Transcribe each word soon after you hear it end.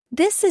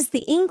This is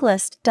the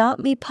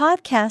Englist.me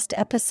podcast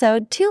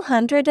episode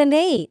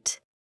 208.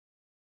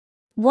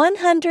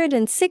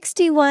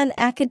 161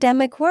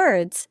 academic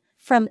words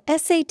from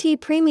SAT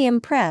Premium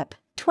Prep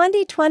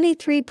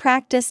 2023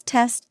 Practice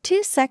Test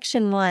 2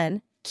 Section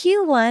 1,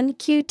 Q1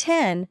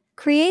 Q10,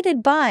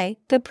 created by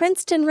the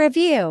Princeton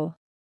Review.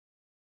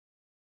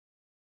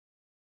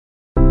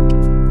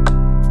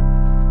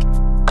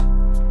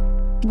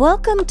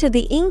 Welcome to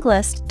the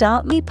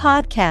Englist.me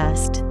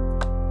podcast.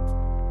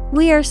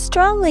 We are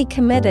strongly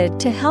committed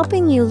to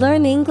helping you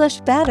learn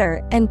English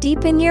better and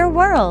deepen your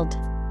world.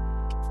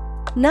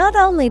 Not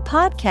only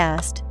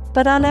podcast,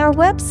 but on our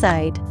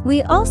website,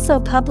 we also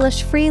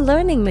publish free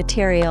learning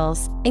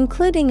materials,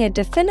 including a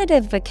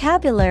definitive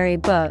vocabulary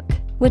book,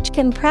 which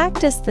can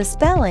practice the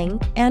spelling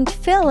and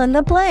fill in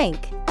the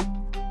blank.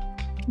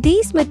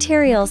 These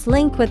materials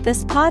link with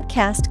this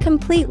podcast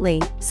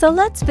completely, so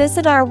let's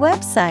visit our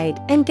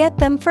website and get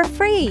them for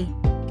free.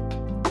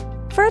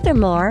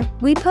 Furthermore,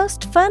 we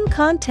post fun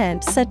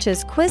content such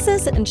as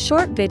quizzes and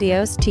short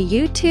videos to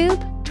YouTube,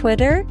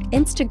 Twitter,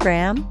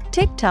 Instagram,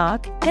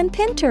 TikTok, and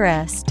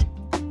Pinterest.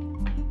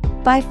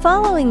 By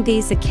following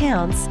these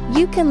accounts,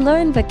 you can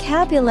learn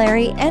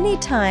vocabulary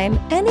anytime,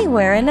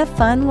 anywhere in a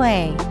fun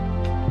way.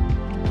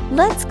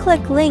 Let's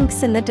click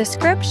links in the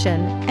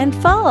description and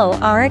follow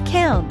our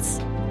accounts.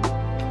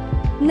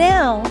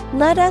 Now,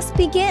 let us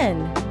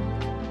begin.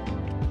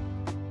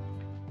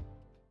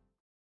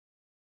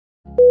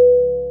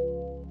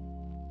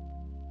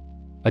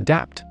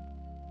 Adapt.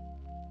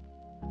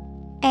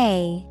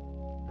 A-D-A-P-T.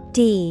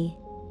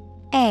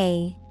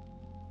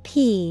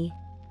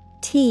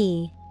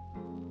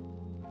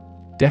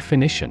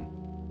 Definition: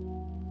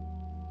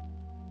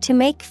 To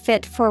make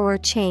fit for or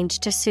change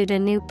to suit a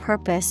new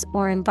purpose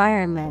or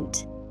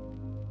environment.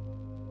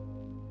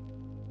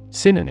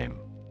 Synonym: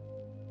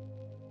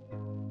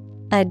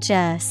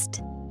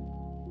 Adjust,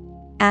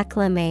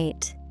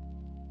 acclimate,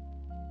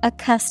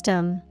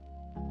 accustom.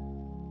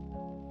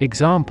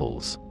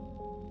 Examples: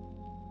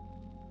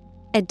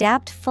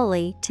 Adapt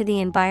fully to the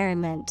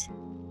environment.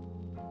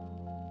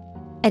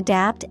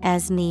 Adapt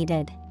as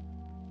needed.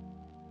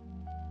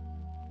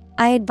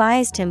 I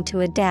advised him to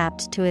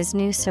adapt to his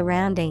new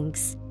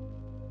surroundings.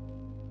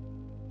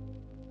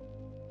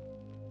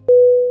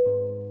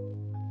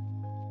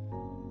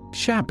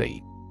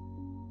 Shabby.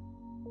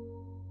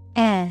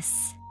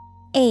 S-H-A-B-B-Y.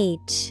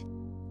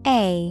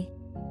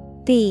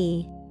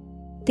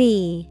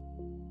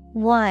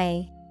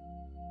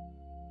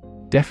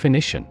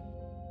 Definition: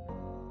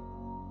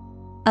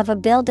 Of a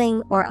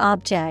building or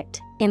object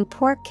in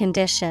poor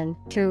condition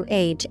through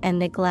age and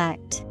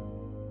neglect.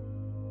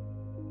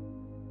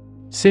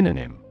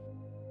 Synonym: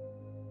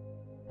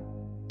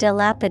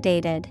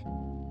 Dilapidated,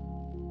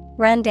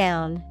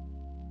 rundown,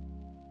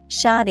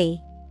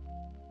 shoddy.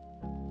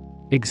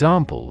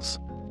 Examples: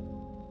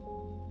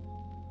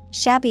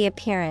 Shabby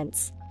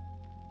appearance,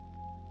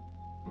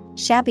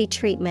 shabby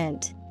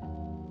treatment.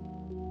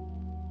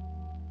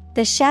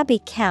 The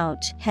shabby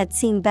couch had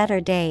seen better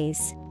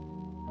days.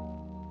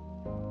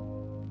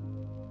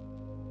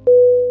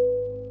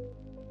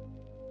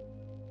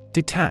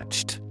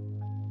 Detached.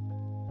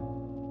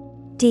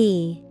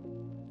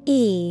 D-E-T-A-C-H-E-D.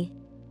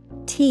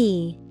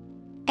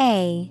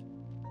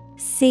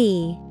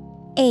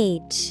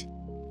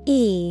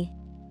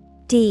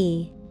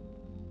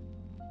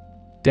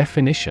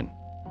 Definition: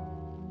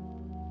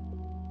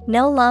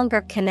 No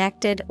longer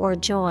connected or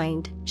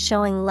joined,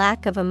 showing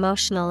lack of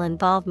emotional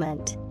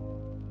involvement.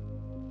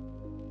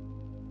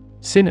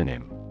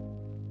 Synonym: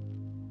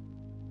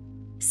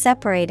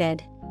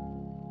 Separated,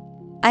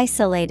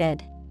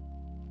 isolated,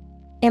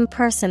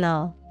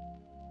 impersonal.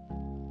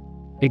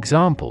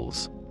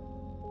 Examples: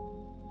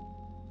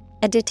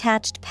 A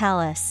detached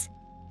palace.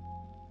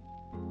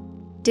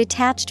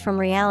 Detached from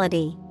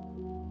reality.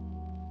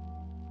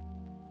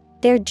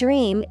 Their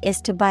dream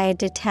is to buy a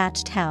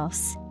detached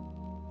house.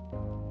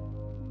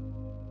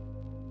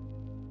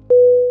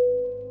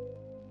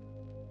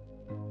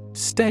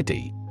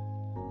 Steady.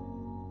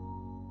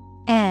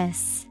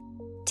 S-T-E-A-D-Y.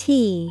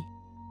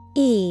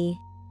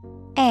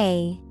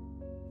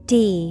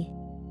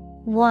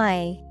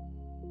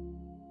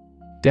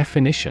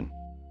 Definition: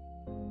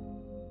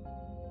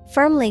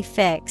 Firmly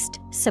fixed,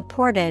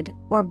 supported,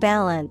 or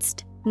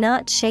balanced,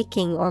 not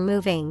shaking or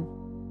moving.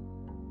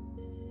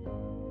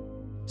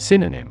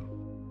 Synonym: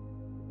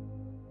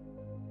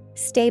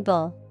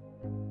 Stable,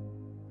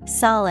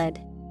 solid,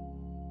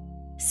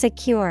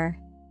 secure.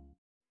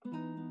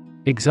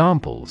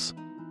 Examples: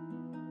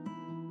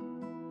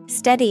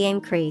 Steady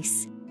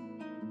increase.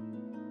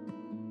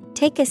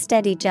 Take a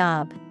steady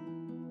job.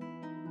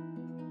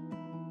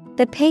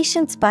 The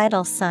patient's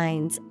vital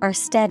signs are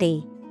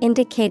steady,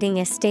 indicating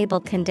a stable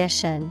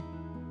condition.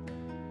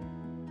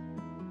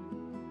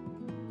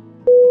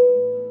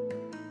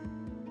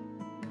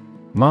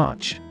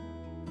 March.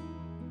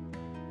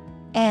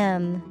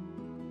 M-A-R-C-H.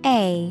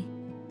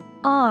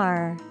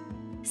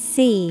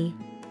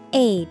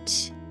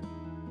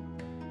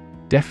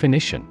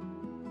 Definition: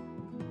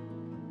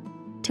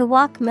 To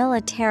walk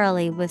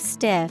militarily with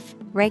stiff,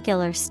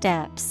 regular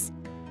steps.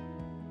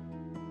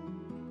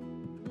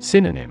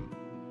 Synonym.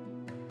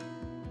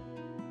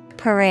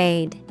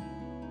 Parade.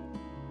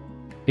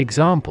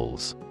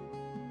 Examples.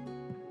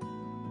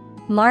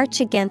 March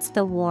against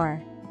the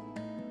war.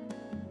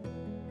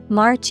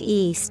 March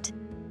east.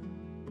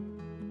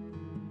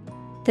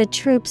 The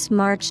troops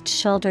marched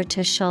shoulder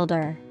to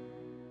shoulder.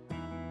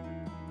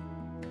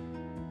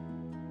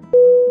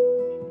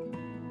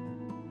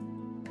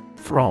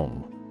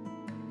 Throng.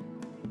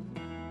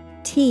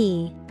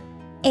 T-H-R-O-N-G.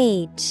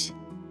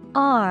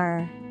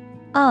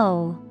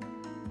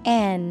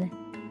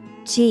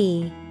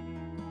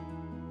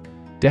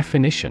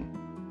 Definition.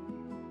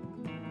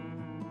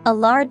 A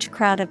large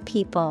crowd of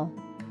people.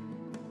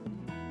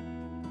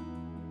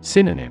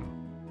 Synonym.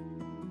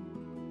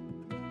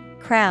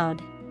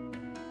 Crowd,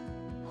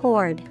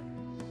 horde,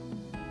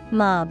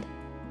 mob.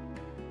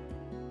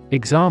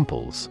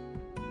 Examples.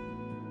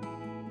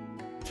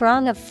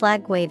 Throng of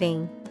flag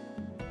waving.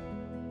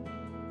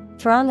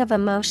 Throng of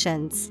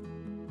emotions.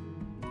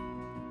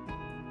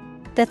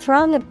 The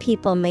throng of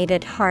people made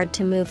it hard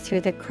to move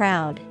through the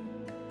crowd.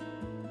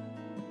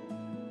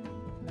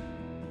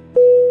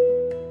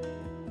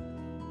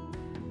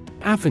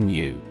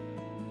 Avenue.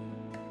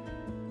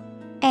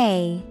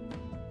 A-V-E-N-U-E.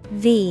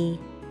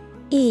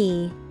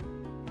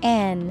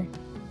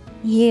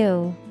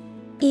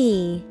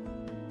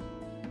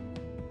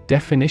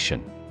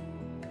 Definition.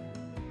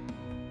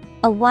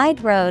 A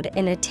wide road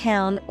in a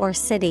town or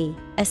city,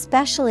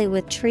 especially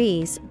with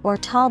trees or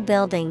tall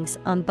buildings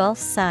on both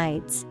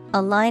sides,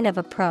 a line of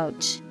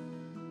approach.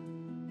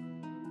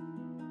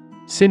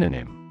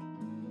 Synonym.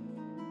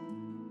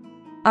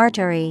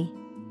 Artery,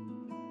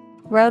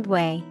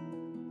 roadway,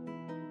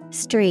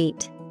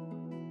 street.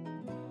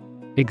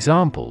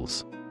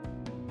 Examples.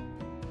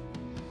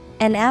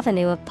 An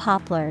avenue of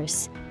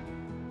poplars.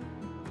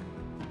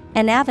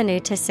 An avenue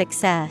to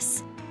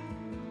success.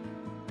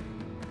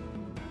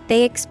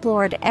 They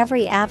explored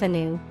every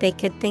avenue they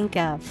could think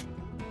of.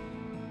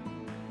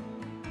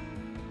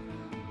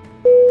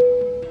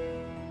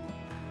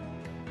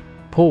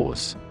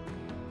 Pause.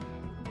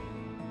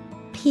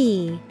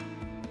 P-A-U-S-E.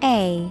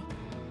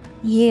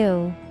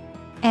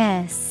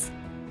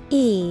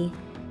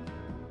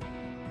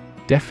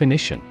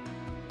 Definition.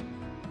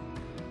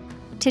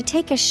 To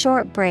take a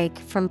short break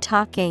from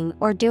talking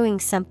or doing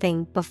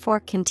something before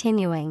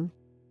continuing.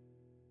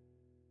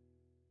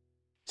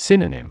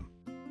 Synonym.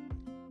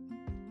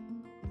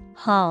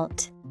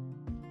 Halt,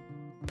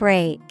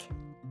 break,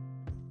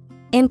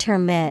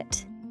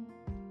 intermit.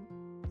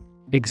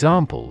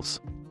 Examples.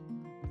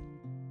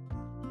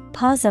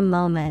 Pause a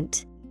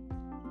moment.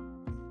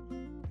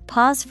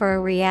 Pause for a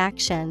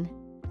reaction.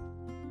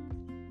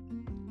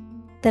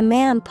 The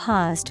man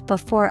paused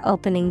before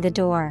opening the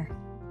door.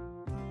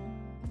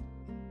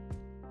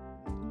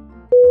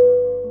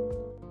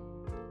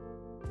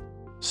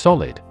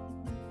 Solid.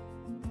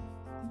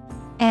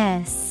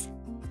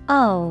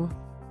 S-O-L-I-D.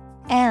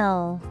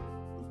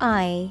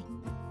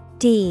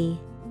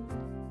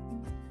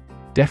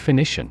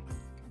 Definition.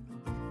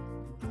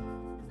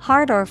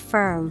 Hard or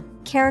firm,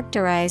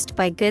 characterized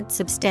by good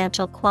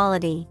substantial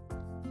quality.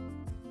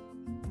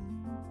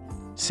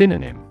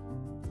 Synonym.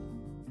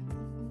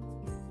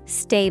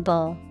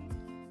 Stable,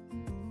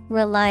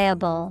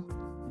 reliable,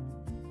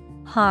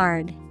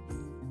 hard.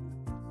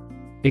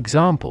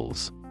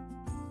 Examples.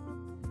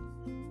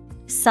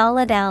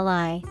 Solid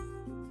ally.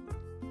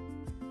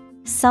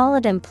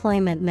 Solid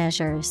employment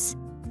measures.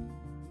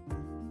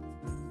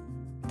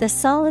 The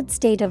solid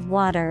state of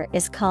water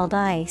is called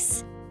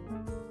ice.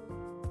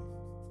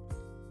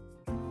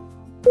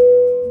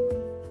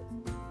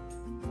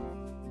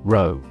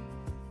 Row.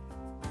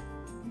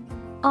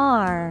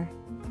 R-O-W.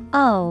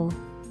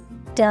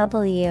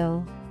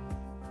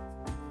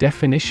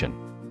 Definition.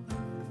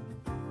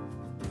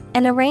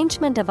 An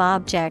arrangement of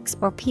objects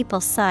or people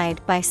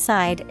side by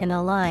side in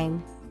a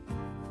line.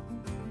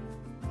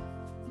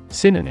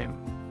 Synonym.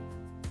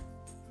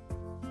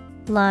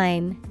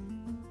 Line,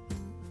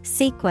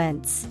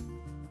 sequence,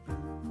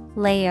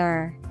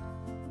 layer.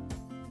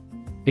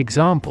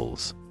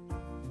 Examples.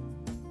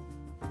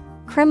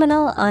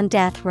 Criminal on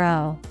death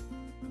row.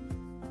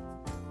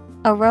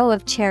 A row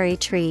of cherry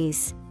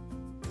trees.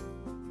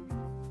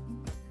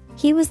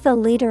 He was the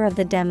leader of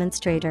the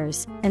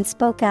demonstrators and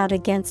spoke out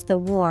against the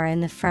war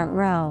in the front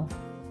row.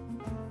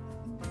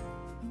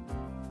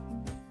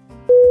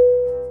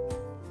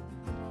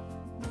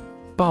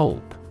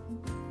 Bulb.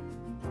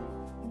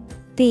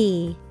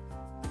 B-U-L-B.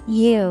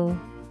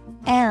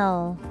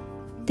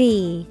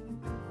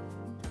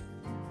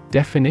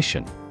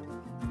 Definition.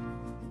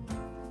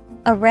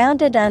 A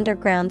rounded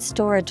underground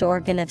storage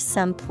organ of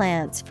some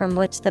plants from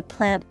which the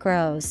plant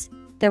grows,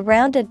 the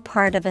rounded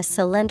part of a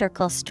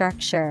cylindrical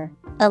structure,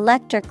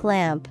 electric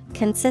lamp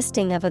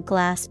consisting of a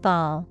glass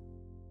ball.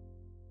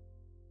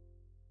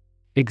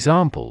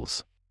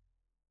 Examples.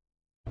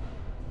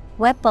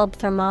 Wet bulb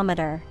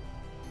thermometer.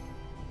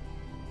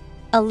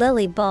 A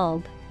lily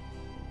bulb.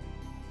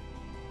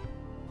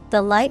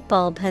 The light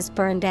bulb has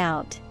burned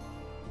out.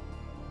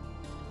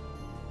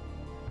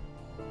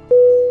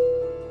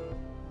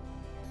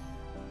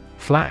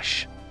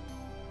 Flash.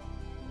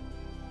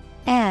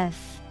 Flash.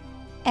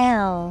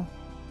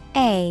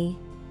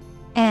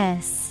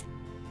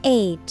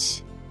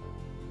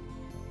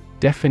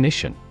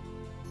 Definition: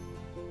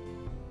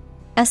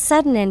 A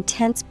sudden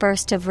intense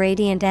burst of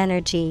radiant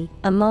energy,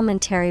 a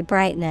momentary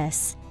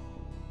brightness.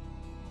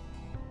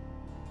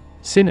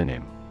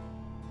 Synonym: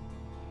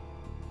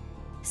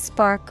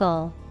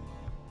 Sparkle,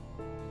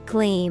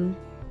 gleam,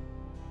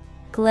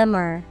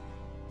 glimmer.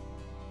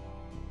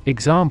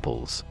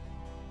 Examples: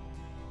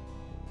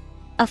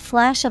 A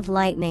flash of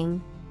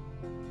lightning.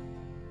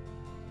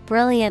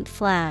 Brilliant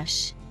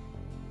flash.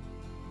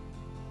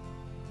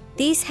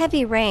 These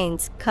heavy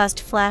rains caused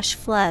flash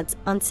floods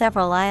on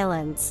several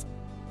islands.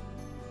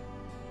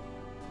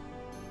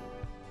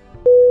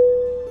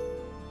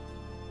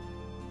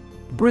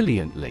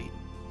 Brilliantly.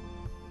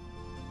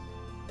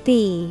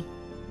 Brilliantly.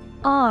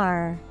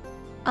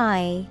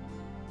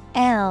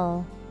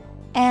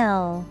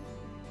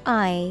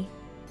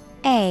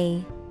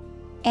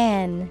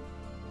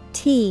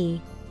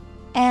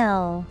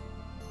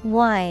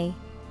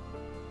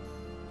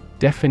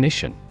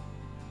 Definition: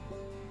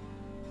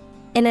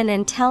 In an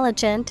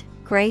intelligent,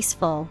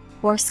 graceful,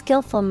 or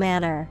skillful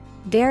manner,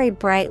 very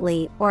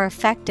brightly or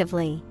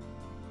effectively.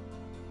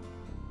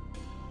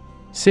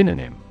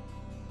 Synonym: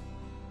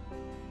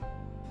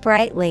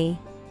 Brightly,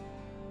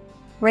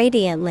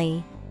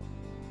 radiantly,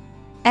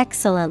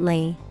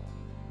 excellently.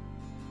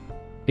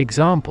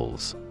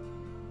 Examples: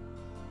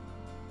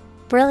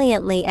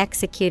 Brilliantly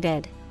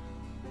executed.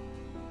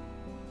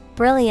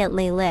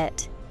 Brilliantly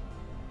lit.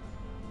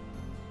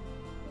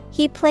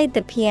 He played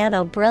the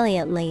piano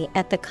brilliantly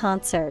at the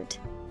concert.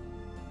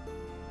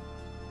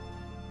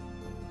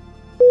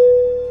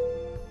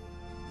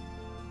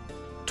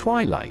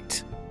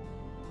 Twilight.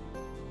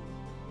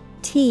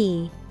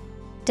 Twilight.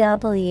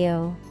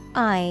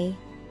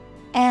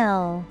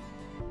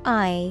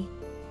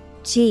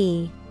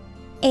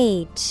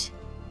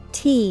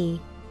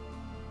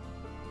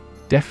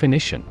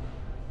 Definition: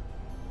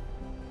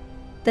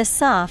 The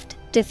soft,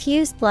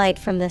 diffused light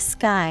from the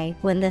sky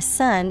when the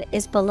sun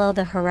is below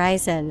the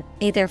horizon,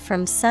 either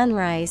from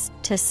sunrise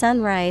to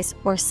sunrise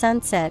or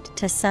sunset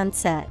to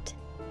sunset.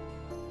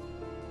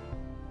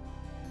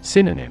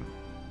 Synonym: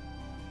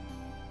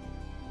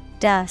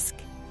 Dusk,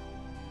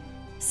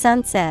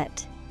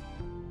 sunset,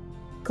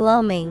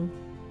 gloaming.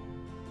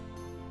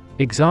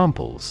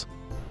 Examples: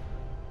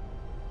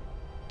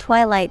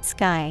 Twilight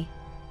sky.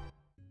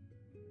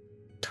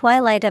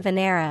 Twilight of an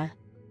era.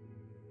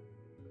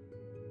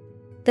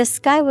 The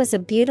sky was a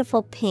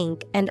beautiful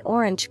pink and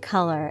orange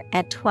color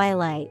at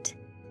twilight.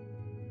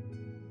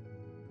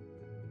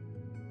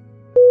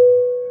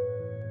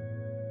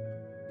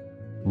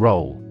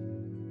 Roll.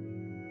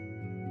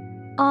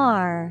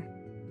 R-O-L-L.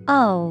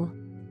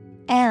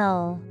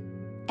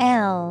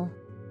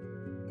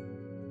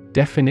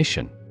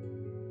 Definition: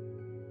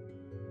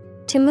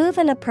 To move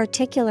in a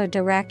particular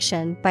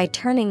direction by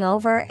turning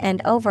over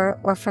and over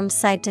or from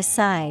side to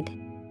side.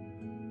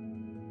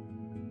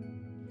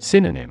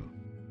 Synonym: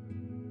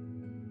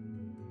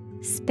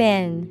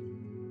 Spin,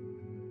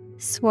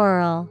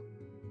 swirl,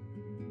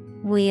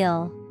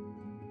 wheel.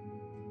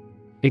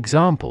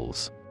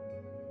 Examples: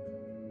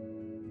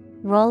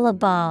 Roll a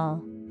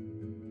ball.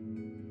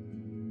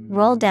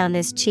 Roll down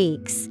his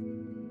cheeks.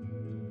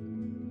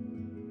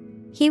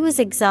 He was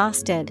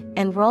exhausted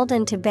and rolled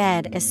into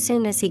bed as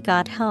soon as he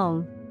got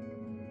home.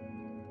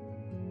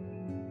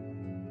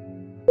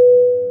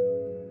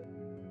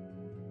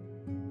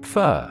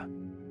 Fur.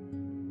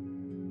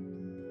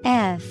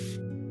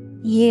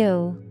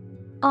 F-U-R.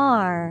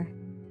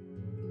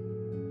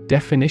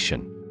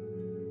 Definition: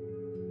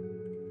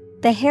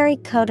 The hairy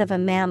coat of a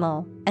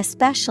mammal,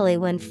 especially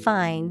when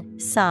fine,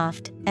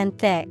 soft, and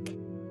thick.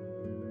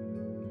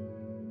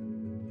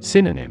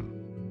 Synonym: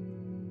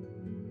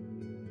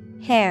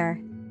 Hair,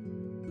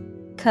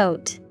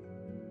 coat,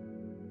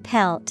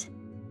 pelt.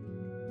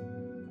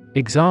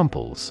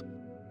 Examples: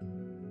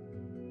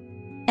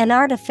 An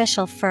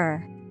artificial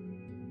fur.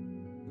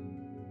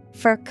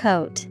 Fur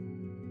coat.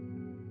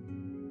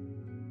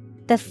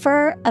 The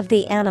fur of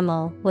the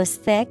animal was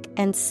thick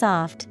and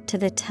soft to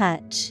the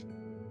touch.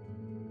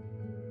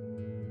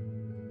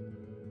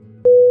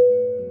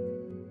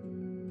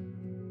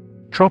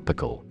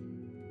 Tropical.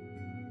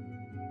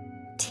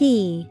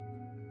 T-R-O-P-I-C-A-L.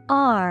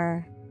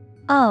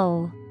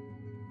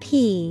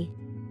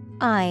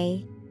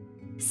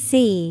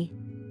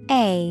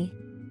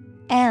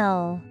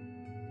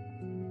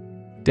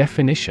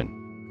 Definition: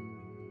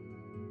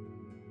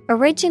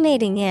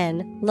 Originating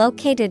in,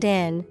 located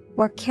in,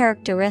 or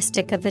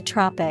characteristic of the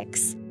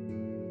tropics.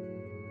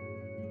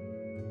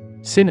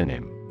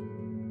 Synonym: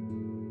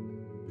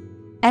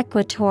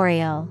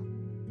 Equatorial,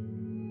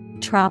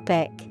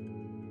 tropic.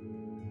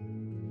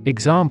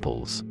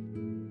 Examples: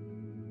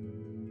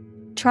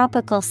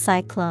 Tropical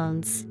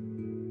cyclones.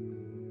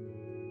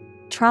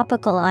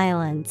 Tropical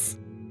islands.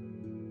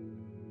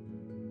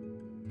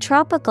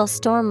 Tropical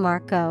storm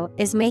Marco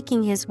is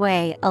making his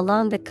way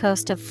along the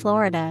coast of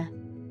Florida.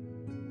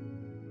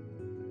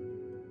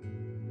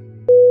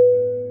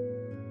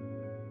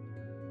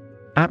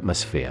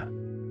 Atmosphere.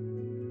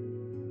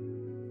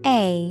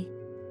 A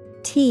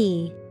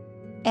T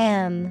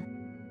M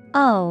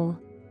O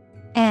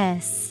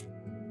S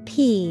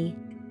P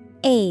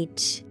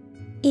H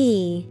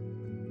E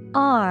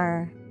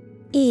R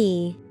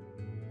E.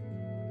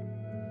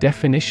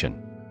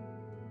 Definition: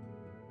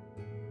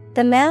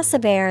 the mass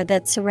of air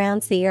that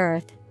surrounds the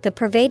earth, the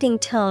pervading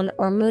tone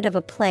or mood of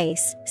a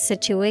place,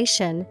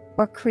 situation,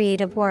 or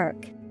creative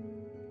work.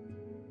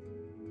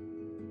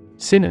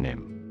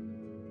 Synonym: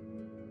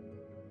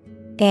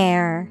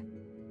 Air,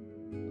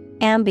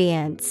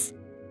 ambience,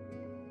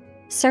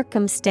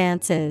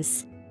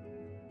 circumstances.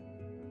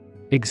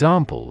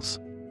 Examples: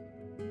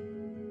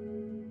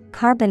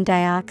 carbon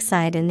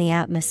dioxide in the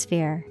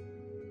atmosphere,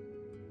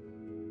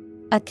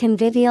 a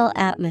convivial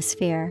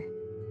atmosphere.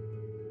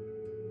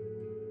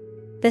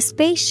 The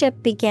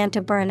spaceship began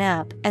to burn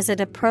up as it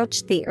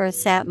approached the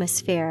Earth's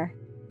atmosphere.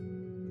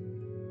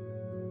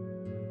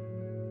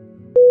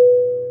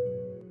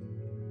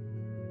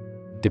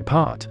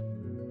 Depart.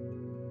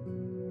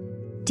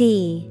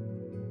 D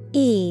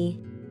E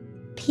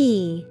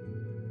P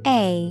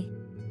A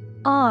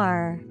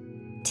R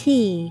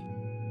T.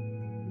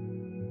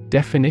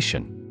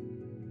 Definition: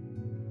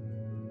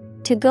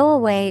 to go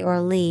away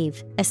or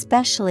leave,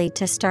 especially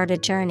to start a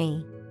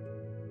journey.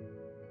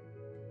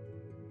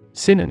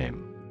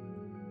 Synonym: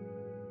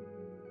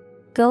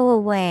 go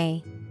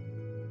away,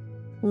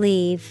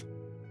 leave,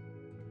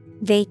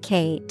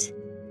 vacate.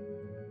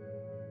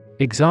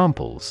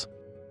 Examples: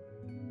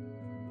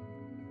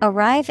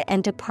 arrive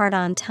and depart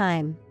on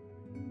time,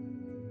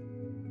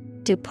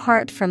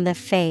 depart from the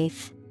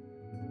faith.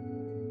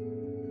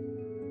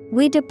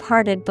 We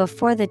departed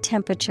before the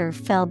temperature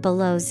fell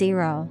below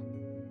zero.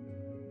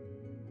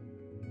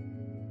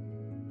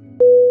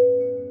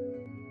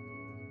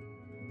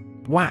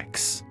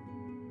 Wax.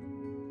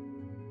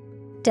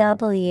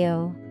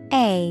 W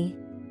A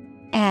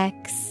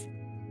X.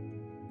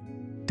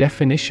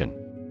 Definition: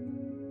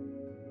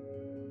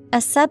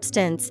 a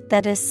substance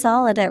that is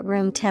solid at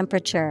room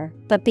temperature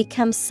but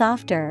becomes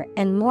softer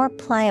and more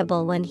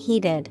pliable when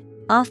heated,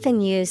 often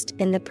used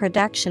in the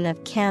production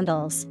of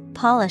candles,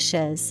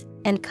 polishes,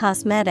 and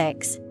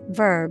cosmetics.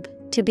 Verb,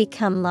 to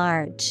become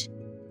large.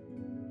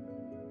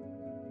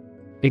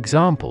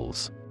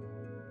 Examples: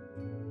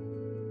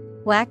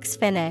 wax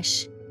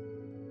finish,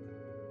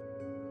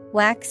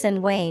 wax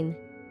and wane.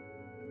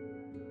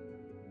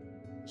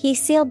 He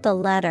sealed the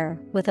letter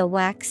with a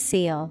wax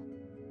seal.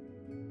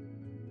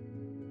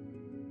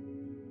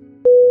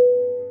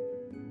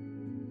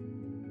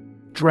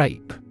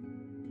 Drape.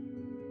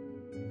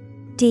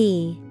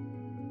 D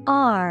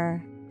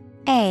R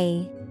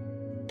A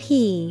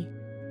P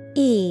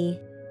E.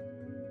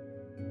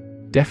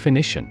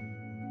 Definition: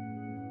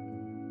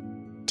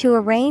 to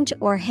arrange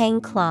or hang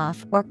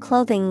cloth or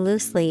clothing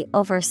loosely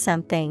over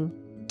something,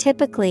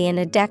 typically in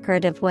a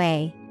decorative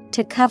way,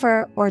 to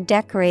cover or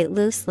decorate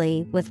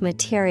loosely with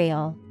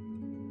material.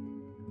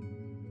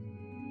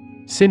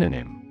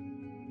 Synonym: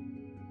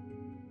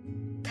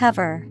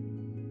 cover,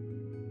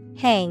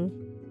 hang,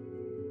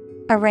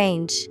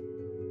 arrange.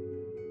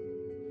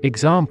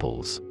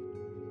 Examples: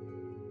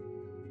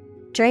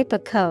 drape a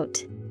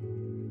coat,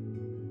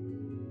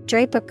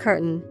 drape a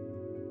curtain.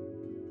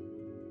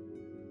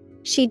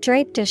 She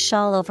draped a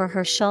shawl over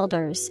her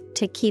shoulders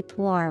to keep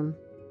warm.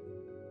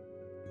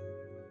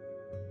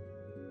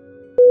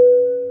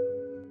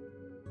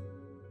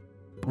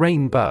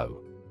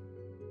 Rainbow.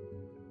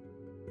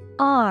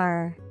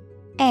 R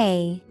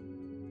A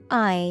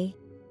I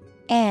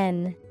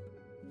N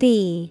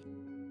B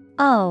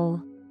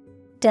O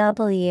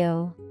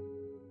W.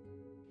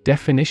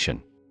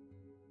 Definition: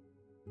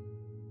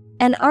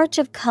 an arch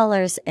of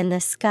colors in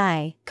the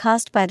sky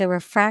caused by the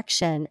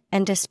refraction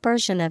and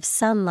dispersion of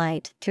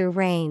sunlight through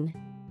rain.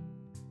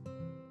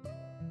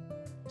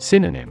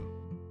 Synonym: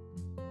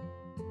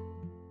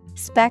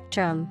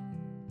 spectrum,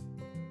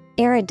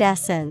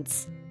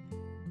 iridescence,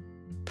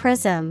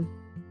 prism.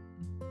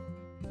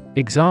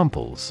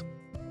 Examples: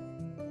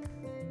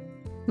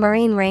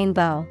 marine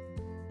rainbow,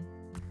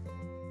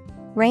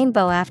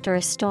 rainbow after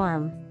a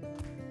storm.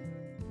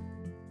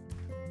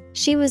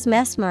 She was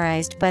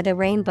mesmerized by the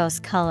rainbow's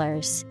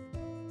colors.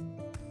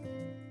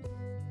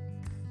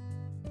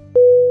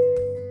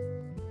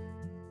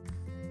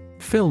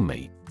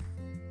 Filmy.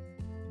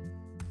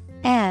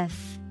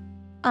 F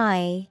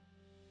I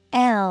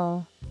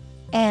L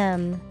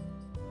M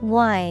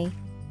Y.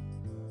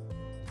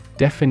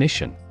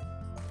 Definition: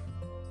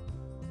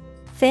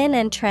 thin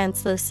and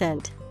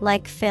translucent,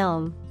 like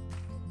film.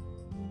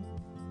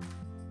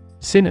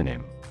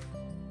 Synonym: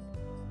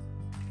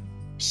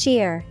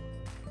 sheer,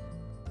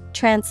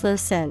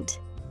 translucent,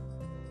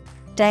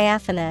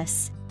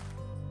 diaphanous.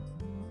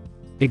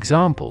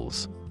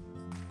 Examples: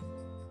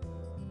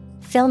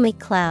 filmy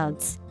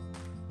clouds,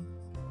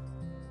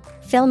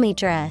 filmy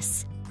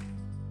dress.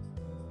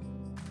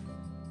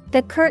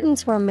 The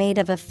curtains were made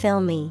of a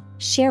filmy,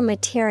 sheer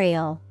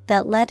material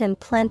that let in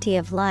plenty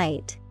of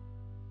light.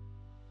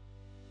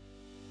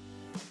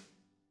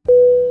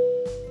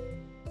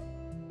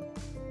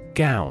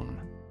 Gown.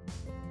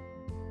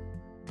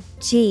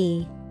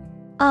 G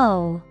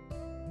O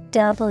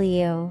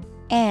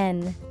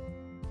W-N.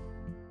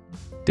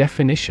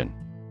 Definition: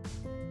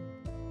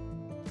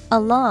 A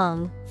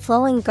long,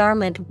 flowing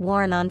garment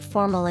worn on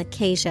formal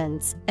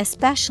occasions,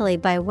 especially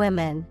by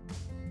women.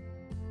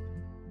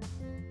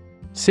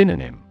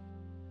 Synonym: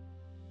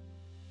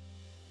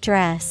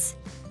 Dress,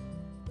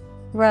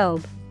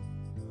 robe,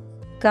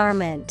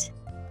 garment.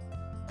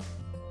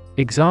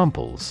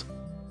 Examples: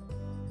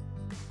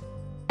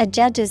 A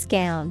judge's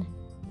gown.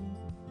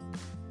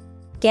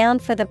 Gown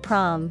for the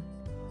prom.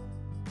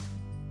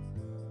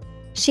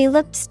 She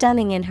looked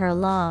stunning in her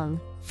long,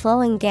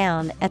 flowing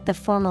gown at the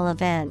formal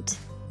event.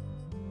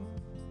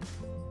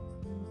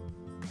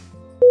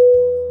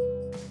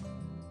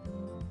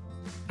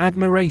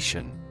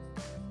 Admiration.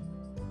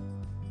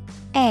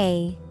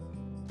 A-D-M-I-R-A-T-I-O-N.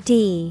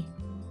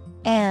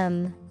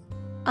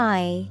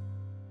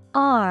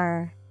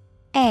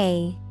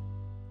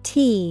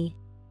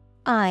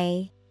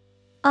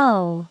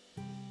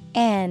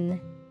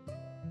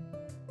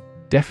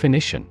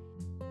 Definition: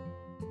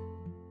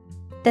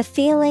 The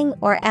feeling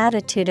or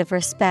attitude of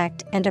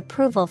respect and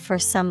approval for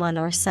someone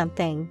or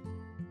something.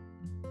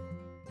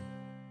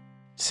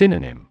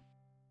 Synonym: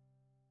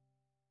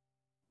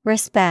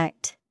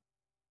 Respect,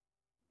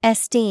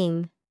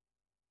 esteem,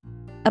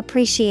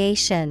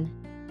 appreciation.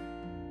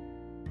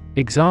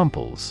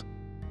 Examples: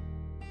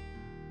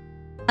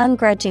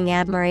 Ungrudging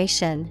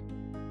admiration.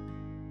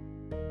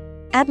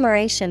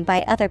 Admiration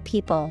by other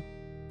people.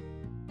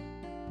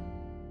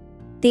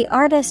 The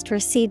artist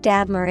received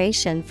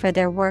admiration for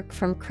their work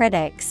from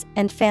critics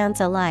and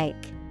fans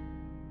alike.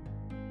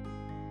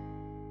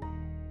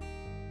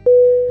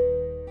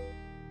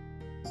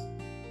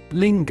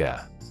 Linger.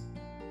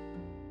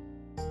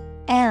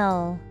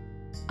 L-I-N-G-E-R.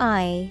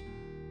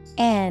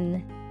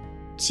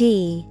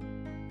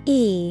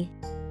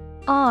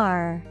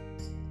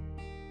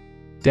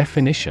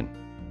 Definition: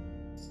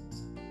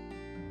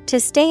 To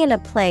stay in a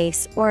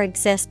place or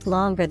exist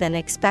longer than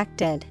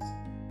expected.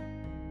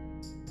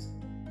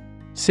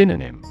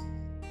 Synonym: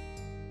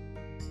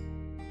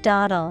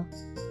 Dawdle,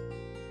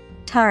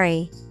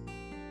 tarry,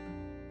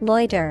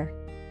 loiter.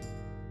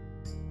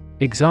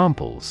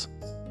 Examples: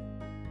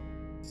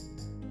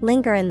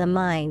 Linger in the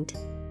mind.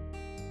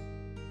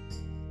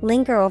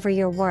 Linger over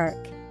your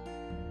work.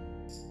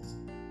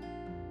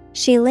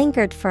 She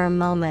lingered for a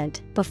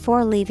moment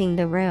before leaving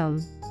the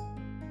room.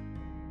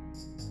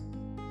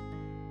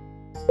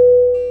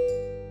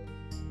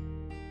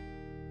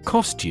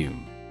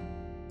 Costume.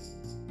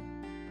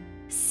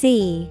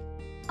 C-O-S-T-U-M-E.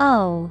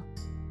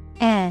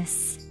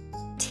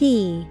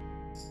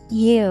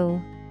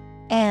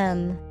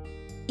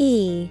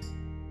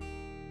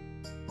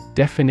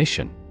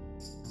 Definition: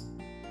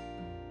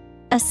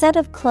 A set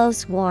of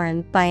clothes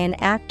worn by an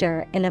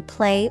actor in a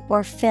play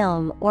or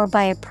film or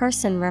by a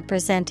person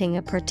representing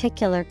a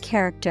particular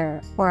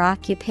character or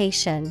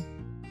occupation.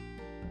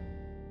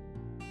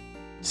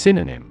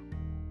 Synonym: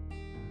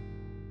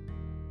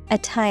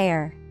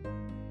 Attire,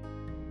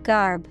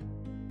 garb,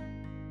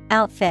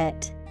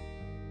 outfit.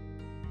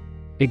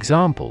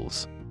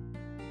 Examples: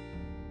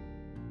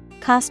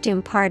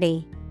 Costume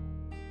party.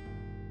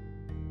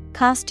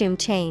 Costume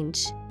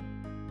change.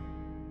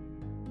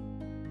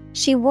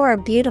 She wore a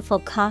beautiful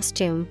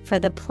costume for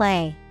the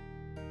play.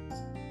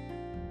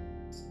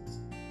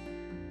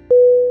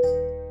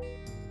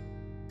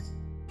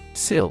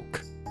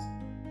 Silk.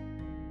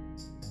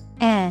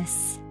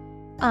 S-I-L-K.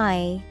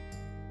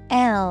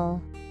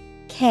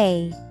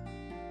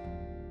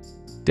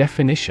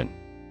 Definition: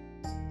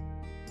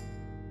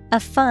 A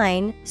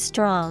fine,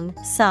 strong,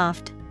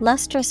 soft,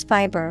 lustrous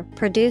fiber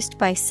produced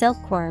by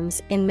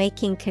silkworms in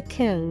making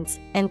cocoons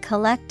and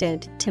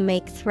collected to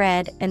make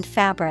thread and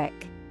fabric.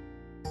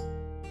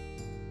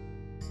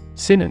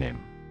 Synonym: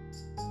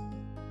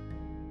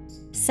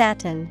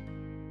 Satin,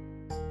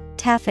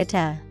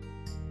 taffeta,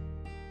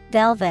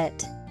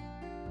 velvet.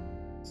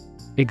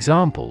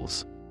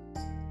 Examples: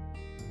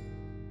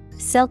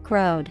 Silk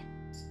road,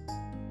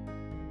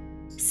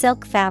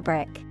 silk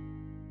fabric.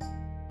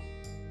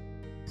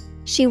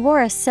 She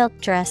wore a silk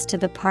dress to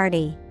the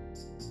party.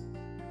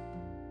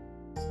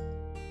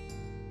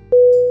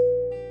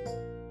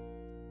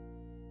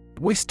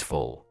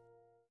 Wistful.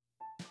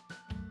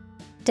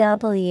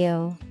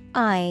 W-I-S-T-F-U-L.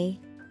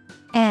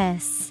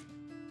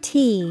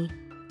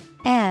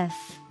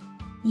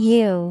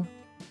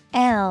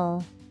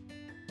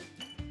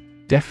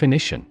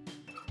 Definition: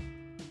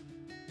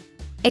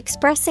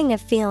 Expressing a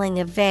feeling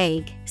of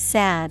vague,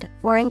 sad,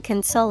 or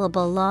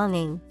inconsolable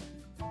longing.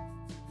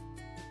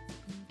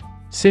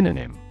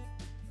 Synonym: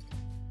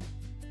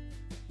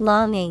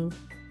 Longing,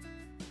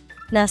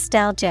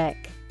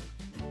 nostalgic,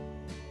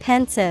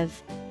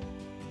 pensive.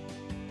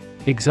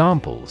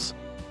 Examples: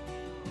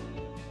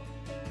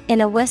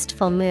 In a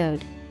wistful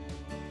mood.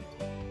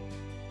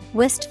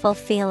 Wistful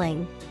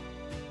feeling.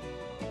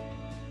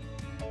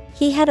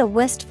 He had a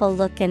wistful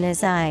look in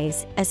his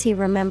eyes as he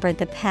remembered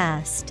the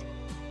past.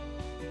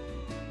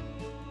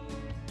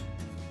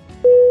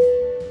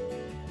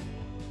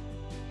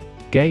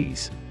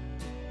 Gaze.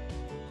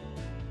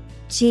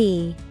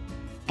 G-A-Z-E.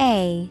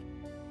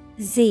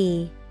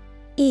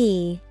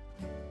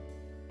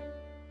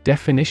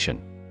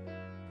 Definition: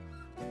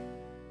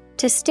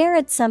 to stare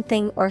at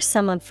something or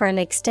someone for an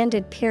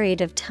extended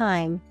period of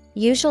time,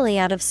 usually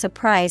out of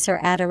surprise or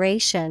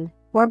adoration,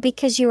 or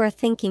because you are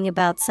thinking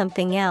about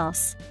something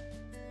else.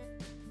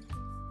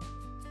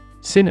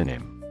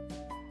 Synonym: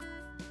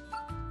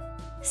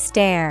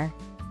 Stare,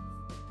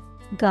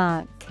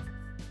 gawk,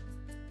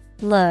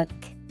 look.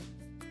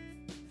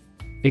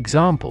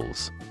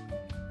 Examples: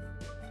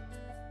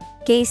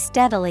 Gaze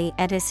steadily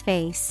at his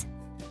face.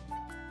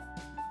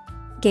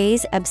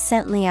 Gaze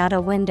absently out a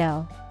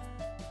window.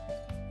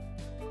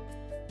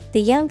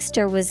 The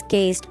youngster was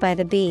gazed by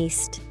the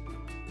beast.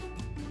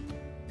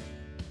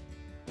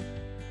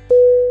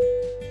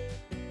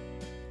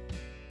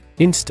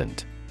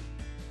 Instant.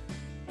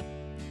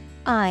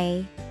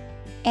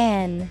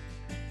 INSTANT.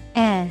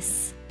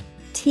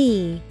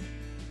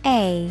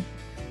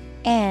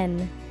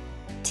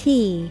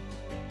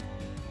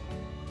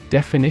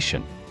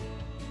 Definition: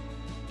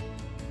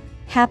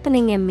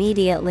 happening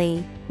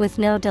immediately, with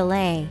no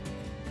delay.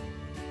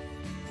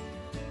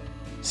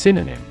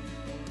 Synonym: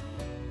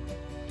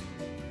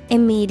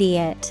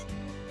 Immediate,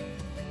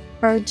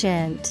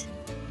 urgent,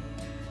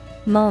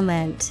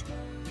 moment.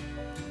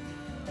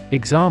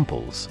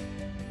 Examples: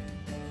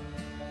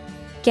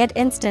 get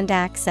instant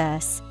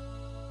access.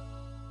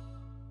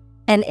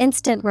 An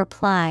instant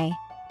reply.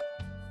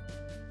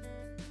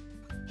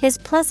 His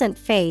pleasant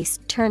face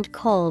turned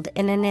cold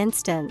in an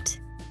instant.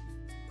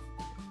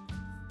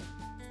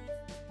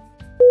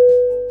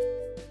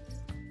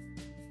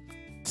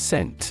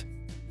 Scent.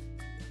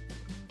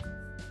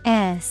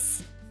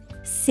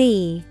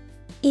 SCENT.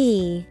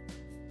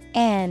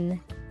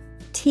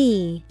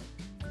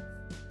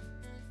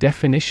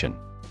 Definition: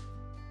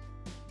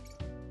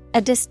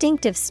 a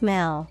distinctive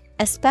smell,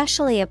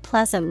 especially a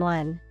pleasant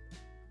one.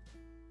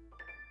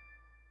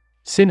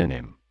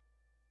 Synonym: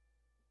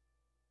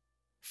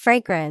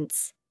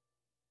 fragrance,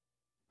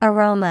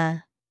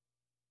 aroma,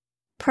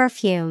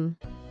 perfume.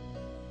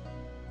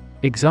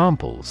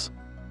 Examples: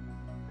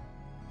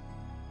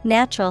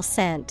 natural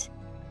scent.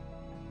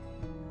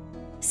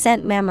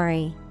 Scent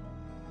memory.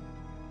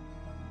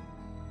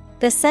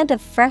 The scent of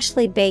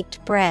freshly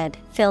baked bread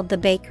filled the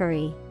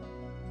bakery.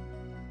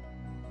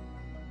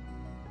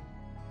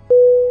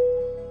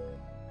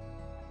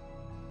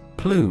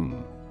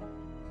 Plume.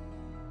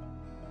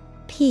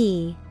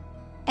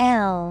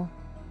 PLUME.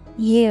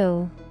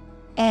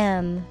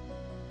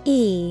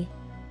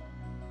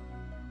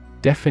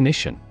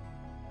 Definition: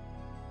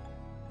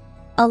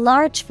 a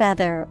large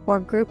feather or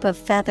group of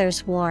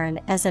feathers worn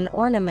as an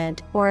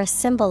ornament or a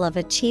symbol of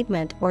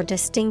achievement or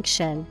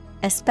distinction,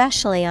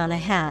 especially on a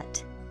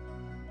hat.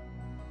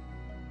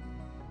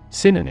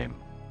 Synonym: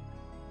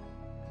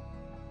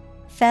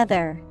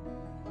 feather,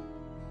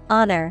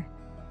 honor,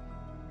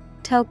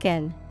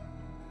 token.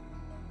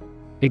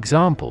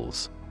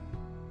 Examples: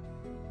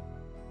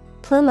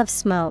 plume of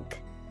smoke,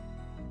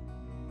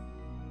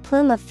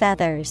 plume of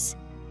feathers.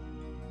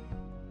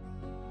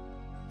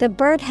 The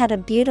bird had a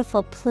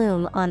beautiful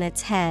plume on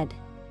its head.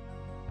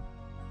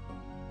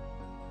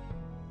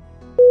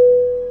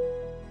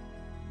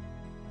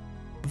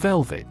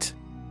 Velvet.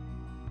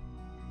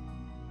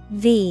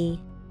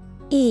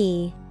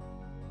 VELVET.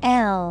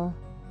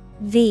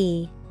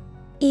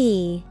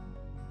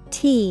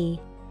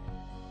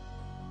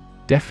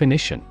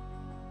 Definition: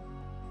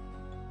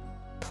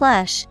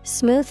 plush,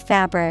 smooth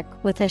fabric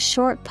with a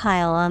short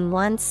pile on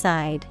one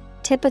side,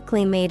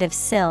 typically made of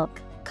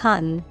silk,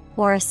 cotton,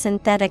 or a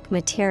synthetic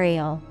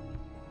material.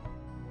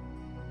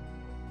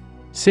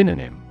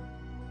 Synonym: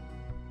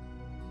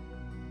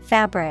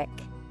 fabric,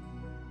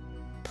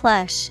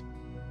 plush.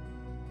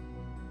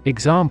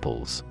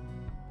 Examples: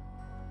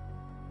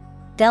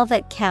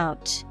 velvet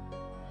couch,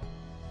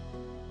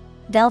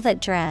 velvet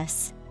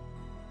dress.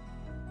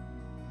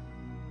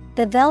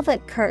 The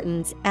velvet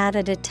curtains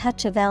added a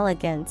touch of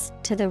elegance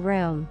to the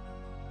room.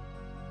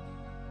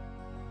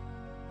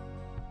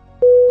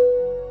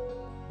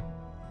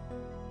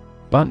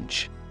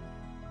 Bunch.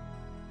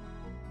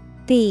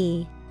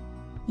 BUNCH.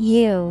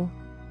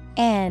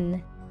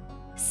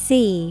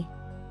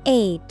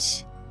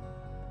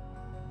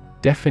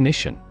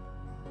 Definition: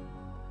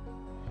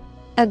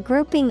 a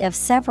grouping of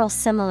several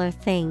similar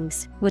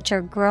things which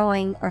are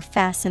growing or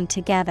fastened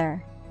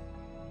together.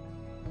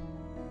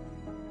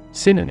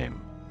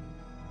 Synonym: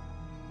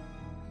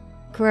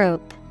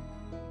 group,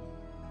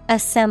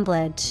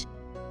 assemblage,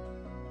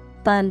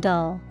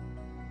 bundle.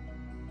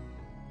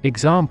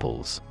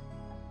 Examples: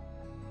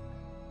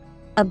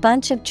 a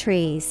bunch of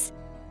trees,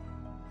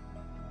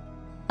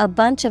 a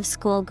bunch of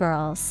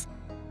schoolgirls.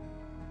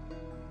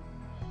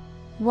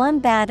 One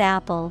bad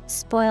apple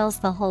spoils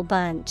the whole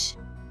bunch.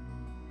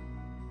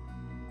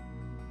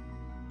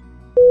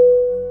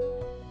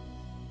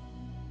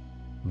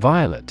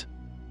 Violet.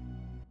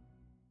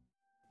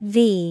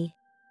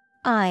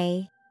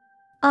 VIOLET.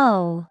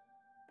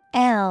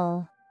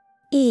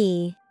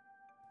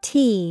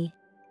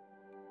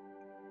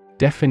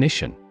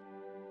 Definition: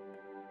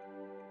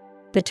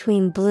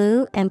 between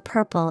blue and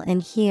purple in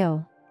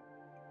hue.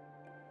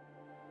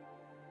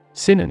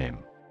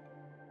 Synonym: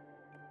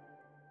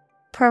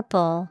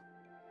 purple.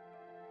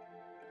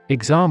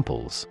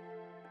 Examples: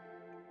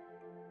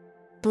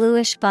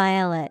 Bluish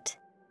violet.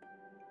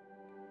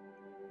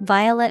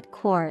 Violet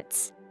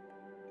quartz.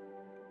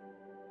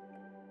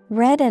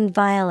 Red and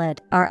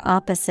violet are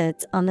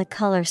opposites on the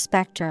color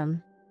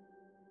spectrum.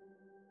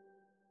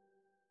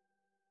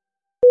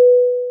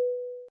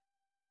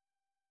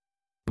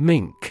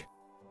 Mink.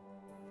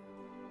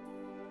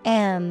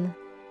 M-I-N-K.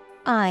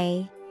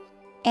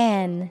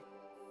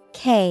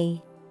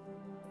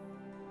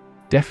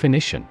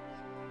 Definition: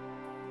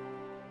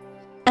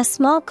 A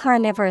small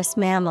carnivorous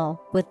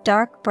mammal with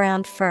dark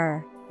brown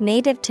fur,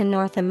 native to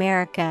North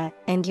America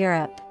and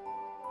Europe.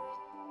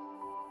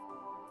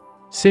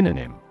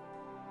 Synonym: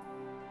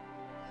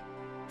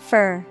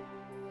 Fur,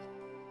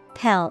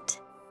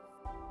 pelt.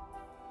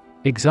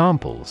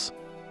 Examples: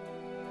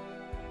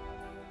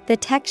 The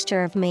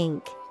texture of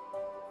mink.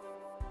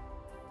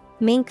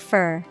 Mink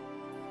fur.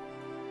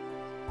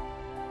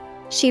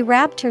 She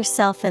wrapped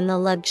herself in the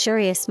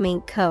luxurious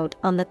mink coat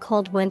on the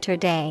cold winter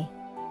day.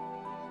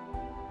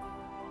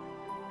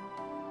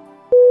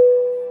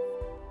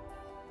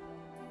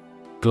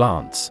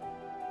 Glance.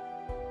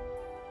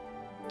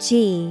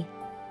 G-L-A-N-C-E.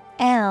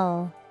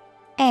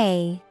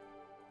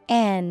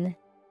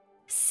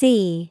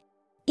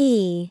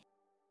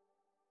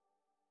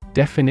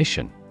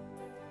 Definition: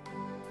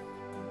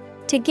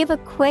 To give a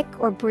quick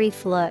or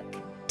brief look,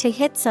 to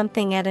hit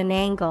something at an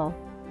angle.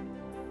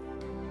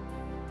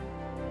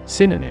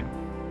 Synonym: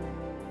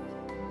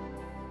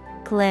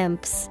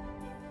 Glimpse,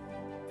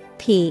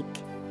 peek,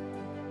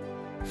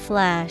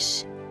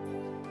 flash.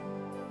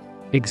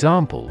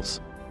 Examples: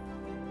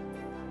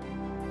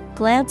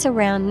 Glance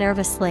around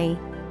nervously.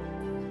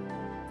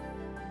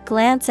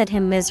 Glance at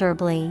him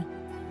miserably.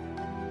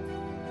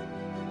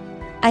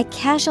 I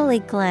casually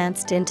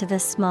glanced into the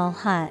small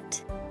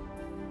hut.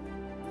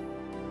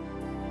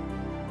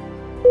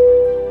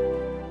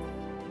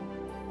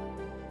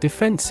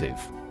 Defensive.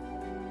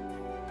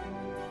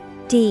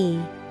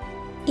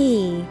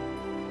 D-E-F-E-N-S-I-V-E.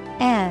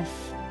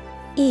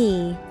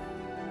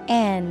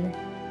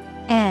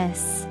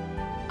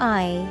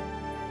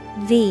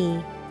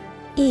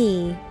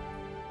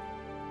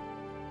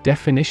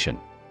 Definition: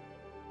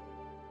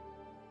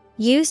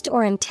 Used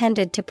or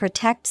intended to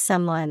protect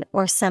someone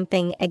or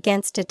something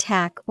against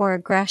attack or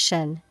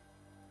aggression.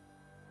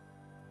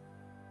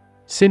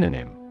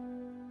 Synonym: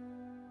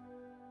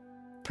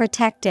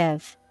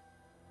 Protective,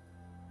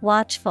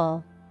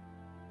 watchful,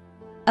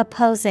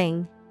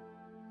 opposing.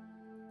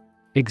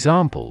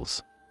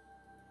 Examples: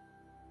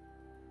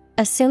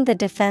 Assume the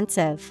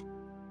defensive.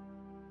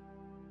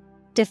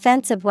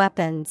 Defensive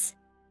weapons.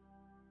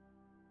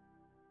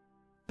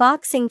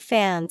 Boxing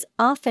fans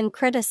often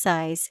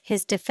criticize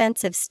his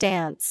defensive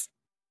stance.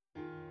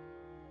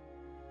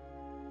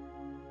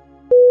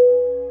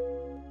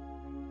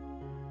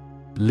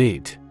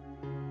 Lid.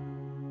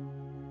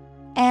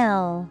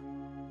 L-I-D.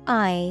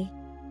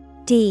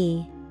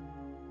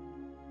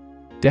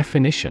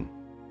 Definition: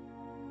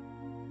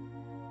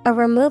 A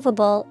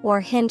removable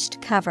or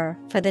hinged cover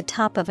for the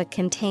top of a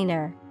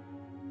container.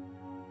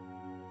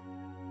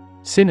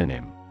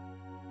 Synonym: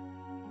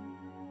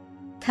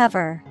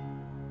 Cover,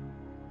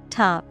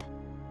 top,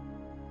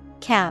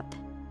 cap.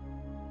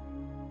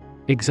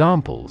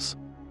 Examples: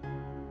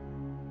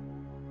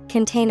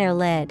 Container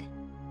lid.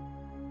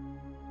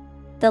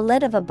 The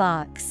lid of a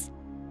box.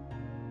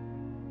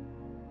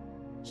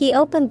 He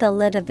opened the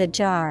lid of the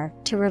jar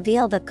to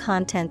reveal the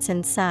contents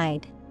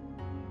inside.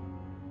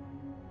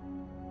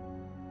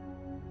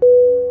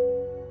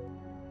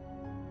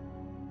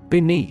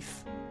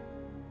 Beneath.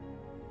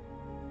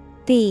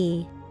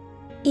 B-E-N-E-A-T-H.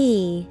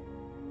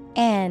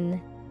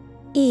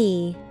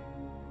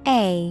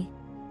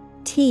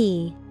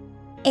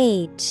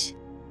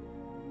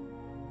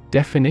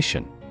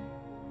 Definition: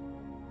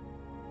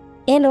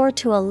 In or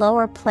to a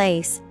lower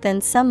place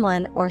than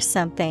someone or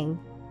something.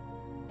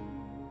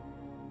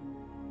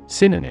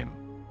 Synonym: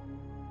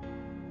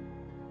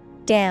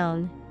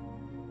 Down,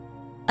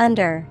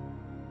 under,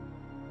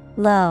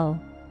 low.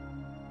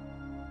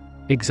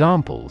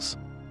 Examples: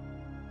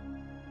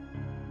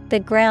 The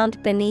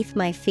ground beneath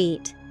my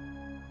feet.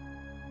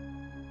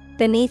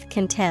 Beneath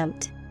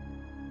contempt.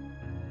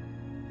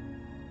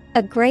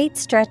 A great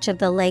stretch of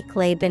the lake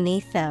lay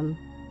beneath them.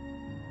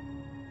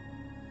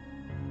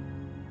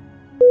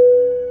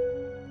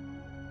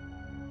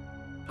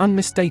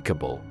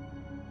 Unmistakable.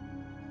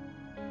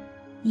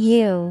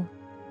 U-N-M-I-S-T-A-B-L-E.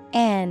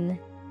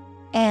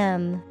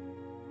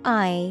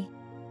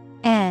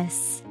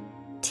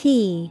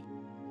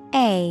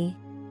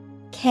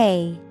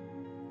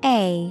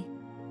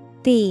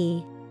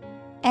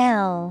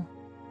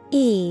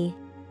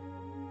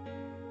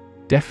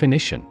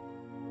 Definition: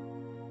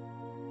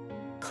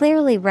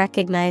 Clearly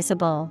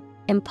recognizable,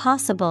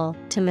 impossible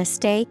to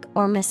mistake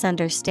or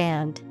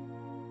misunderstand.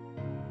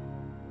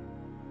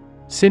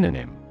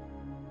 Synonym: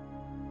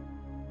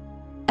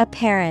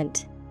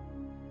 Apparent,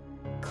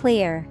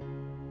 clear,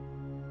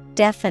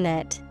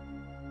 definite.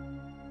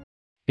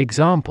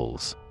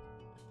 Examples: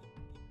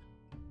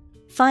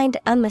 Find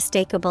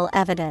unmistakable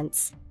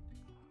evidence.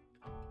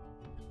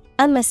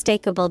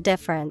 Unmistakable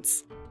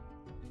difference.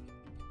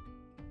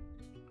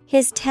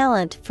 His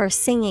talent for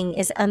singing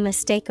is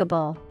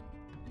unmistakable.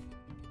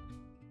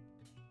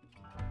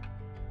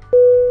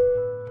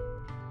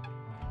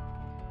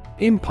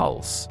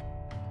 Impulse.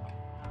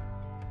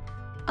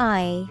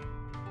 IMPULSE.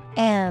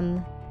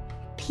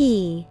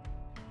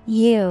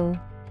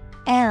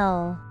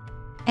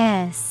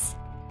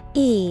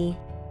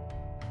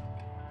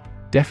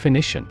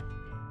 Definition.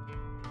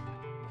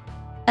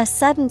 A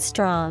sudden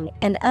strong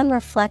and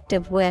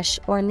unreflective wish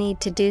or need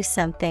to do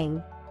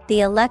something.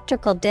 The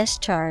electrical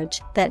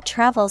discharge that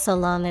travels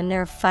along a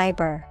nerve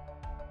fiber.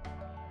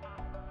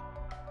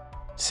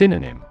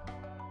 Synonym.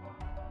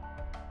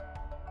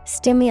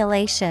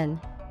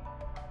 Stimulation,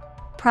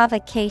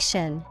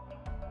 provocation,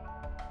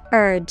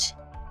 urge.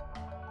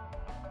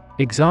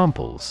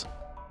 Examples.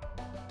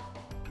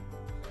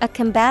 A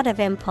combative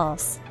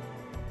impulse.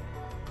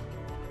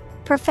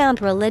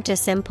 Profound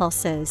religious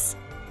impulses.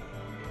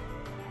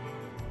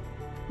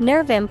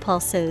 Nerve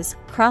impulses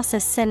cross a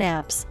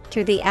synapse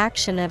through the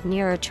action of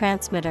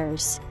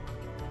neurotransmitters.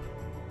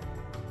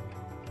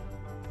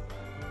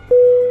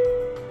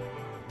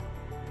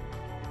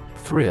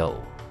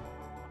 Thrill.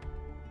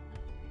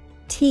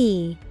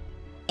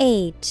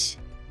 THRILL.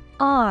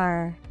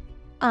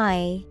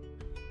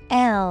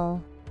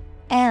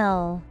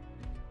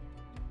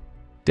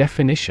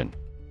 Definition.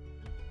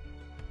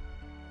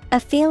 A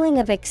feeling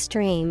of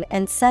extreme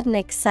and sudden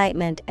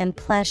excitement and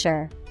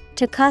pleasure,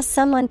 to cause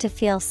someone to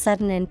feel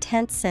sudden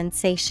intense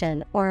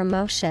sensation or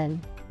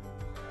emotion.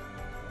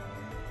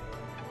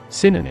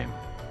 Synonym.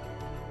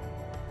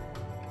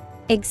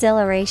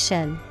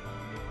 Exhilaration,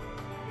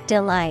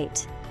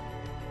 delight,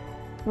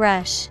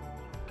 rush.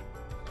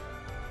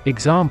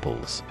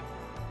 Examples.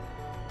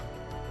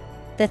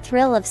 The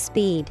thrill of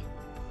speed.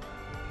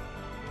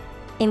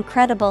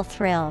 Incredible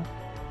thrill.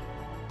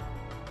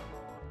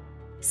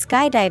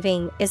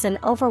 Skydiving is an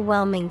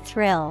overwhelming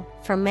thrill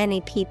for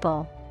many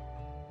people.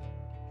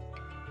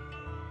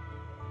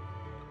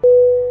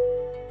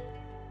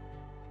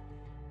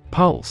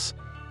 Pulse.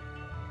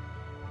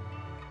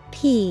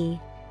 PULSE.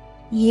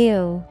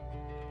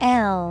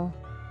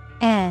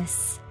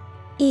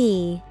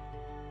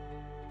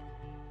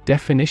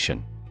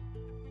 Definition.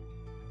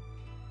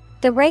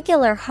 The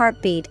regular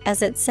heartbeat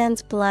as it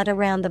sends blood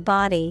around the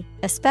body,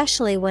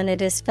 especially when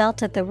it is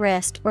felt at the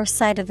wrist or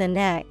side of the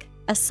neck,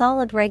 a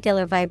solid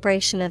regular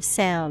vibration of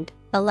sound,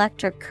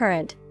 electric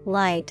current,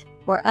 light,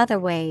 or other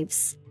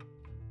waves.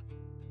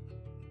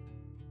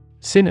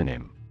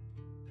 Synonym.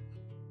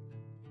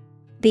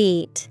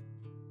 Beat,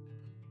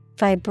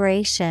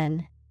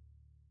 vibration,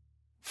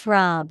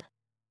 throb.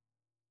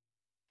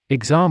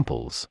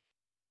 Examples.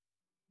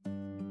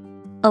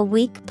 A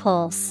weak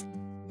pulse.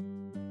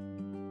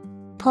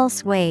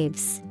 Pulse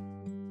waves.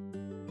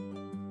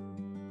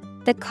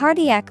 The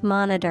cardiac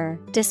monitor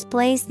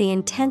displays the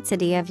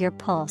intensity of your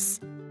pulse.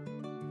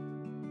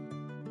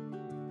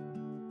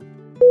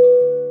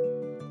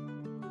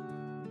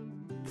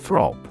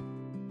 Throb.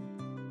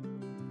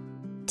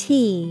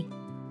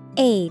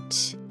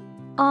 THROB.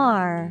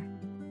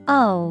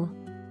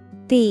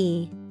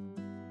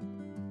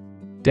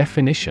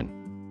 Definition.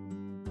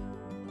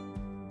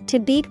 To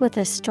beat with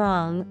a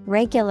strong,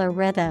 regular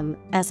rhythm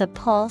as a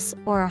pulse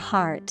or a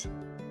heart.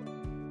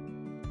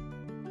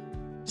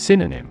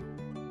 Synonym.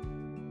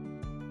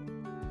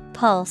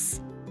 Pulse,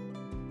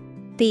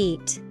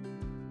 beat,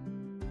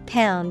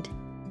 pound.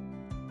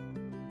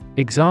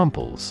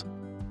 Examples.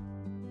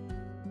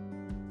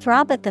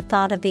 Throb at the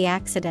thought of the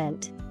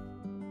accident.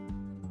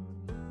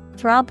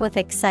 Throb with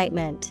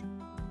excitement.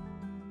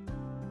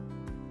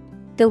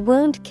 The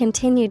wound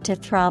continued to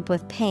throb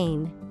with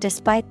pain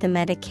despite the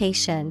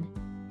medication.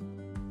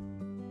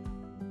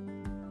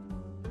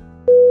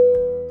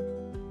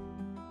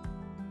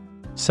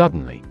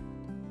 Suddenly.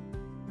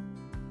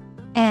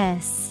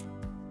 SUDDENLY.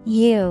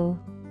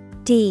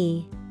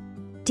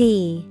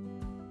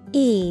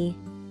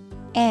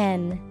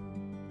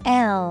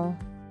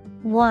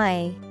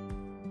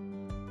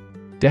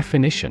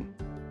 Definition.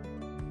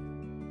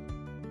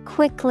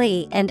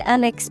 Quickly and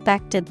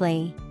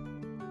unexpectedly.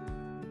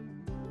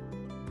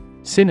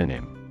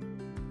 Synonym.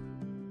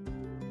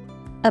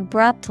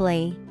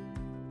 Abruptly,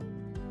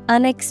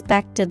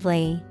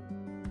 unexpectedly,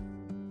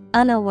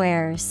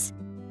 unawares.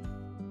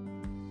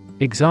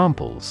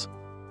 Examples.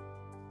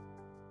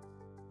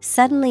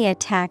 Suddenly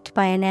attacked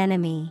by an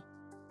enemy.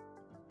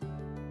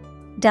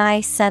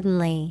 Die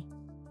suddenly.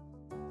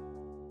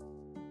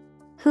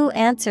 Who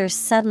answers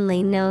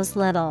suddenly knows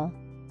little.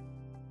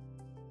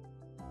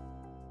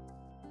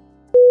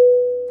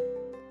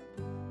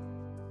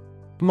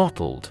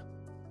 Mottled.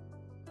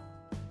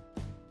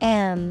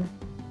 MOTTLED.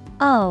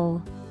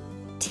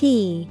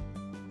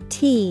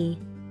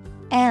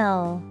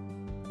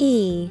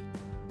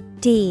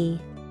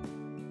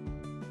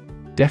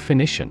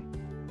 Definition.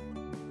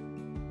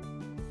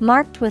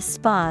 Marked with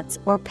spots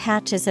or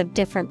patches of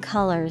different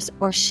colors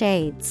or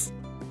shades.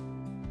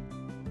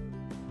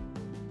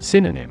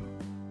 Synonym.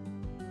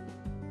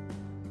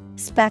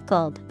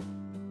 Speckled,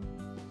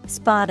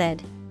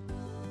 spotted,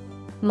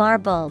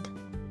 marbled.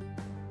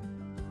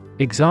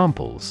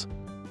 Examples: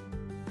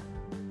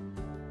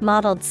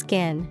 mottled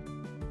skin,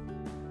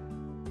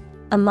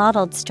 a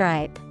mottled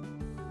stripe.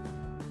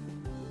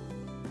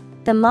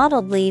 The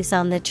mottled leaves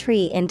on the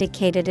tree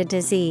indicated a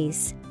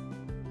disease.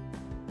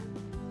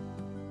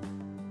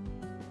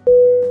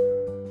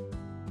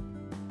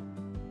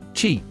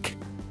 Cheek.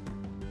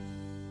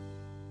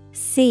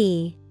 C-H-E-E-K.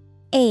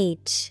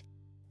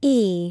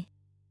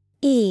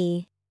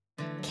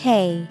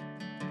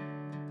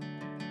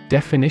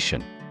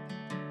 Definition: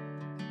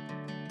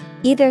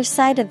 either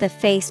side of the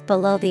face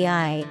below the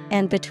eye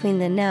and between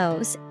the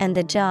nose and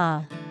the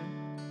jaw.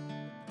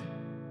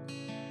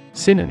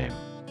 Synonym: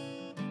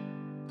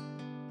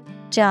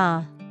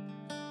 Jaw,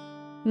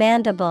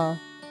 mandible,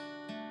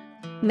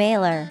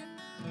 malar.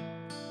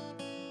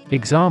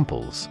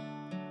 Examples: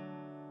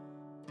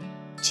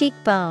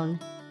 cheekbone,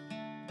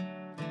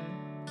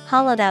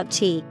 hollowed out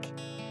cheek.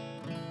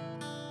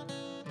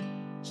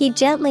 He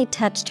gently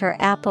touched her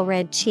apple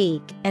red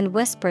cheek and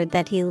whispered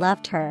that he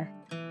loved her.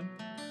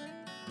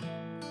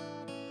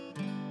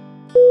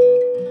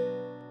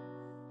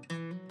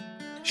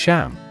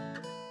 Sham.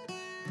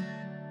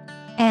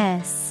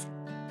 S-H-A-M.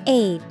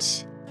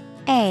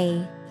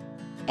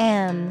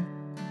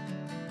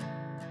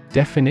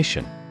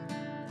 Definition: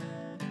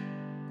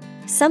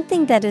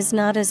 something that is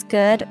not as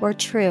good or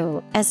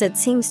true as it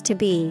seems to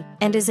be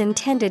and is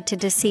intended to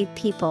deceive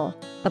people,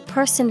 a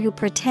person who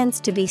pretends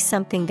to be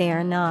something they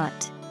are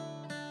not.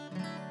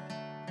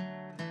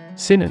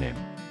 Synonym: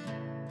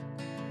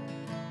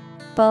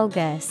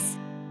 bogus,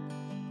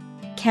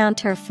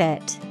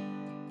 counterfeit,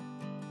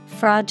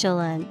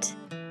 fraudulent.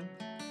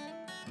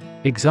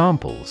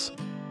 Examples: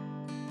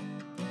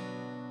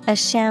 a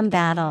sham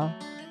battle.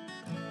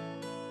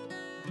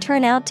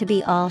 Turn out to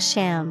be all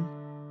sham.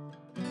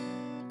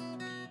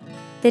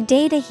 The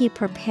data he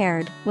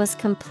prepared was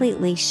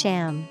completely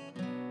sham.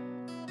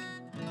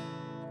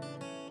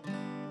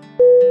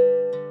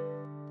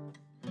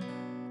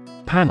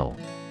 Panel.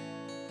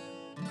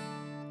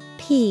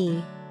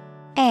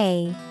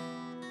 P-A-N-E-L.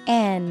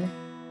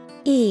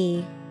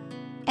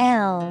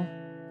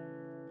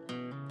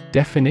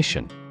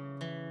 Definition: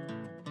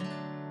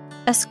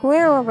 a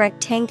square or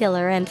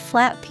rectangular and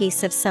flat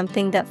piece of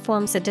something that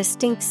forms a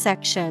distinct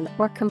section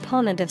or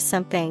component of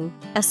something,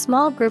 a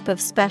small group of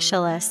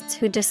specialists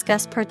who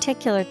discuss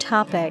particular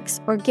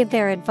topics or give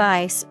their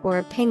advice or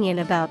opinion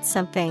about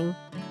something.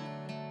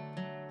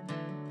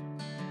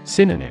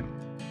 Synonym: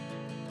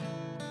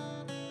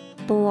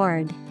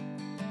 board,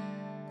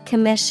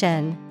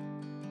 commission,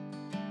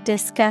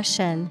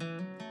 discussion.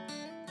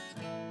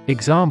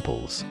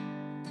 Examples: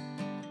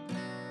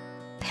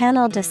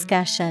 panel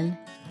discussion.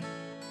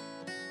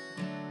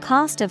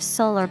 Cost of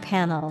solar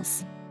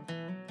panels.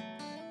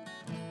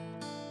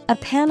 A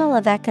panel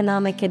of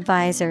economic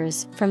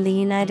advisors from the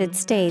United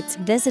States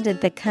visited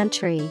the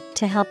country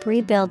to help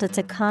rebuild its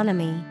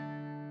economy.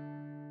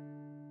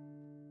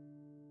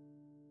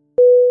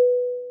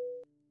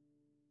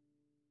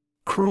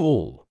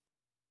 Cruel.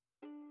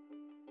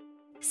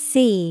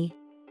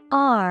 C-R-U-E-L.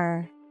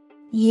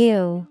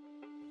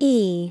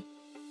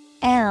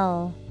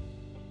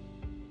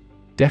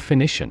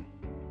 Definition: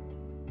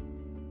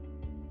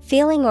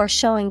 feeling or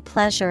showing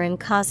pleasure in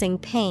causing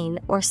pain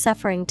or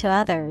suffering to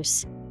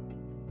others.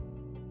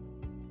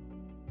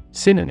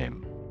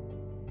 Synonym: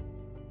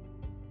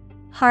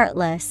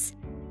 heartless,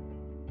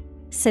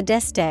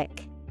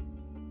 sadistic,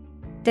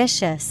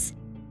 vicious.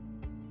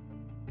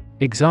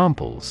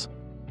 Examples: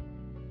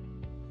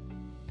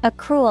 a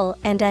cruel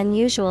and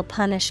unusual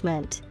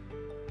punishment.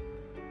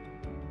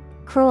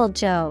 Cruel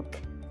joke.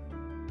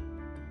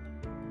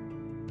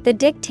 The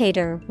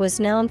dictator was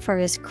known for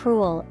his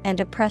cruel and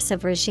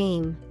oppressive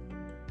regime.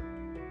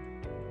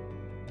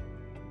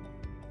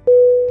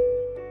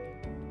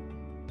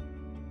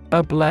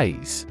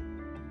 Ablaze.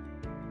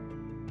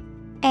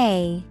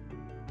 A-B-L-A-Z-E.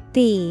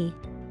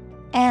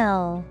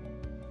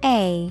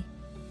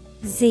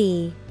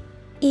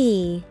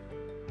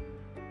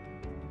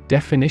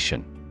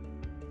 Definition: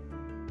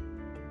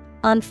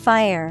 on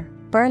fire,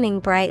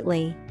 burning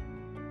brightly.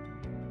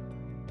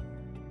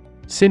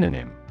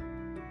 Synonym: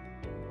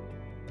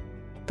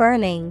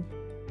 burning,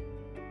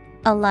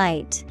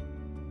 alight,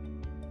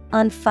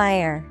 on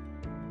fire.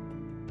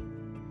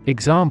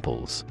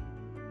 Examples: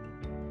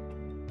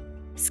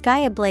 sky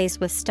ablaze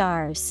with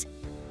stars.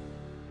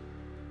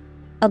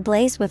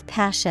 Ablaze with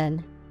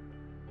passion.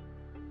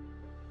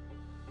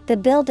 The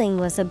building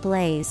was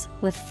ablaze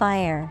with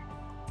fire.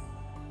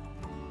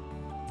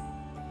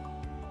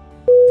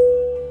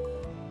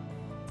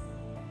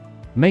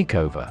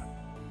 Makeover.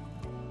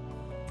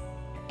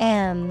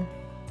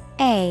 M-A-K-E-O-V-E-R.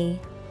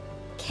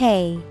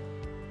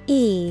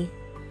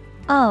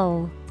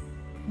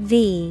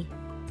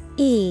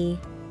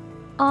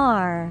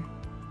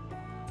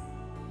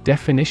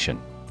 Definition: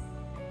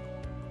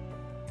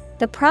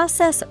 the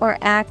process or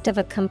act of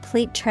a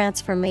complete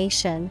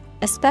transformation,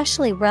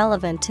 especially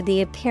relevant to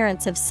the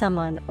appearance of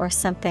someone or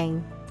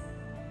something.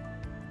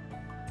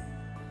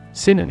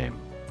 Synonym: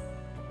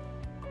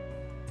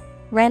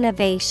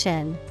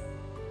 renovation,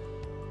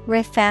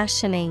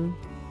 refashioning,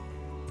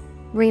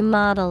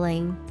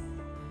 remodeling.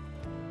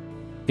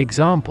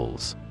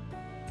 Examples: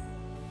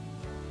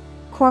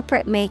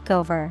 Corporate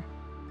makeover,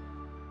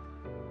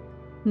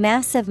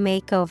 massive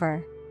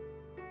makeover.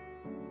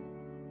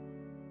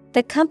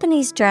 The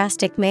company's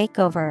drastic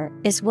makeover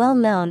is well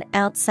known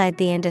outside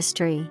the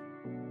industry.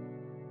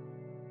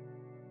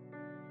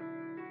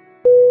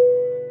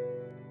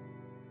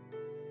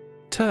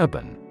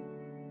 Turban.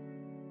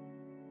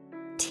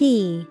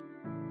 Turban.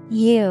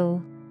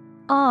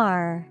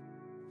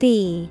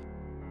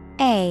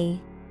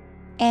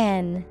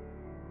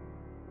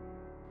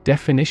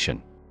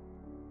 Definition: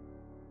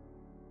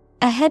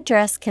 A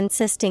headdress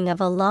consisting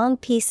of a long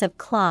piece of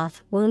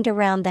cloth wound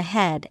around the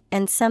head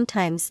and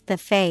sometimes the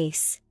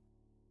face.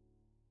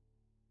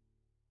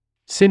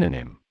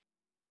 Synonym: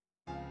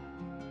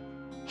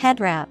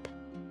 Headwrap,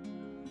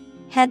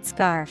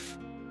 headscarf,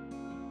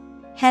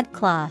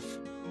 headcloth.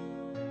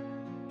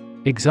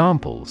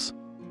 Examples: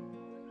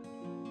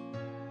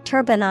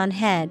 Turban on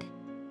head,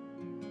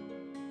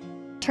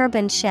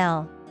 turban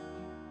shell.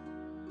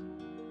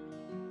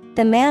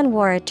 The man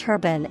wore a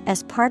turban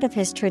as part of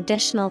his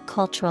traditional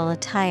cultural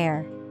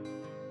attire.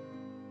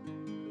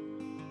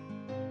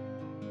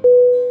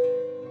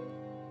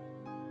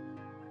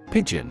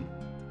 Pigeon.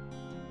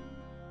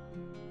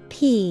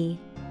 Pigeon.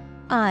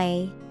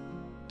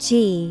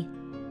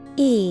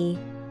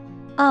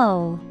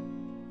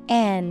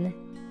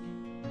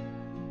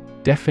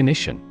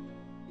 Definition: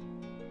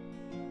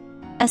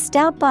 A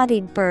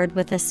stout-bodied bird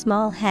with a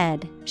small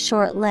head,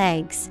 short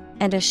legs,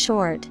 and a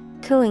short,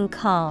 cooing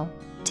call,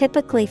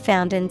 typically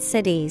found in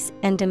cities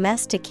and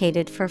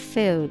domesticated for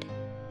food.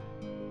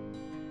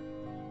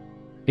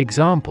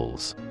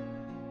 Examples: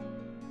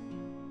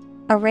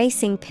 A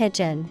racing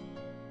pigeon,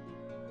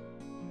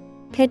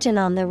 pigeon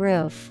on the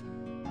roof.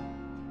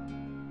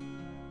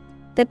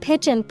 The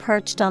pigeon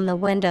perched on the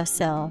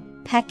windowsill,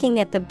 pecking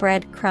at the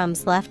bread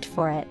crumbs left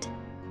for it.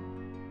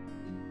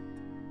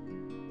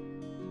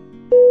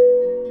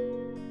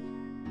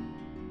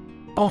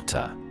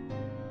 Otter.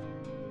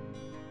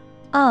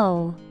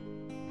 O-T-T-E-R.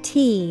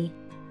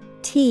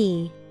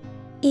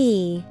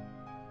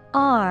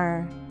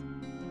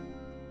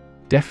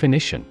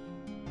 Definition: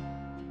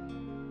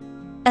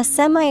 A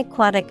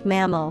semi-aquatic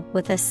mammal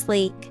with a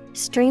sleek,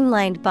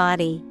 streamlined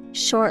body,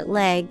 short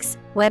legs,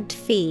 webbed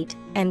feet,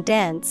 and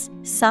dense,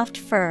 soft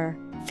fur,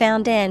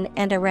 found in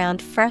and around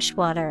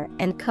freshwater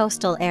and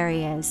coastal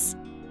areas.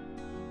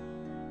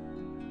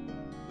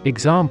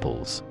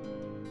 Examples: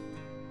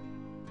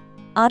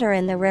 Otter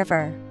in the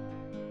river,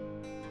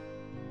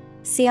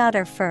 sea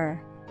otter fur.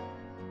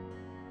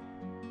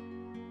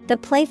 The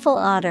playful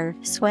otter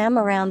swam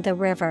around the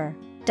river,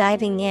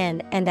 diving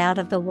in and out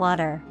of the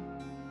water.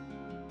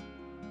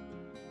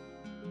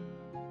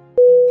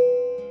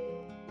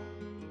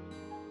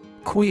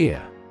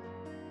 Queer.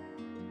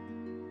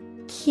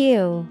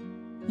 Q-U-E-E-R.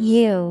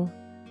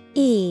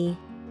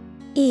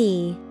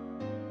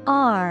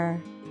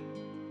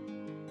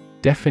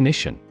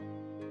 Definition: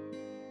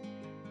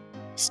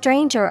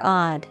 Strange or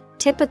odd,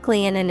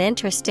 typically in an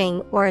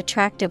interesting or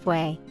attractive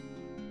way.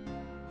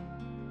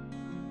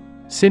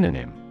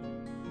 Synonym: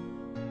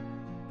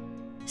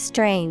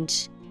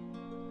 Strange,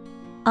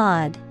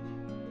 odd,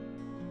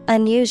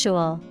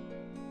 unusual.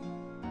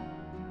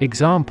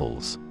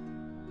 Examples: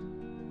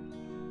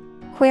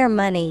 Queer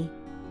money,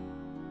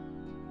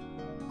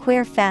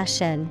 queer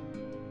fashion.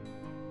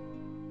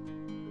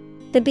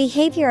 The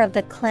behavior of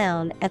the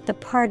clown at the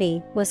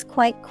party was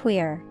quite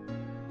queer.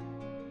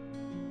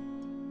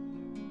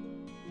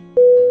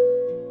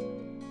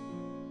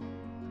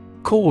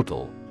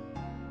 Caudal.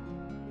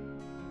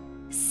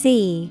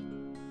 C-A-U-D-A-L.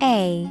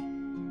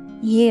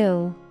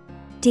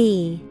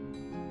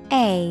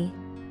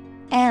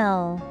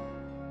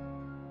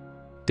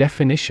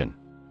 Definition: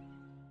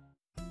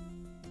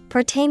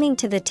 Pertaining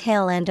to the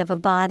tail end of a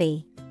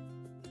body.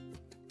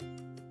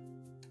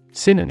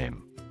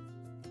 Synonym: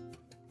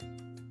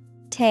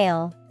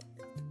 Tail,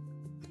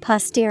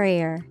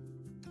 posterior,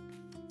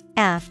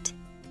 aft.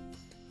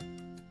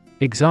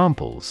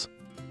 Examples: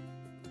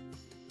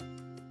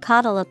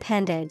 Caudal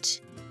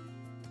appendage,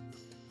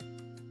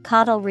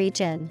 caudal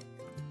region.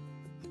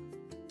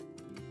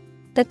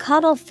 The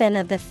caudal fin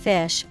of the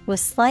fish was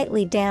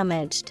slightly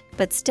damaged,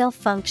 but still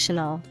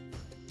functional.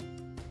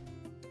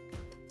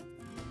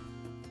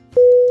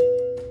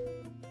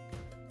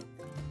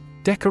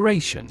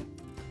 Decoration.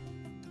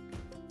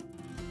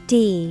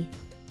 D-E-C-O-R-A-T-I-O-N.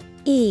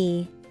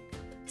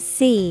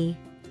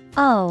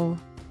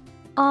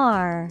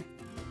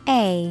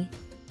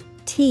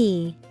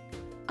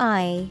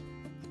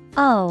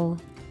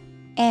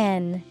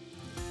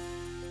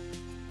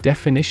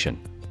 Definition: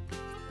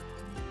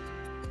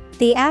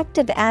 The act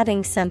of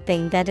adding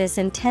something that is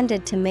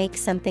intended to make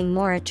something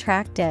more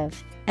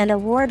attractive, an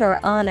award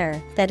or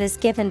honor that is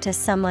given to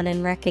someone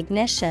in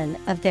recognition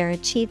of their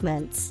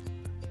achievements.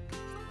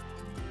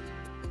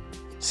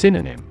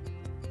 Synonym: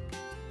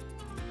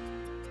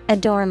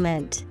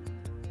 Adornment,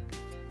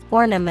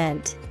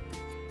 ornament,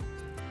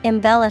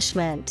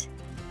 embellishment.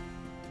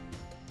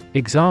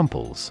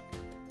 Examples: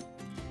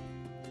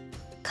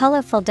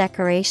 Colorful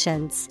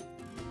decorations,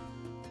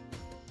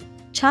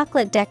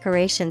 chocolate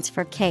decorations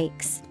for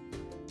cakes.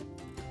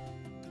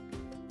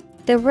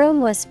 The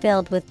room was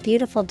filled with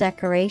beautiful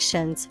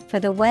decorations for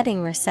the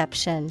wedding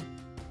reception.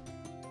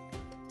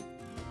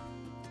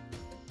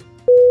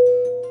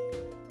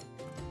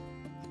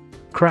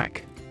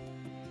 Crack.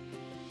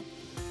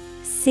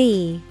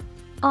 C-R-A-C-K.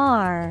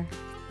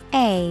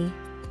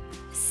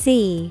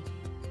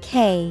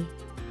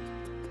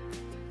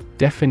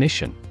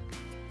 Definition: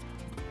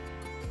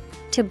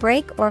 to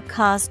break or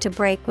cause to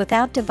break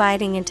without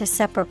dividing into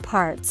separate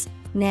parts.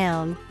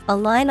 Noun, a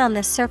line on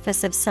the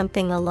surface of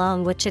something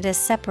along which it is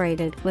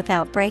separated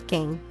without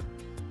breaking.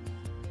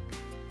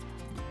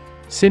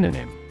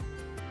 Synonym: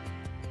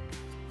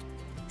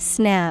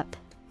 Snap,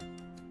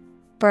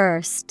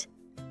 burst,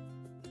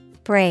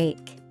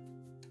 break.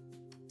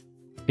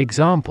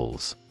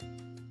 Examples: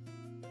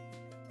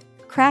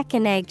 crack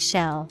an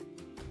eggshell,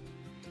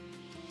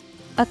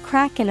 a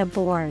crack in a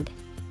board.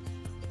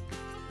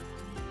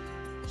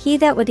 He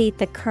that would eat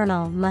the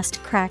kernel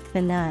must crack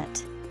the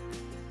nut.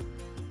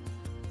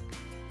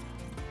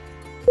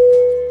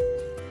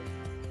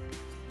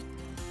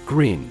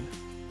 Grin.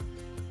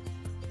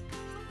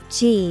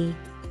 G-R-I-N.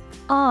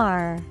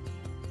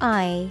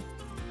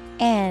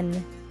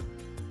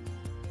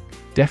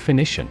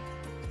 Definition: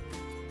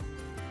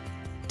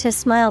 to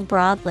smile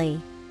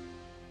broadly.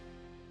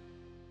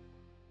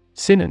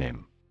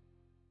 Synonym: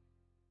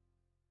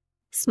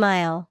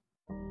 Smile,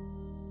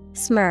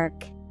 smirk,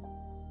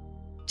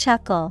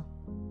 chuckle.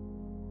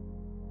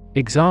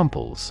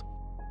 Examples: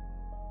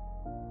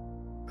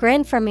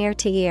 grin from ear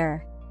to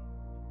ear,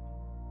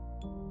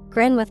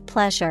 grin with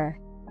pleasure.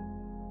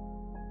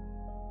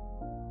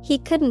 He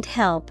couldn't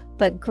help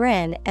but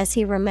grin as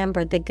he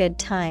remembered the good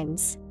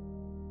times.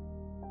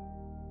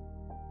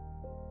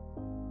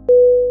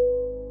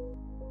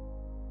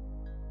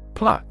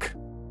 Pluck.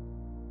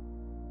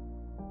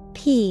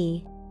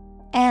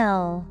 P-L-U-C-K.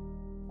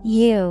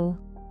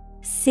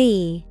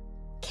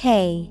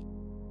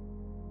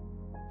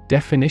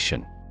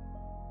 Definition: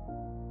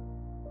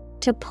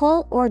 to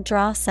pull or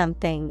draw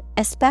something,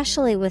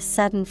 especially with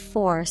sudden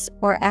force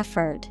or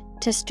effort,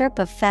 to strip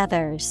of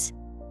feathers.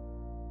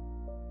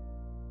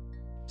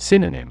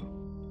 Synonym: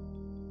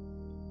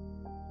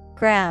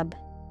 grab,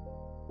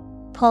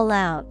 pull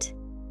out,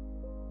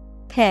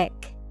 pick.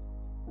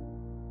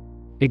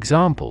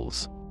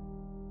 Examples: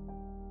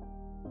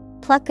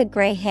 pluck a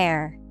gray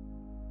hair,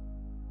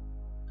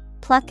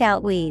 pluck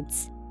out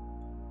weeds.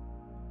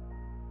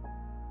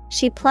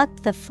 She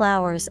plucked the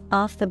flowers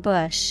off the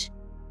bush.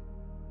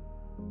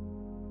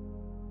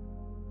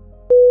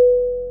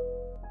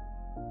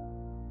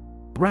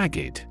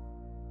 Ragged.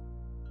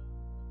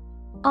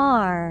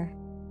 R-A-G-G-E-D.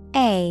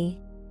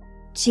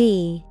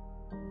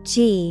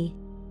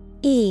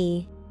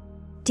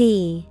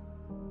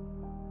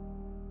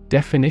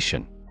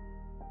 Definition: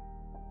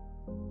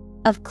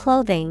 of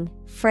clothing,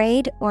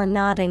 frayed or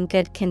not in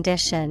good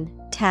condition,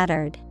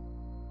 tattered.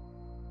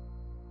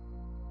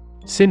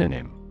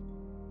 Synonym: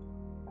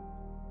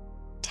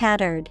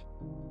 tattered,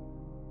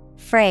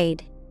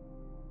 frayed,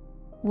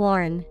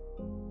 worn.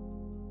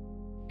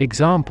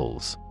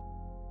 Examples: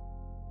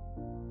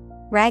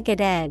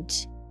 ragged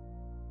edge,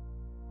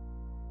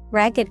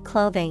 ragged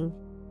clothing.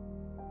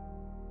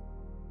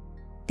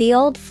 The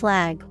old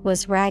flag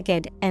was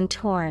ragged and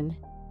torn.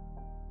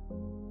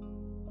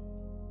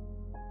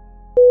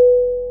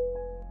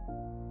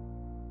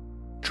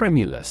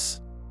 Tremulous.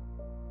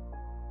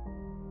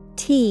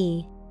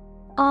 T-R-E-M-U-L-O-U-S.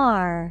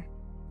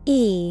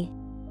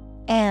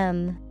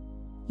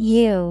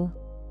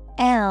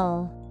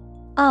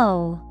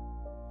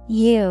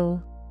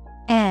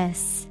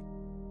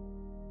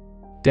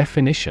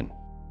 Definition: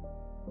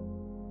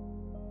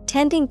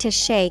 tending to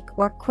shake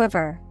or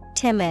quiver,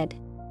 timid.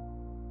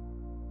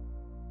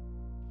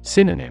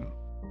 Synonym: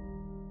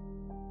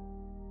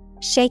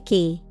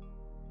 shaky,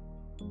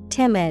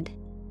 timid,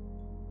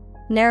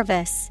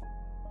 nervous.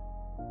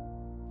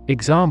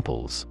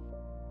 Examples: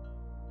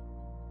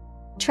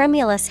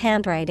 tremulous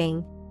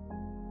handwriting,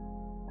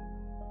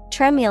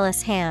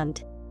 tremulous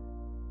hand.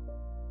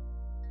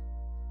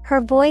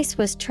 Her voice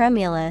was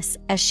tremulous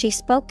as she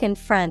spoke in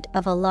front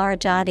of a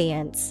large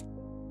audience.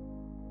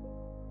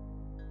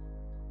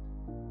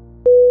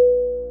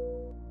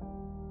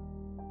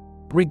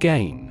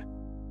 Regain.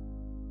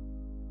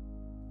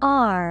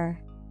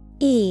 R-E-G-A-I-N.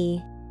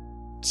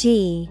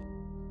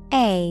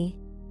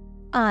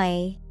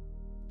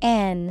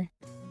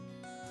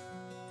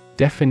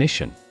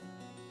 Definition: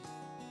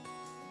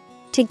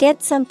 to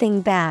get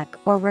something back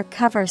or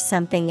recover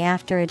something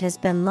after it has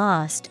been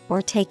lost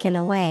or taken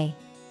away.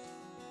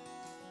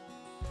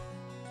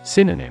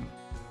 Synonym: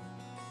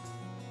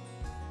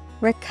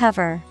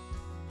 recover,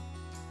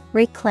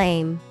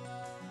 reclaim,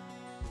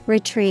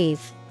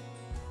 retrieve.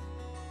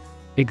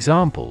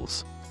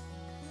 Examples: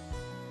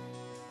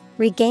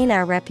 regain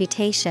our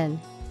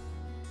reputation,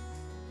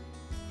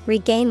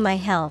 regain my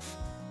health.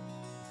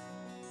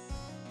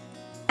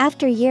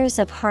 After years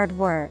of hard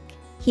work,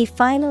 he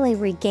finally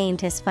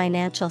regained his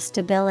financial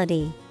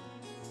stability.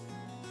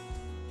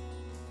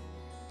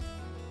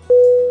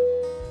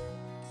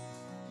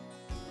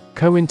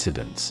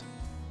 Coincidence.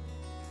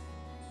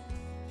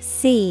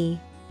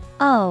 Coincidence.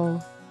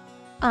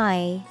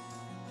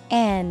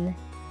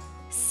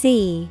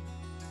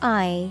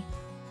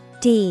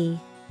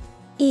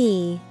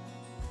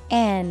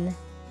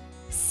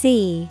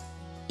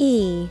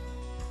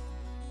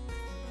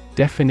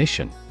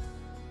 Definition.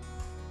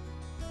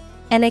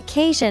 An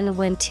occasion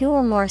when two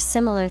or more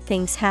similar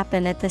things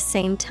happen at the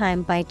same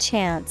time by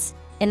chance,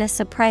 in a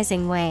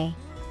surprising way.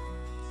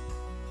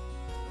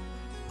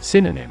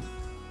 Synonym.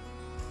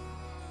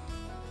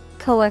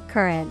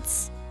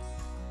 Co-occurrence,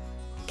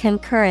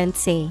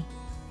 concurrency,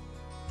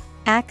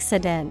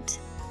 accident.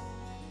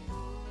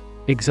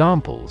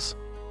 Examples.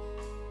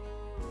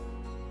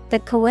 The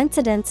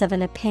coincidence of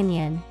an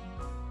opinion.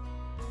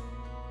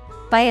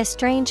 By a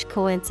strange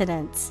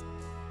coincidence.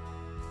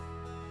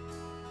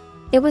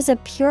 It was a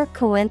pure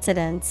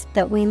coincidence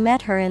that we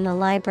met her in the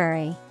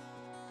library.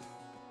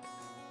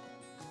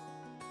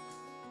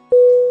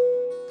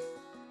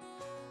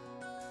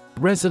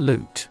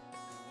 Resolute.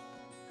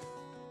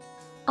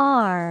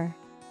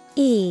 RESOLUTE.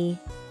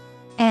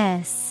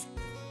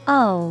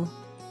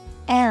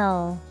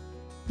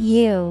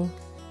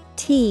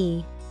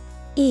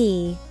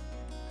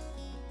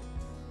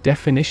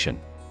 Definition.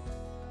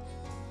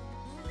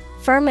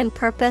 Firm in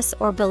purpose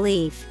or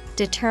belief,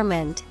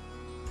 determined.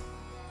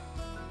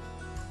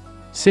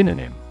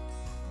 Synonym.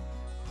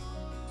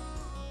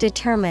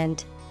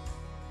 Determined,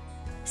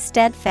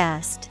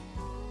 steadfast,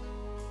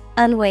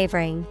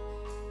 unwavering.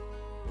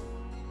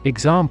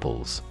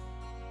 Examples.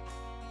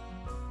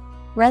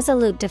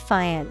 Resolute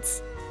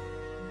defiance,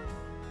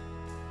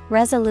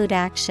 resolute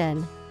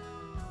action.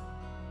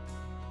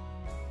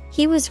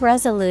 He was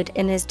resolute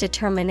in his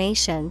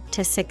determination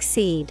to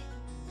succeed.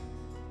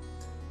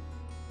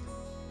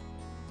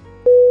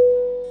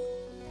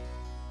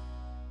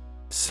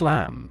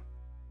 Slam.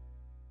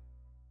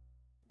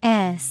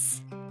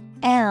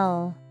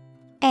 SLAM.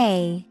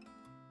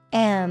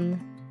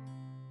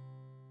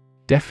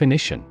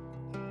 Definition.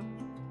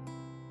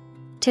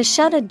 To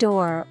shut a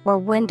door or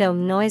window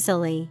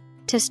noisily,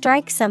 to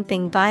strike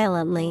something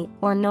violently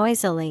or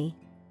noisily.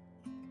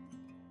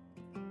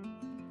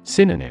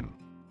 Synonym.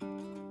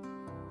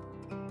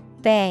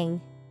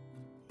 Bang,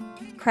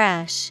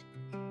 crash,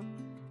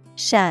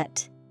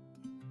 shut.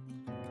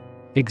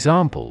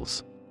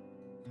 Examples.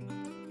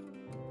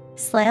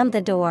 Slam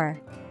the door.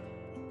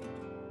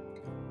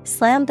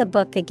 Slam the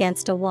book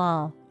against a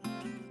wall.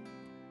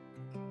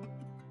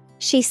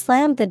 She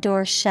slammed the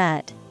door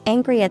shut,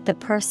 angry at the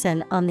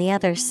person on the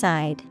other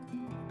side.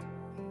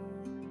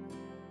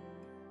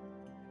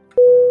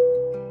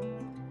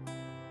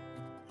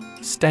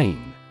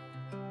 Stain.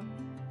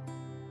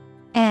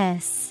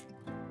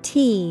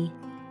 STAIN.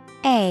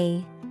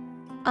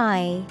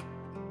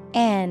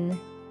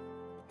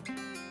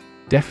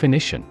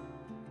 Definition.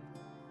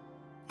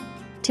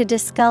 To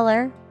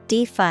discolor,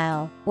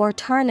 defile, or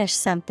tarnish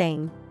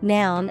something.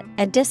 Noun,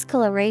 a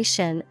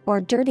discoloration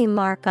or dirty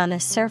mark on a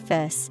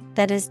surface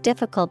that is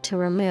difficult to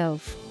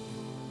remove.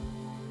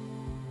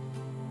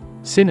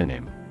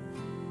 Synonym.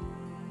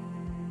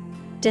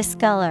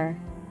 Discolor,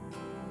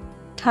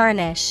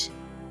 tarnish,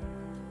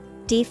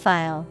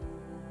 defile.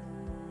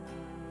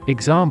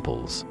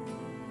 Examples.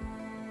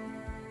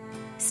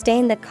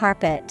 Stain the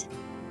carpet.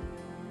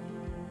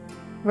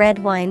 Red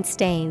wine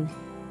stain.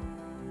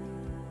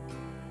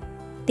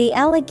 The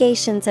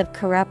allegations of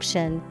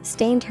corruption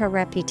stained her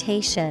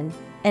reputation,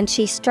 and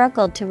she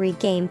struggled to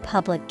regain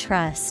public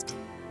trust.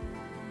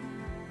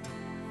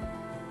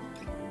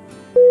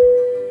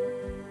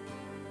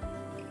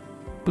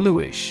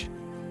 Bluish.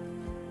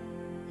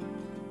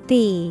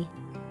 BLUISH.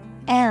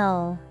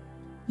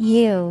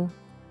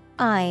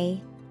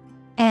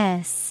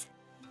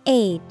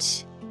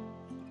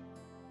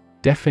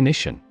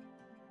 Definition.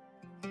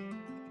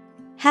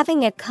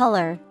 Having a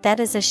color that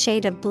is a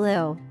shade of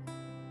blue.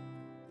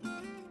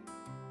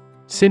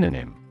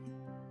 Synonym.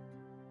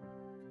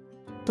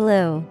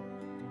 Blue,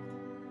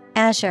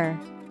 azure,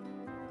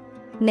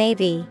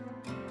 navy.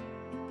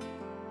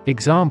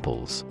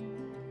 Examples.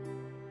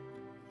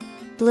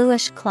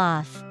 Bluish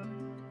cloth.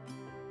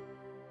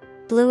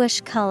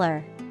 Bluish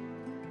color.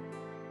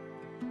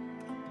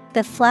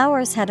 The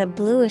flowers had a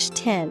bluish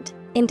tint,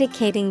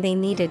 indicating they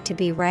needed to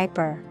be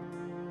riper.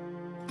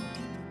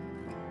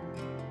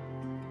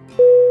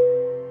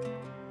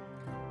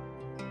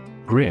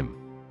 Grim.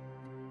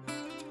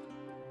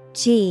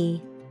 GRIM.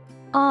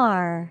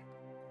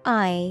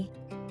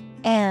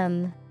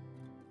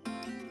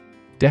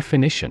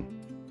 Definition.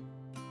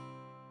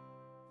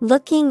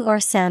 Looking or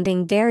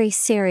sounding very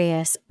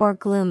serious or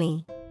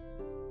gloomy.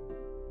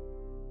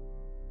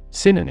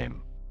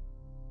 Synonym.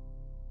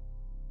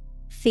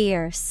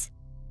 Fierce,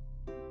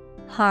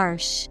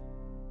 harsh,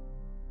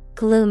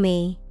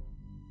 gloomy.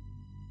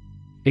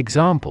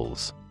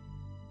 Examples.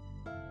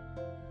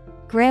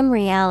 Grim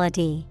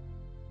reality.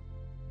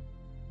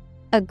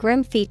 A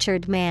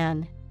grim-featured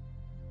man.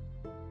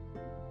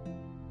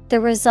 The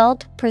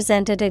result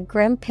presented a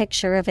grim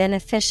picture of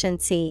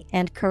inefficiency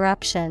and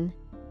corruption.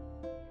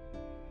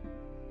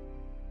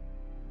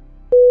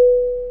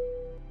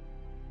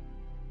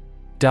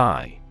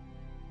 Dye.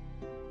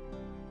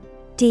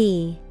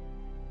 D-Y-E.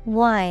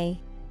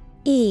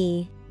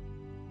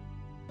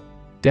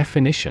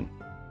 Definition: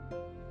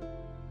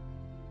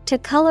 to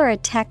color a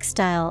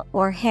textile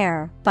or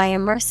hair by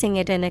immersing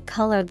it in a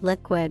colored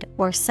liquid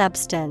or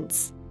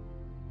substance.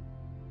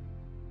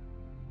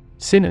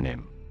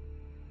 Synonym: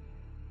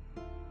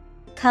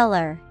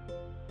 Color,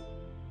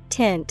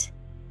 tint,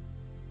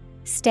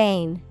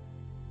 stain.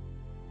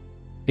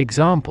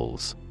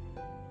 Examples: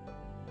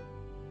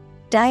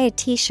 Dye a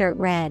t-shirt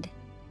red.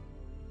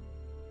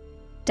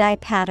 Dye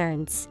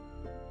patterns.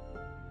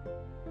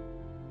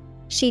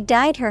 She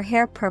dyed her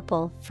hair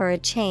purple for a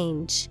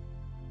change.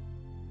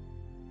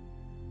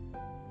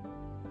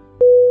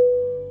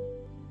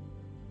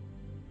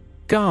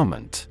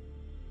 Garment.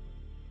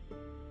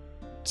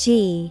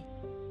 G-A-R-M-E-N-T.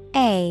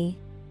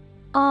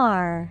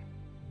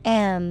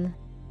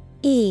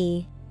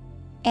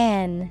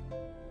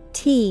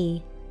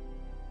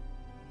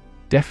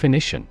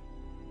 Definition: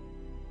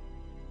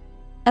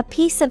 a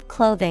piece of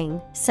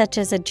clothing, such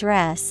as a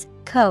dress,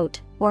 coat,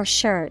 or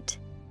shirt.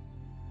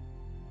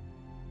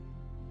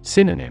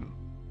 Synonym: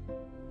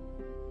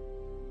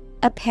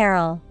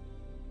 Apparel,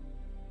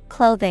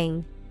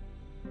 clothing,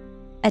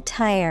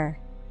 attire.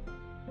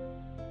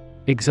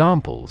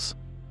 Examples: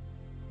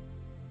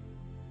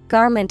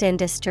 garment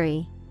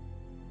industry.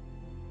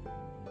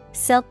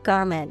 Silk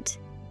garment.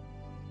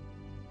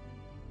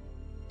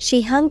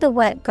 She hung the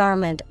wet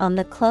garment on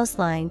the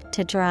clothesline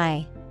to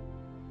dry.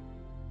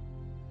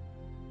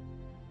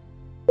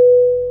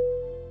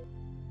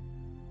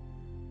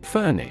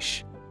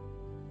 Furnish.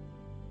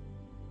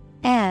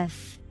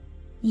 F-U-R-N-I-S-H.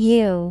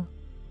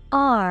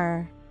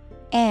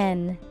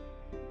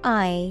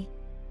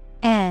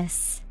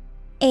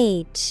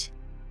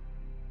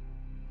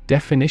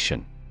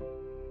 Definition: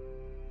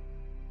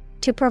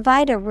 to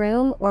provide a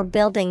room or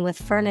building with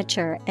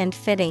furniture and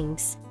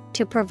fittings,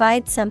 to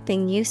provide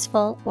something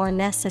useful or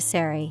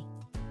necessary.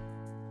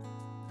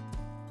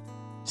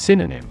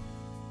 Synonym: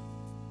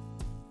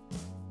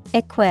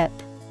 equip,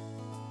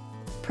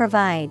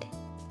 provide,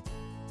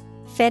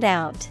 fit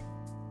out.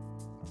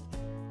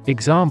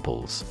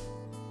 Examples: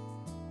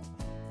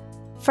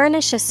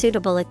 furnish a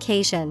suitable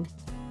occasion.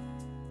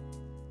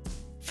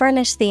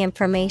 Furnish the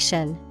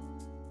information.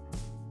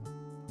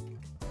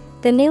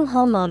 The new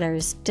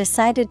homeowners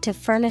decided to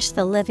furnish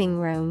the living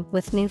room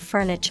with new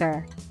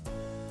furniture.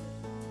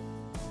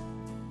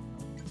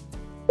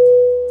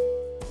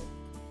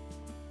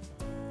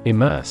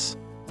 Immerse.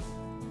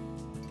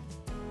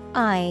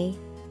 I-M-M-E-R-S-E.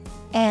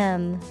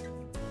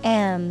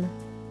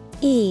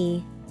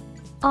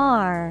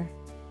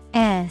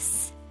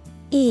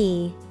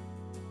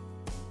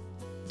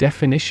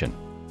 Definition: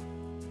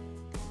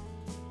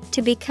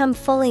 to become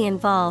fully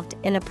involved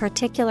in a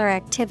particular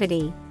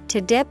activity, to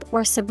dip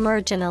or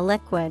submerge in a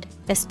liquid,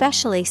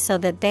 especially so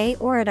that they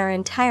or it are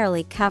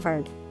entirely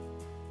covered.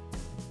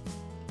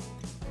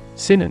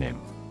 Synonym: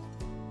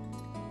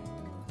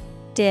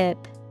 dip,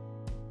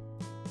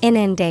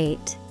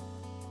 inundate,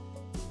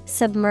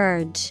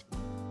 submerge.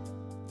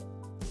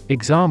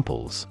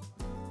 Examples: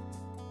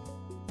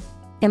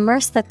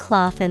 immerse the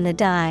cloth in the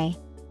dye.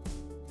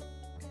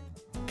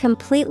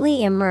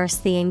 Completely immerse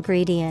the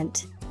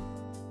ingredient.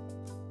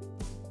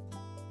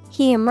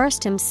 He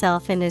immersed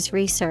himself in his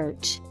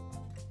research.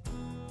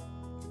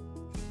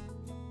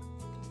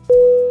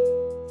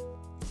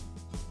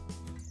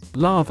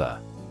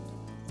 Lava.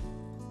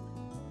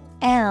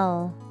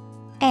 L-A-T-H-E-R.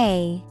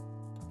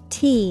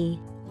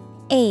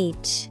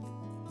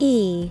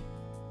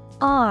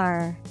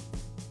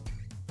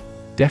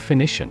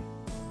 Definition: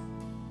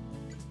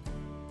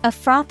 a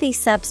frothy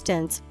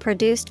substance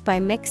produced by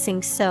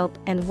mixing soap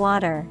and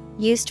water,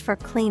 used for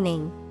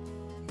cleaning.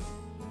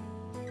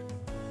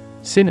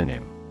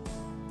 Synonym: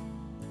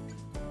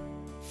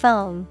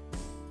 foam,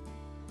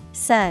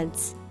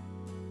 suds,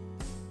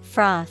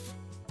 froth.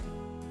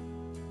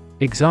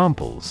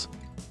 Examples: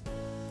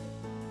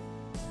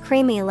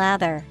 creamy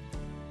lather.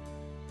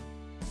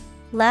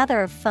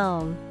 Lather of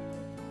foam.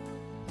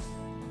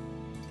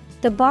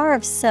 The bar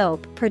of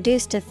soap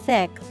produced a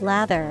thick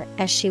lather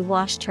as she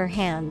washed her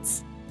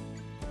hands.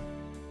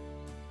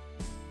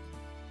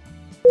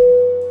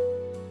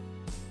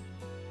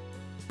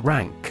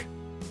 Rank.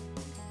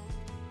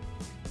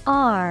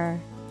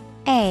 R-A-N-K.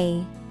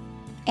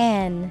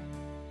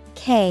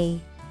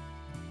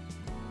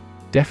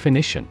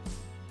 Definition: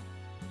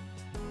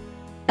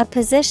 a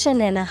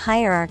position in a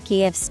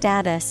hierarchy of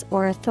status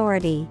or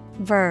authority.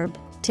 Verb,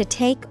 to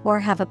take or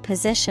have a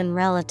position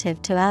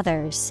relative to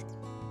others.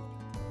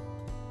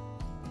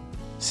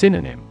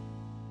 Synonym: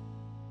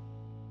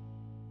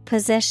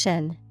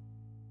 position,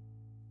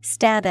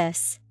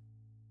 status,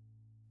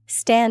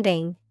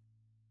 standing.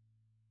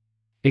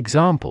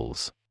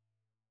 Examples: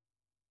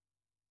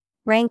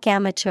 rank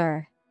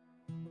amateur.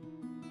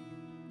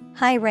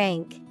 High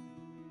rank.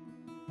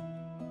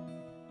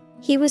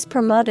 He was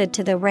promoted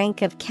to the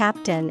rank of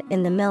captain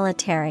in the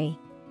military.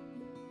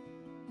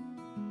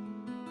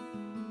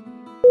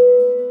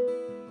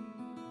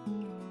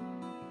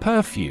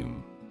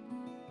 Perfume.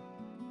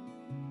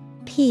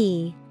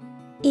 P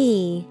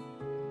E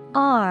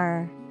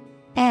R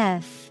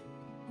F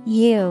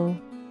U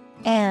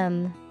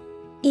M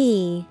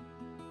E.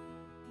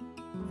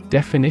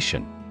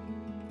 Definition: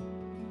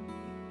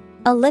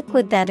 A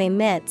liquid that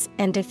emits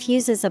and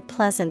diffuses a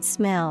pleasant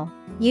smell,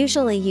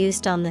 usually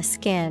used on the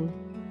skin.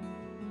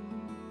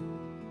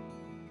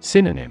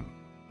 Synonym: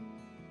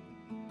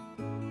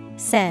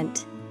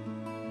 Scent,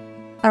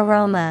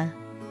 aroma,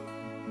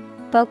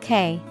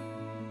 bouquet.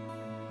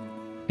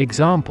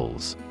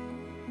 Examples: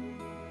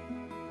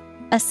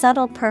 A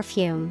subtle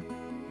perfume.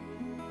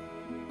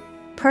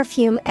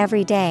 Perfume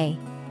every day.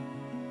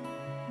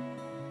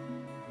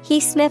 He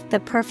sniffed the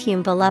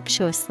perfume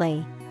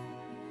voluptuously.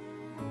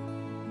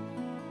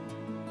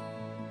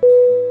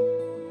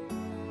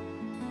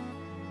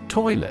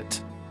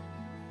 Toilet.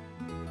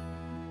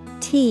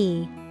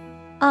 T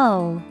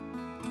O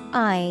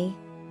I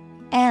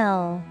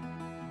L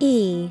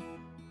E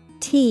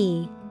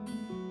T.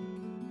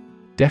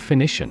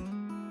 Definition: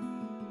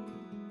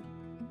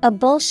 A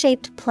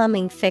bowl-shaped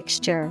plumbing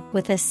fixture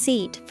with a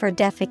seat for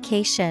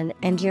defecation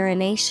and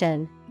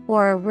urination,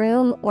 or a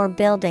room or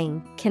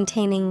building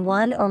containing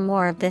one or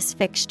more of this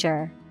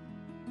fixture.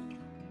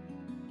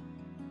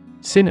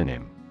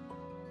 Synonym: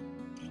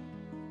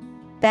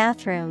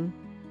 Bathroom,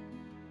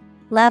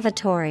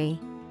 lavatory,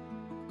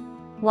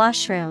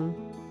 washroom.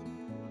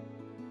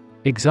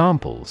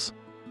 Examples: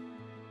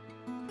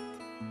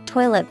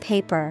 Toilet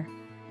paper,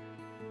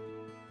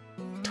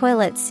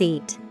 toilet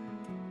seat.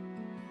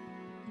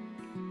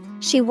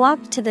 She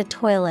walked to the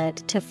toilet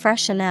to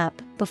freshen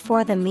up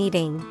before the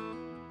meeting.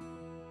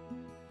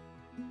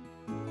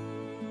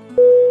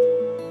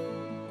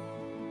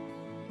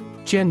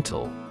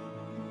 Gentle.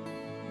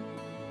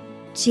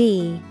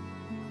 G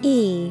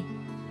E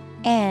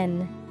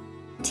N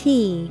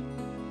T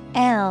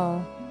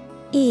L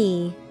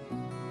E.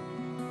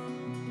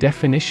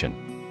 Definition: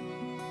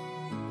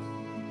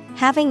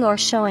 Having or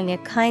showing a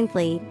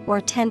kindly or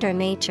tender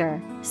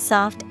nature,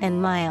 soft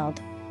and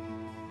mild.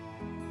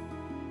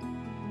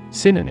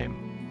 Synonym: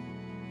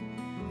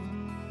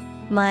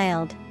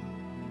 Mild,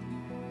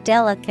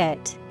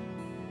 delicate,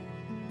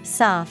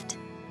 soft.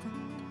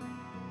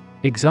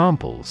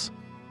 Examples: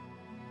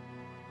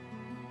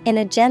 In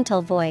a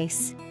gentle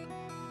voice.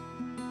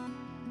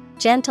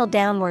 Gentle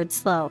downward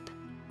slope.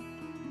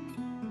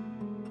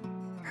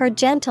 Her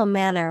gentle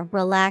manner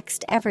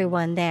relaxed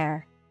everyone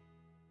there.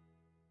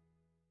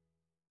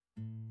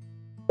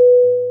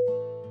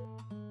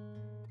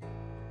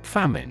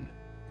 Famine.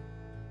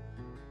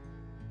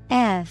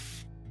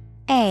 F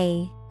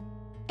A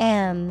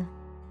M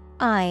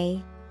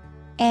I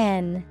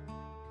N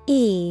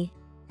E.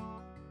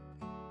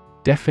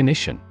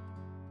 Definition: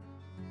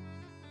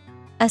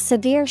 A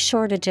severe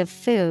shortage of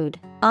food,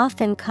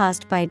 often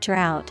caused by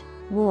drought,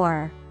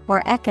 war,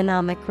 or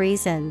economic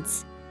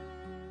reasons.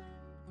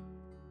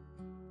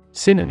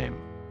 Synonym: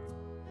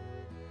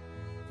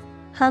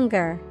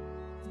 Hunger,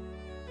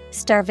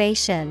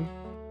 starvation,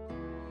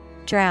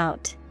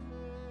 drought.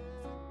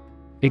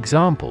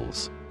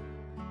 Examples: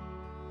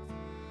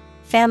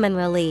 Famine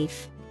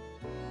relief.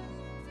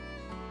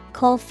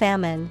 Coal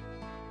famine.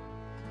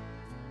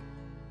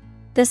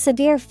 The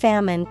severe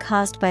famine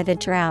caused by the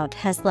drought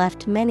has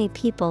left many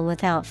people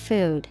without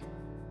food.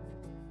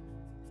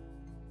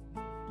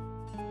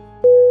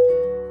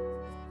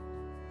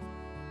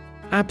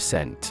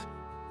 Absent.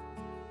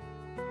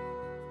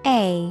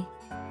 A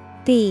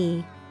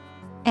B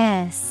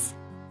S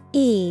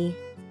E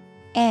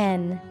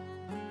N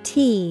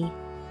T.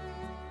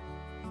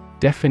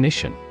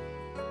 Definition: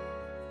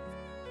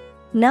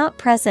 Not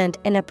present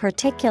in a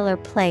particular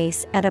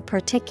place at a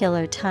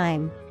particular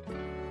time.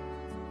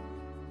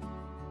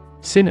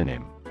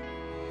 Synonym: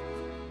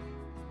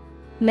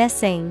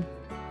 Missing,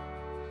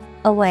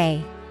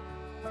 away,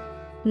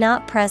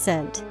 not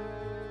present.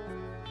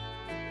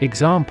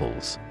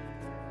 Examples: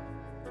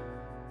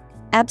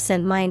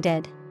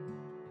 Absent-minded.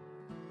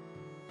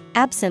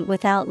 Absent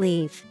without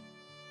leave.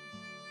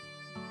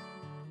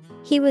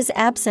 He was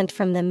absent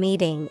from the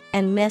meeting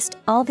and missed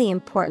all the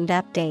important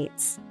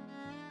updates.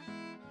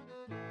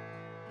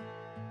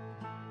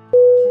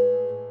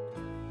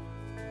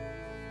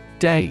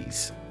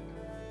 Daze.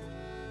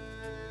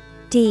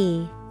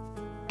 D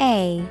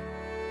A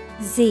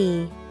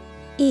Z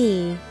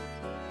E.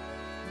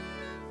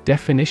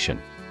 Definition: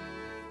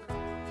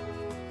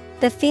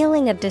 The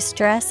feeling of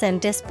distress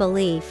and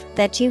disbelief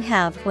that you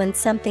have when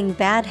something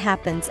bad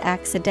happens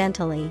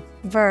accidentally.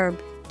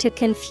 Verb, to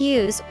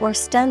confuse or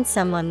stun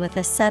someone with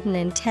a sudden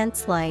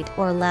intense light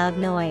or loud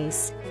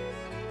noise.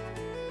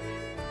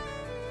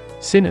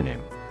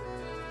 Synonym: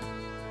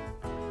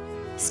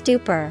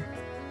 Stupor,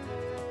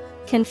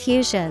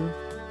 confusion.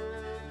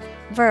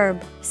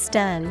 Verb,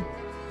 stun.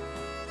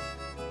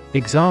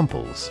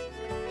 Examples: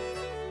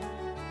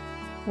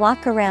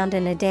 Walk around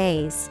in a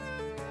daze.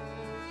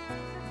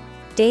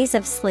 Days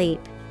of sleep.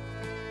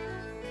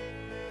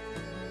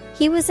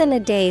 He was in a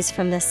daze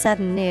from the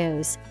sudden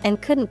news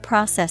and couldn't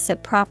process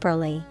it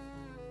properly.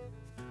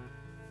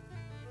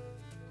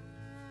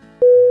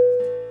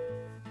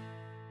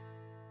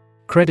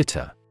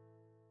 Creditor.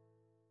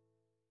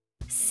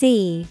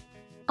 Definition: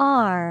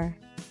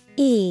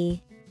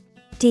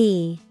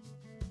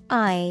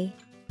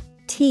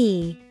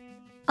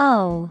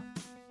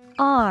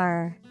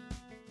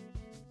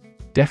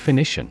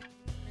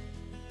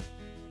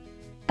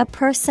 a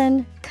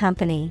person,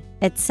 company,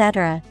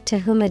 etc., to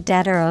whom a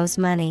debtor owes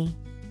money.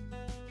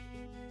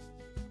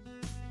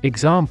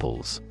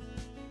 Examples: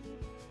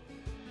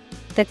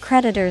 The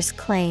creditor's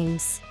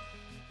claims.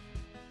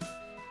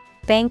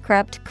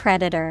 Bankrupt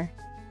creditor.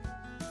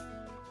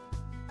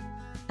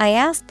 I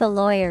asked the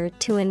lawyer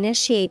to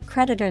initiate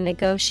creditor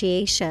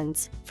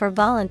negotiations for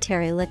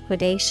voluntary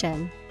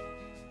liquidation.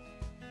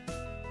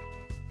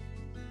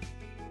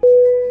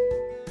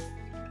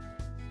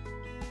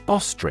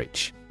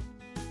 Ostrich.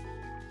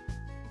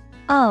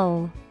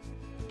 O-S-T-R-I-C-H.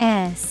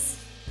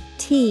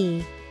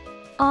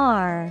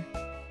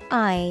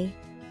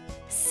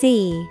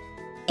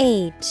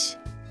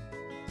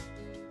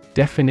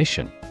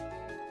 Definition: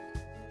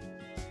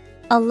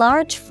 a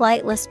large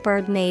flightless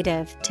bird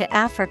native to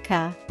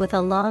Africa with a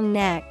long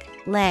neck,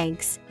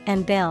 legs,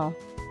 and bill.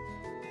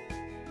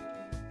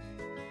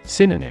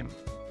 Synonym: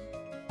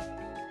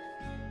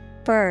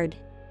 Bird.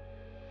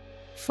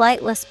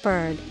 Flightless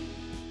bird.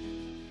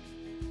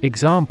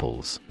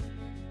 Examples: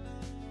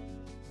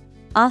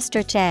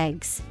 Ostrich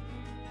eggs.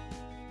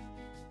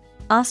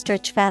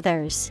 Ostrich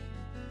feathers.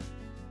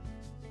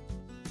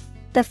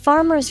 The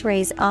farmers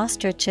raise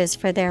ostriches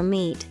for their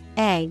meat,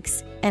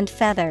 eggs, and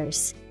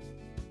feathers.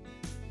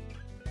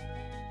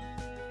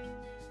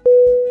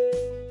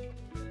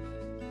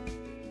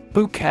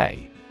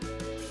 Bouquet.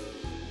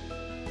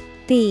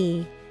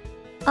 B-O-U-Q-U-E-T.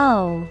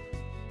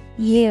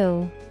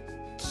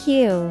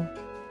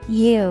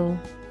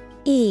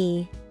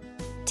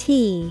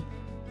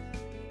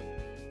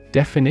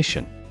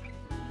 Definition: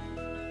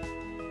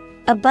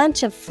 a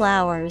bunch of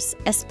flowers,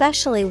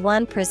 especially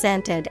one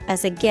presented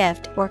as a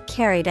gift or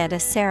carried at a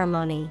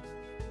ceremony.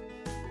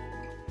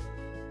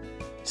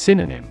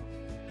 Synonym: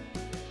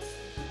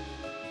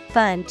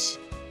 Bunch.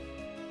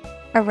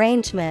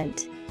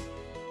 Arrangement.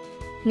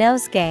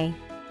 Nosegay.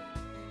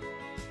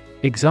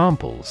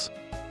 Examples: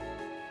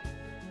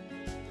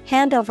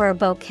 hand over a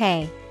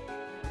bouquet.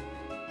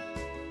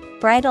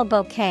 Bridal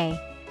bouquet.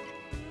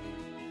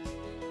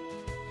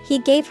 He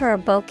gave her a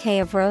bouquet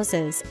of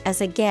roses as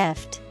a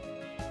gift.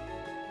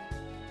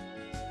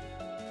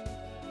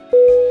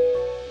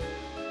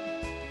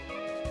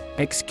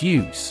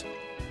 Excuse.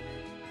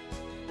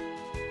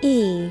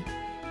 E-X-C-U-S-E.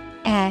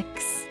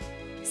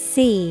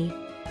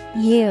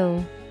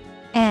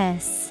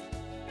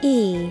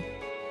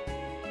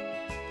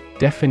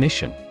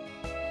 Definition: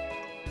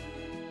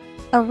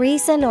 a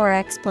reason or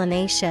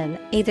explanation,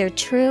 either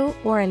true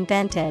or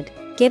invented,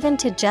 given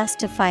to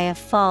justify a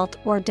fault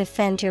or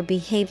defend your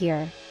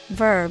behavior.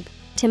 Verb,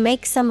 to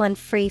make someone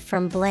free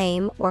from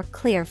blame or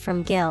clear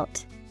from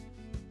guilt.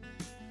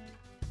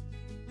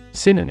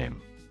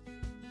 Synonym: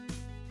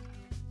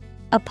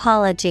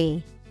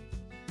 apology.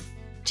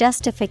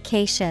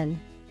 Justification.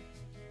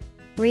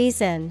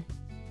 Reason.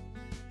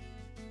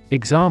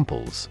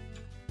 Examples: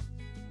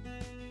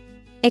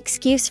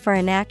 excuse for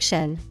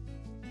inaction.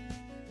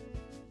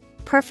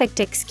 Perfect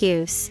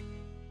excuse.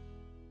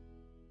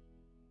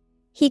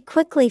 He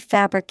quickly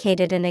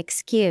fabricated an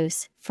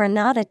excuse for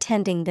not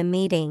attending the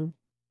meeting.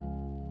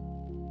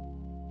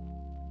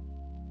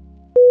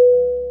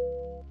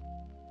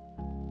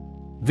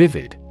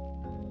 Vivid.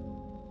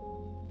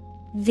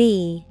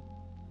 V-I-V-I-D.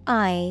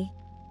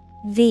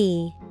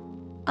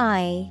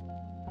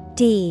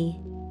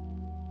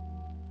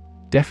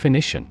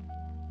 Definition: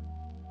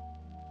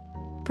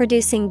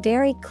 producing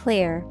very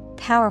clear,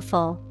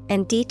 powerful,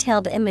 and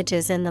detailed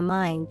images in the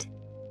mind.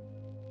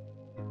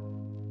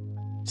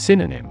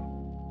 Synonym: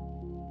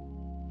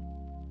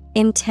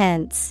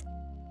 intense,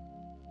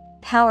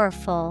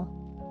 powerful,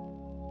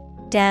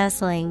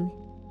 dazzling.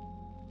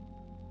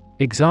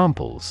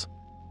 Examples: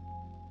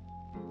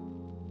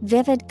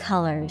 vivid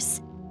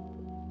colors.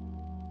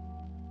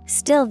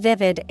 Still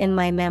vivid in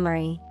my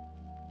memory.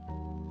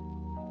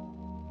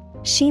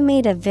 She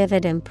made a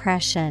vivid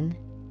impression.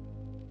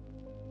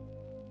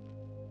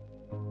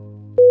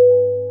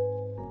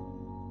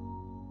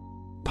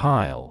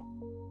 Pile.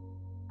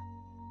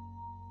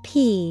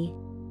 P-I-L-E.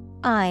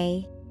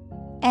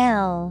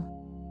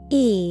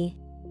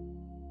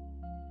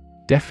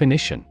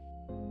 Definition: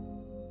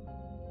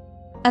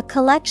 a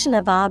collection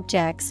of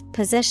objects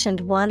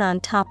positioned one on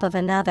top of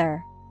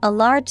another, a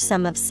large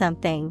sum of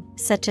something,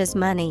 such as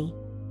money.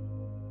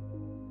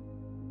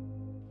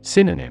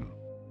 Synonym: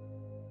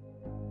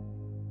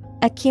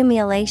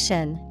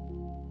 accumulation,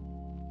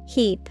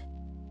 heap,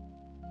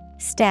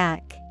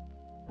 stack.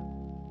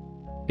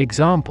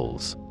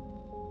 Examples: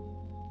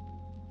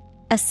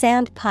 a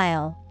sand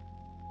pile.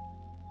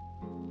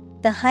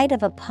 The height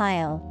of a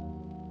pile.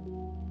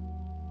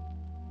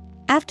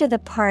 After the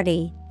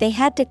party, they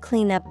had to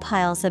clean up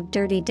piles of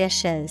dirty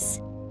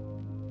dishes.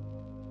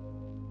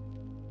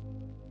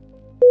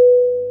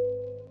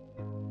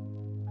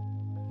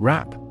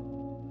 Wrap.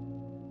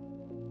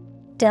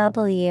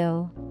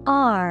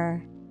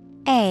 W-R-A-P.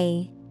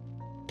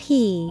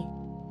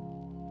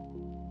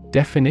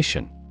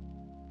 Definition: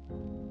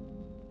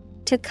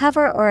 to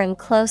cover or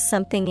enclose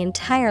something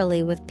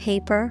entirely with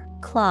paper,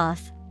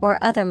 cloth, or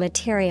other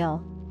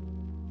material.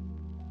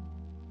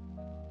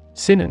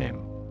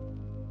 Synonym: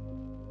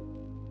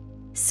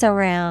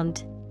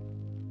 Surround,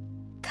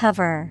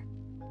 cover,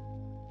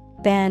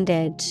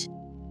 bandage.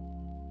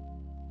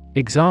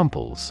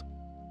 Examples: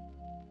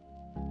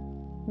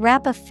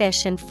 Wrap a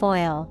fish in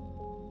foil.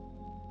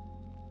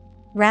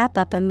 Wrap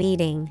up a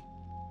meeting.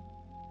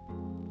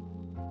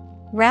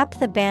 Wrap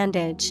the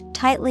bandage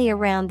tightly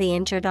around the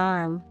injured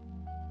arm.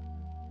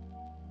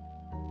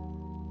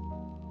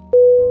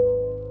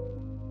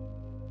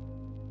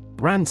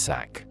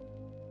 Ransack.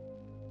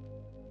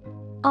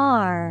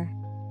 R-A-N-S-A-C-K.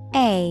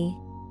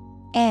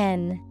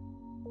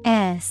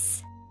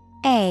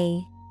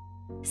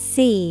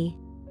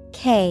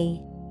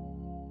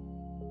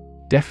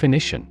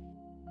 Definition: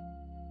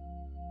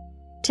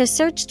 to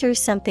search through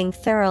something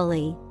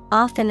thoroughly,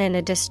 often in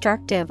a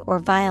destructive or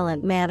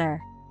violent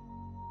manner.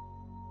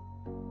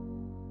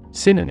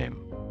 Synonym: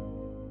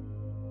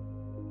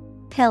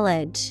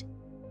 Pillage,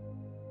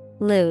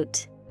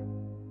 loot,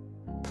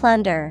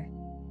 plunder.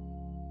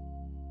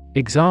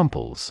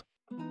 Examples: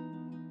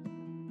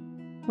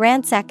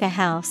 ransack a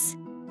house.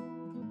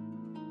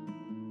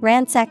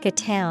 Ransack a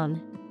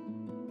town.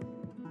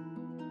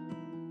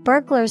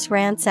 Burglars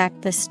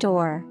ransacked the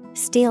store,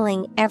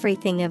 stealing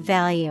everything of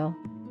value.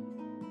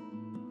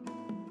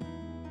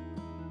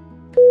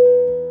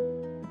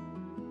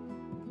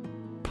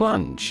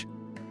 Plunge.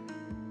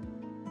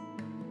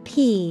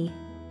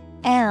 P-L-U-N-G-E.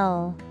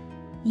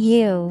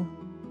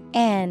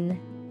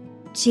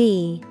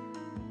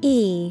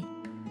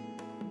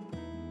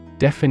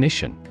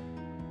 Definition: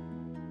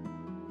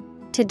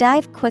 to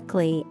dive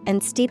quickly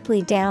and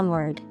steeply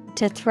downward,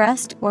 to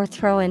thrust or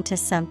throw into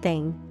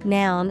something.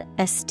 Noun,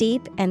 a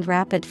steep and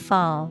rapid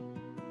fall.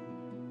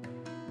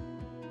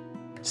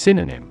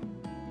 Synonym: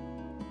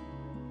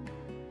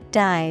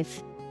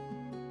 Dive,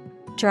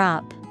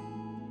 drop,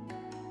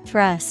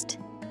 thrust.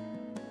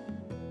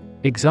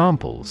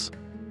 Examples: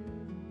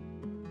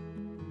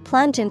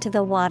 plunge into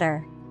the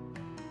water.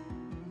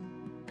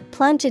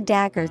 Plunge a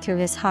dagger through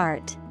his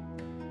heart.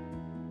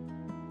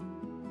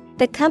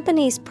 The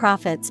company's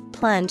profits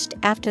plunged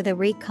after the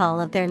recall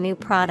of their new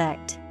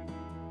product.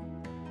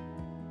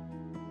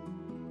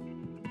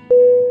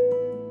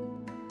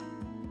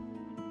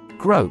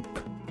 Grope.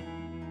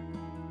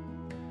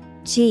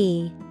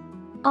 G-R-O-P-E.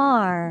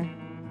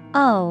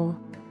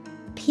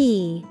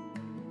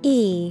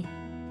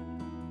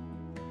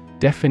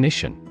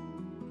 Definition: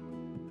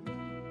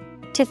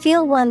 to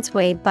feel one's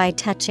way by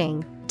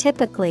touching,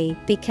 typically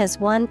because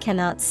one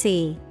cannot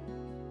see.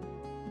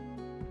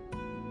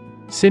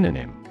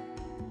 Synonym: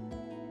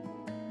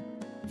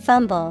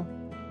 fumble,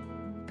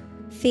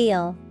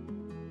 feel,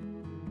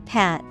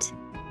 pat.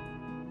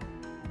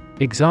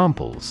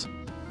 Examples: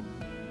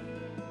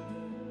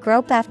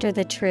 grope after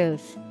the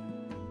truth.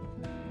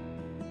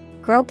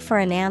 Grope for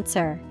an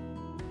answer.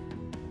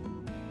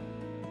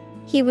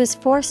 He was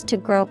forced to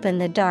grope in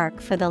the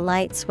dark for the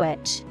light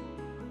switch.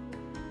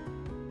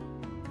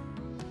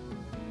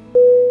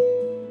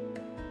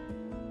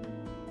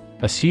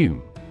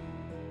 Assume.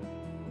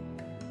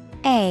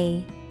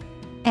 A-S-S-U-M-E.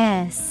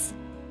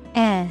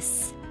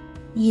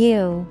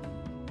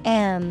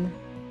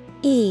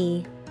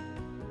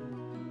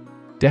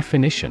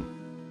 Definition: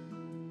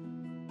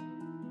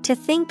 to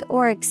think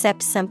or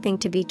accept something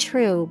to be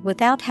true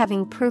without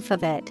having proof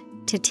of it,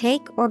 to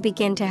take or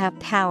begin to have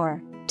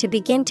power, to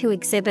begin to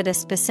exhibit a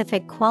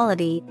specific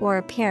quality or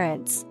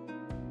appearance.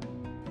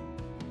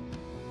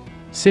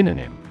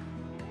 Synonym: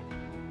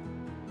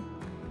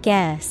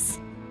 guess,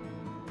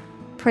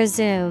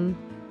 presume,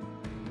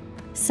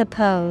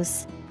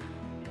 suppose.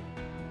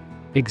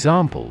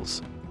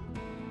 Examples: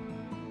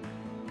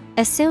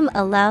 assume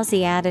a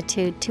lousy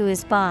attitude to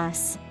his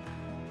boss.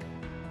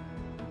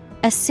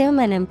 Assume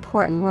an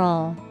important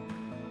role.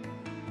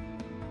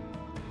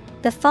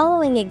 The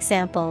following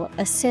example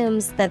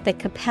assumes that the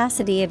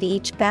capacity of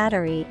each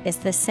battery is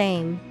the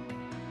same.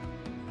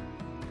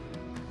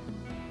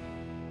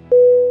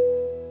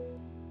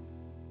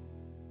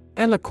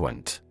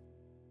 Eloquent.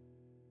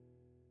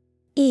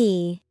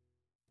 E-L-O-Q-U-E-N-T.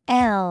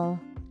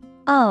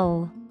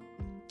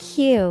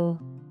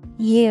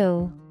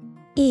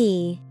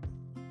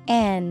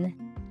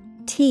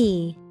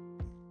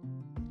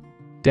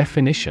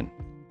 Definition: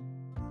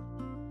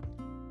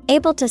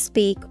 able to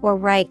speak or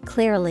write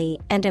clearly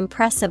and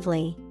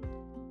impressively.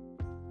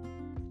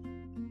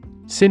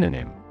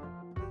 Synonym: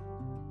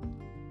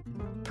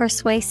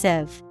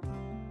 persuasive,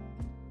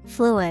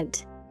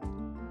 fluent,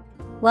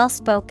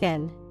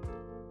 well-spoken.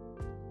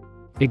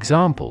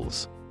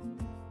 Examples: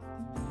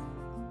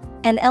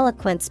 an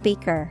eloquent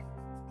speaker.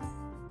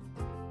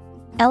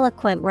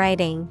 Eloquent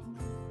writing.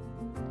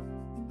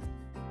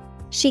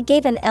 She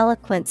gave an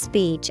eloquent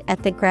speech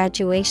at the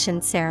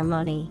graduation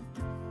ceremony.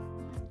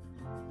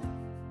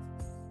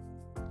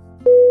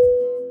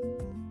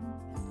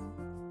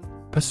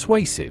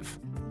 Persuasive.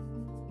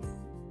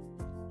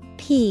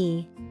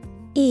 P-E-R-S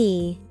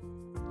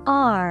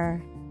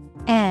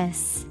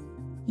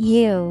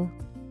U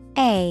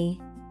A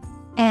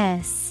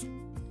S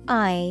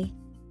I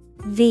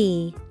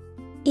V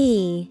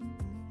E.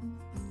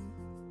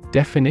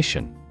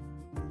 Definition: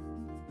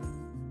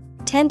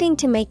 tending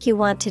to make you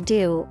want to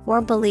do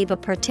or believe a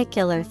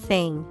particular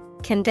thing,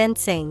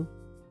 convincing.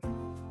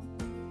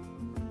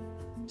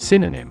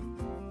 Synonym: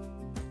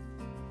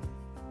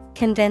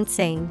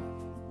 Convincing,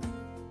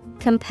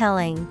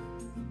 compelling,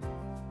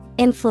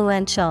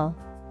 influential.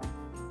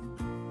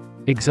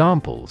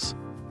 Examples: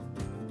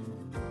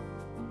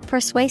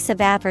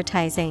 persuasive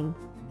advertising,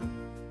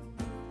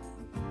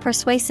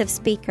 persuasive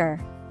speaker.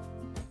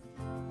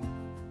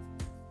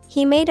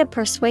 He made a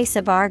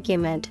persuasive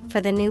argument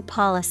for the new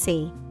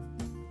policy.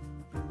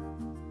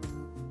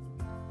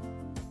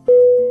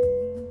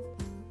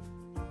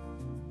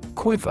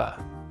 Quiver.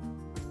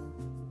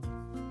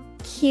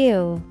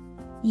 Q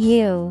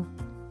U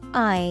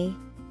I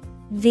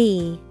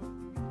V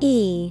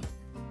E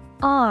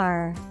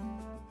R.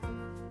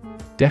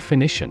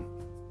 Definition: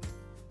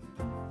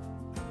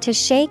 to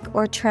shake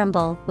or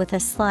tremble with a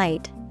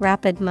slight,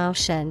 rapid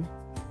motion.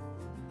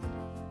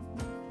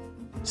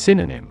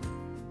 Synonym: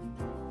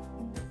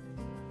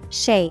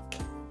 Shake,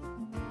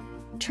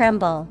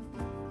 tremble,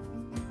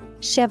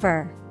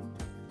 shiver.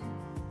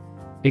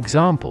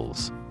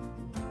 Examples: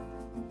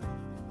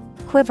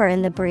 quiver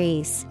in the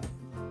breeze,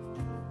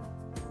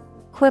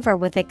 quiver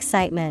with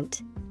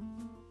excitement.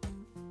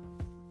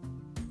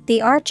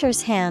 The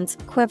archer's hands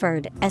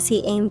quivered as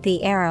he aimed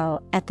the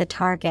arrow at the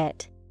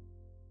target.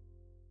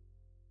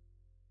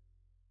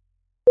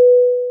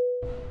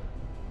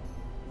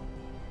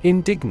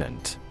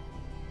 Indignant.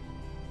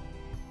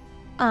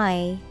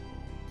 I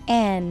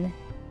N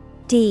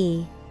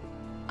D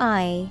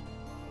I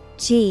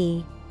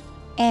G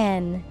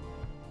N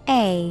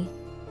A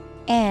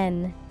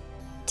N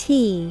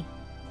T.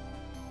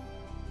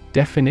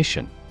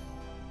 Definition: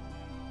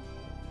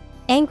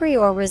 angry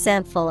or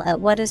resentful at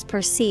what is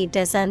perceived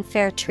as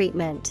unfair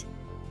treatment.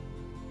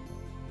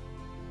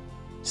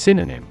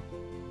 Synonym: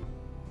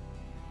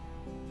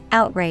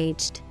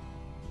 outraged,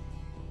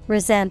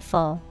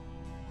 resentful,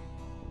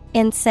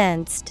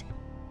 incensed.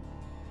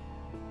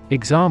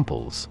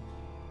 Examples: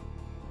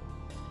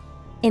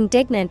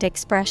 indignant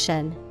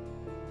expression,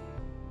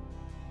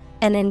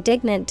 an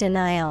indignant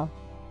denial.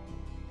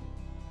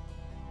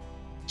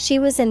 She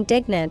was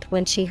indignant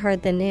when she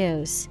heard the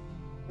news.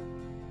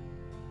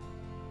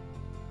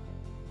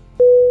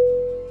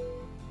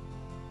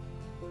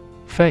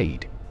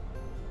 Fade.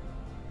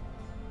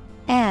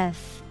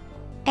 F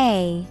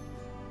A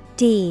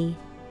D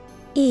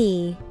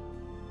E.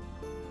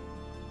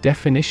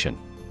 Definition: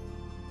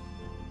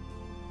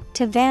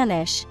 to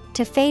vanish,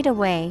 to fade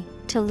away,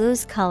 to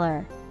lose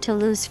color, to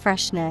lose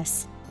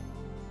freshness.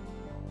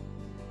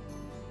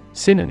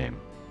 Synonym: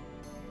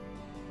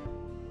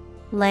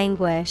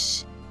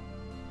 languish,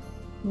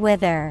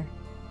 wither.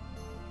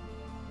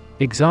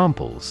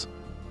 Examples: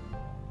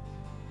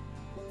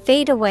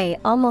 fade away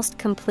almost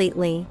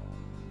completely,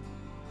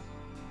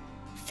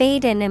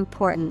 fade in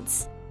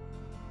importance.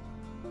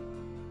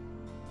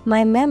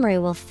 My memory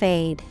will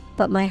fade,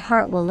 but my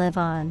heart will live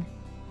on.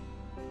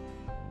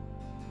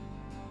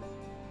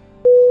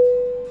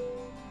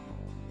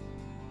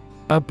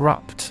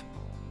 Abrupt.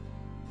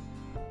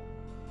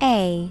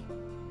 A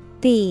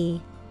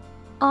B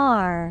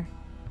R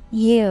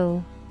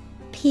U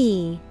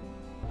P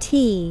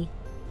T.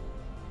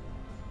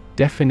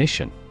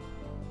 Definition: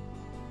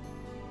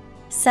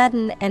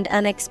 sudden and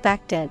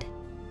unexpected.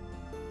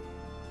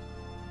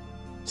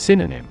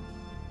 Synonym: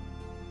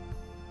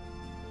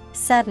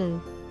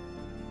 sudden,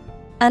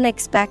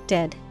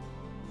 unexpected,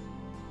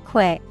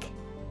 quick.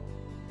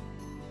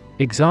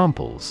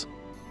 Examples: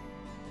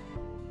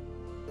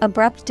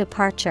 abrupt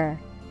departure,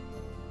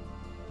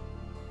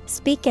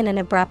 speak in an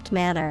abrupt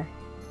manner.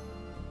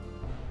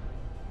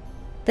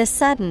 The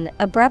sudden,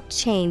 abrupt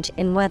change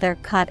in weather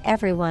caught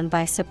everyone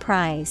by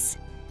surprise.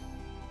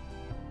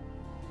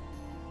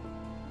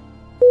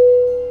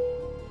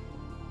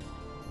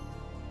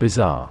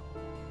 Bizarre.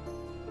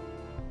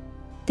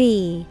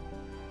 B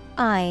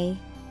I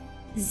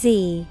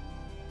Z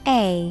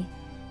A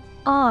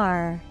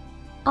R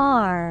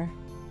R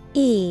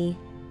E.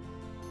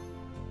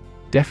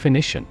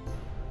 Definition: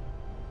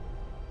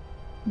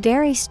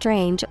 very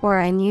strange or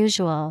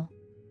unusual.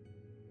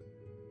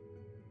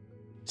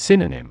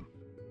 Synonym: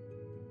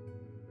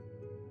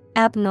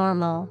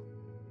 abnormal,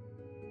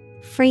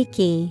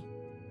 freaky,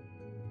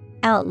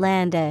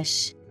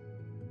 outlandish.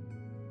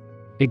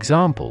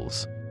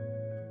 Examples: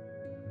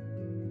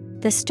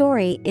 the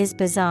story is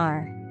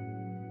bizarre.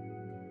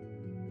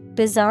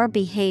 Bizarre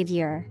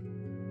behavior.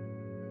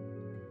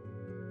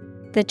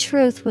 The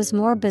truth was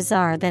more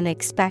bizarre than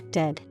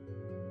expected.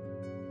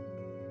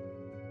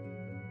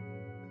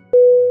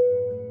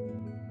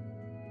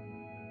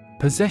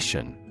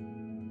 Possession.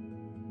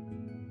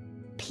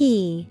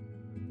 P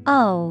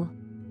O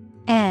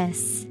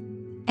S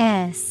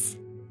S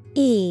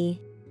E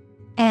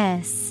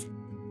S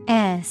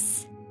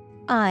S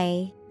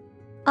I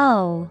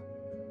O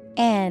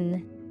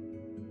N.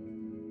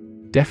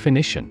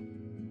 Definition: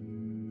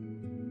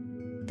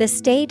 The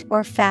state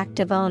or fact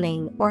of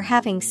owning or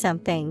having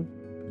something.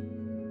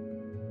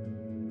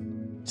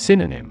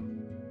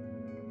 Synonym: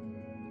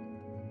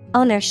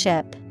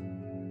 Ownership,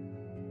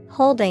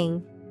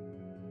 holding,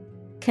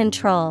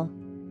 control.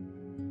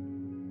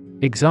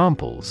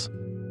 Examples: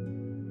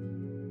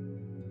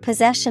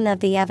 Possession of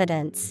the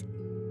evidence.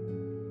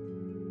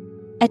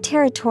 A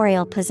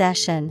territorial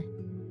possession.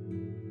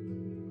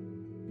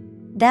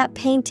 That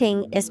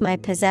painting is my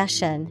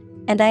possession,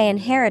 and I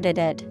inherited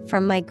it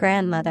from my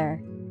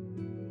grandmother.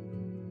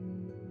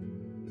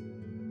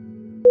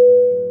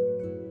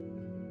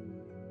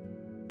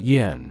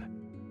 Yen.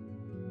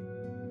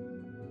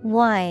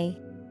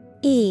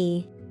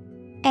 Y-E-A-R-N.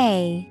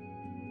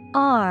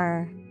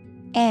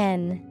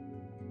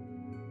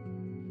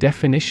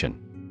 Definition: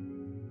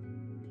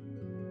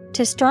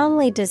 To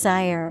strongly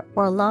desire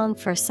or long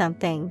for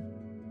something.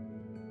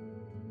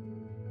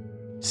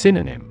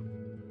 Synonym: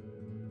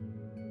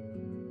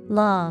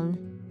 Long,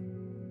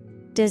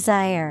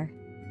 desire,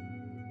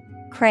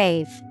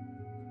 crave.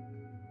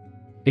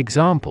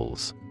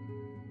 Examples: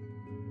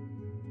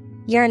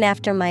 Yearn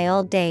after my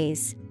old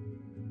days.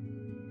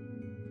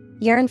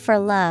 Yearn for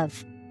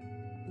love.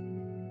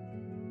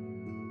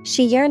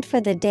 She yearned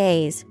for the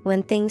days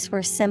when things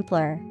were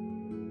simpler.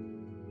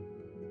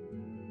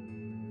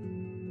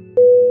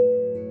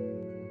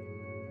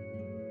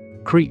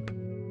 Creep.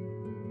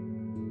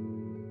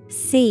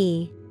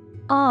 C-R-E-E-P.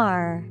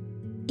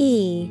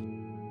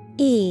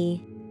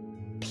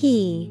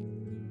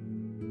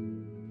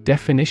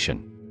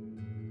 Definition: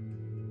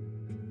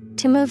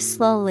 To move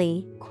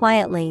slowly,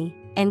 quietly,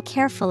 and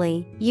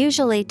carefully,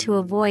 usually to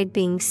avoid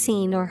being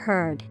seen or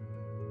heard.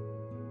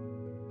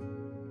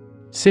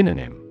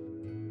 Synonym: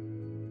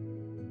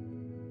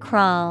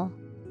 Crawl,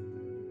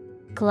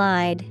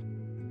 glide,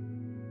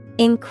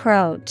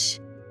 encroach.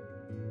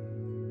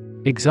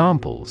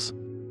 Examples: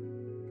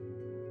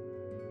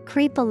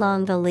 Creep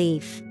along the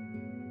leaf.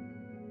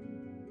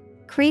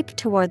 Creep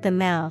toward the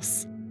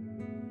mouse.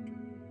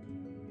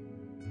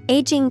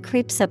 Aging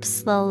creeps up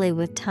slowly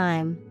with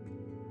time.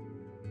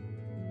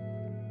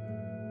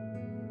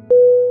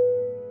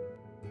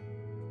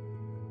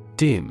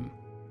 Dim.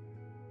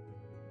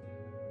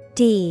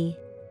 D-I-M.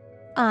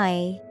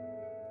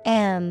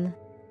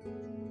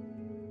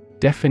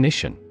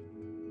 Definition: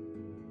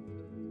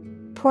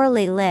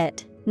 Poorly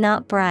lit,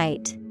 not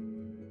bright.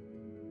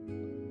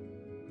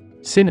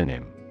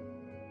 Synonym: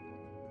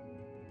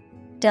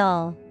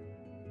 Dull,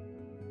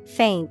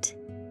 faint,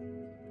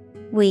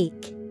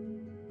 weak.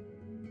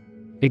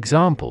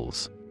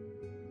 Examples: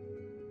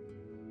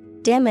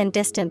 Dim and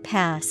distant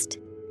past.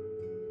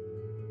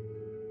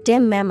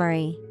 Dim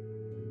memory.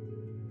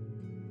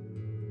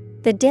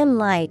 The dim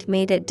light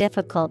made it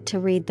difficult to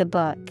read the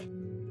book.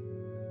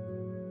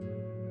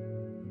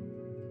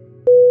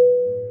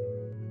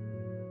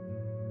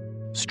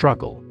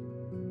 Struggle.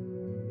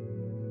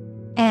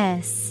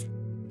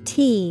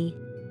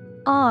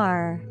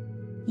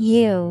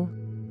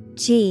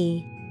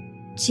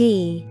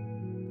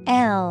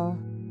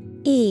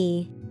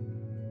 S-T-R-U-G-G-L-E.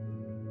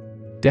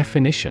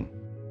 Definition: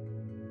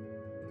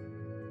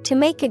 To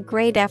make a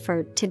great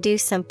effort to do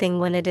something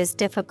when it is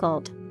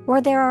difficult,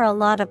 or there are a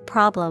lot of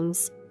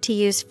problems, to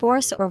use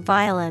force or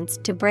violence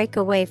to break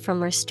away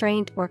from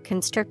restraint or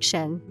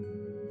constriction.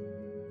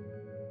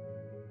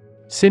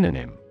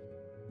 Synonym: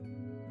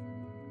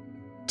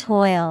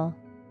 Toil,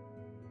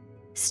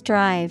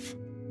 strive,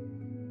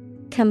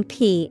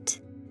 compete.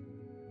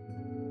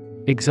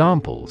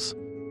 Examples: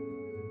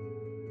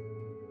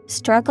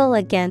 Struggle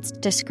against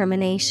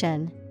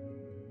discrimination.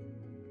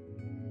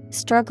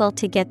 Struggle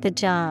to get the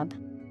job.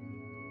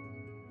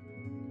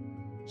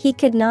 He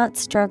could not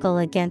struggle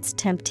against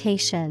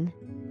temptation.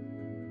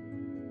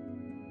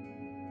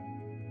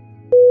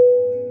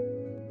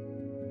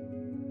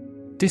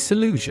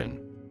 Disillusion.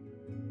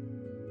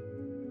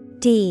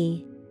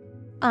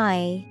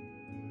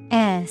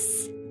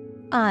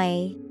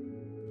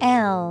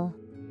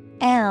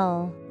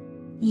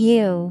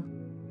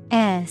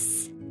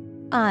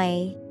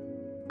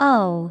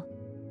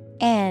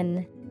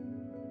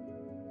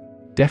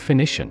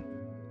 Definition: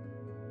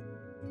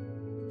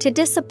 To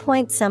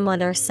disappoint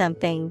someone or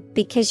something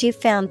because you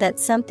found that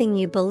something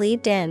you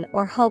believed in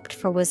or hoped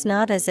for was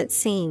not as it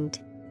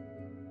seemed.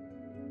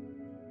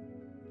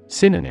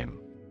 Synonym: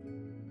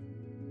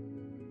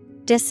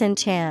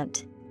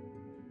 Disenchant,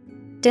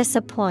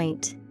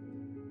 disappoint,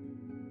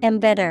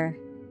 embitter.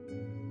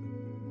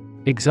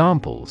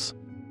 Examples: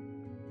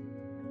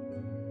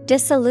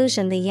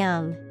 Disillusion the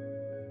young.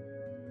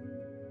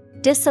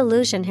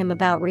 Disillusion him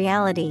about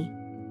reality.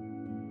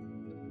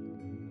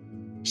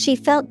 She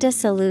felt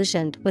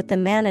disillusioned with the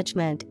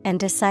management and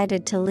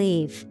decided to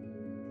leave.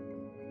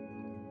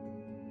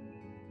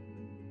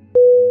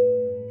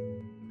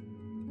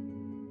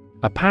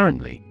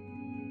 Apparently.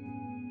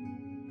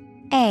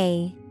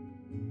 A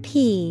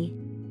P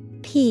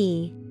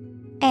P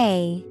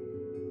A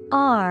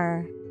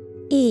R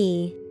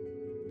E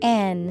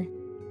N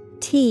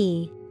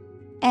T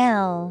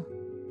L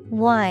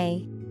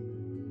Y.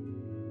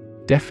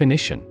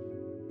 Definition: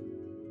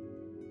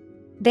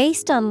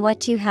 Based on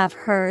what you have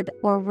heard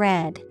or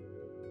read.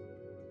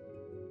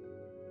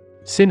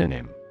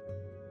 Synonym: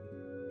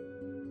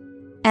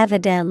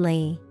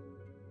 Evidently,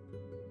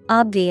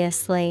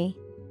 obviously,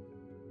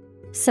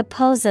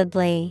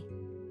 supposedly.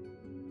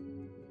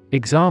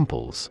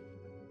 Examples: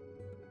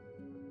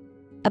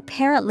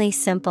 Apparently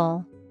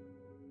simple.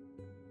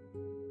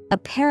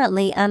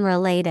 Apparently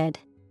unrelated.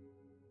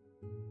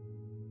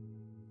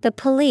 The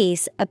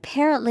police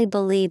apparently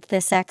believed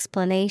this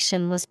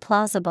explanation was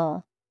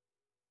plausible.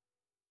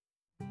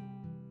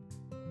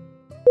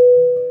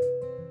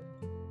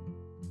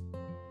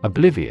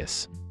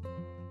 Oblivious.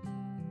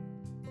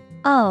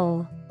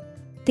 O-B-L-I-V-I-O-U-S.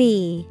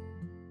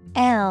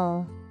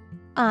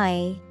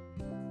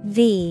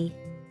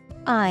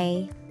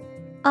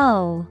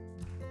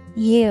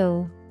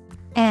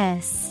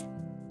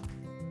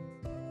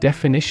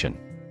 Definition: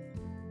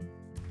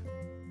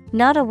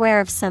 Not aware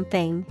of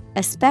something,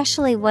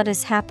 especially what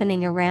is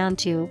happening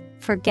around you,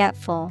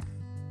 forgetful.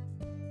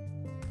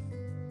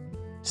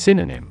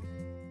 Synonym: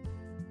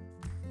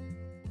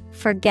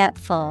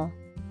 Forgetful,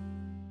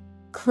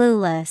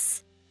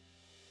 clueless,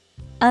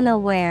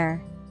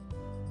 unaware.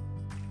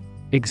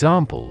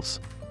 Examples: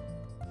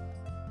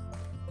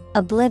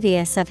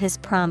 Oblivious of his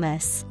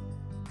promise.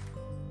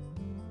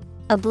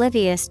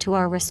 Oblivious to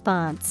our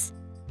response.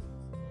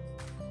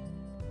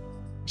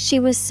 She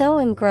was so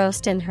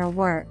engrossed in her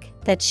work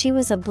that she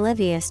was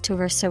oblivious to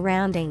her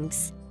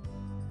surroundings.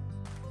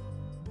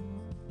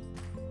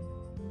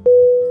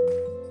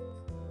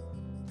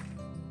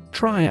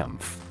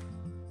 Triumph.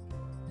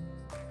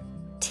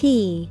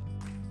 T-R-I-U-M-P-H.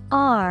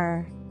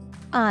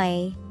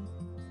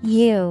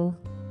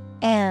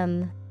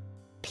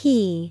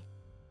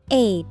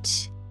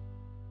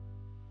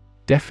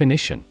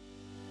 Definition: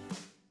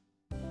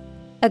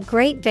 A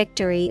great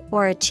victory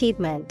or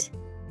achievement.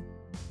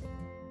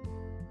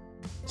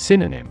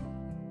 Synonym: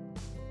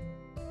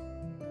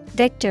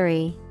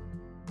 Victory,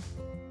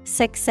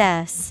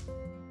 success,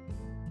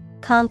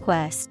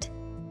 conquest.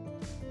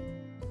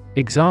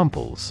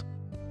 Examples: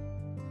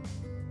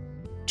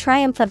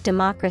 Triumph of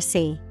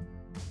democracy.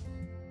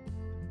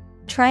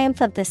 Triumph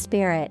of the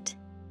spirit.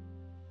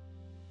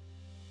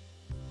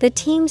 The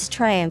team's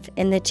triumph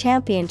in the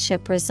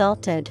championship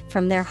resulted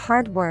from their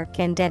hard work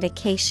and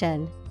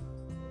dedication.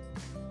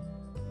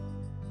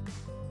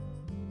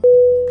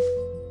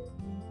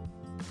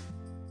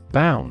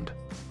 Bound.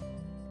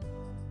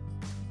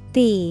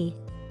 B-O-U-N-D.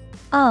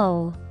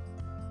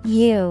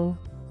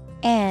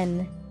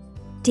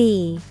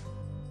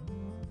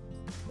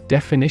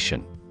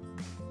 Definition: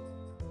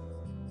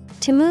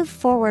 To move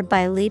forward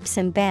by leaps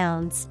and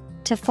bounds,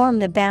 to form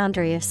the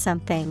boundary of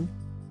something.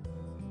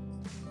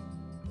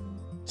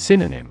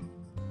 Synonym: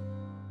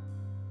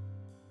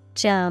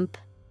 Jump,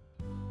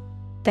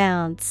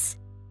 bounce,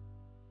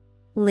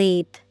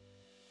 leap.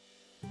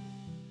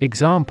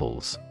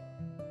 Examples: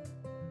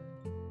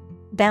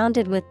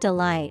 Bounded with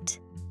delight.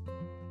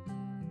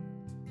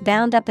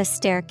 Bound up a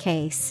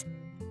staircase.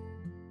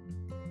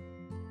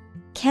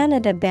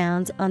 Canada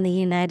bounds on the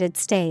United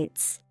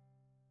States.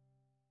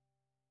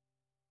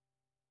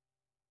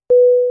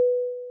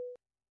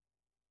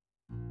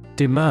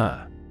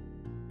 Demur.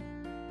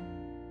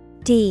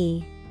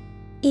 D-E-M-U-R.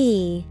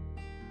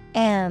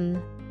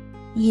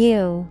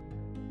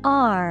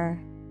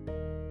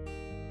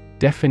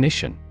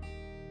 Definition: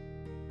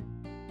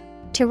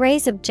 To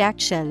raise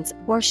objections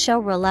or show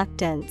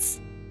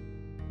reluctance.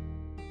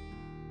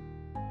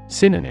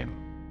 Synonym: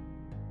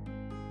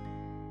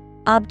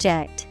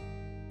 Object,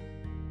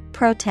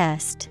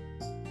 protest,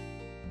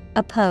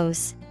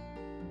 oppose.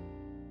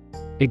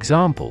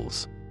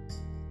 Examples: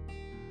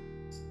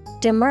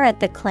 Demur at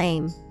the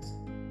claim.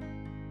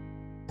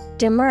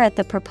 Demur at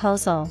the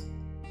proposal.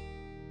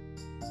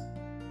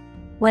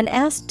 When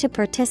asked to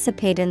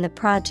participate in the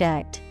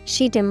project,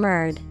 she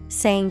demurred,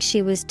 saying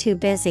she was too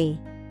busy.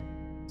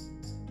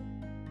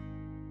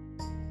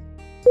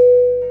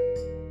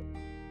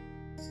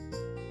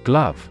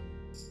 Glove.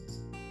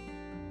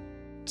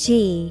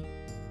 G-L-O-V-E.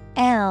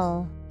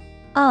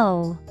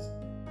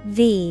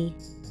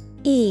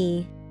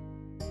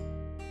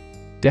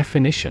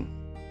 Definition: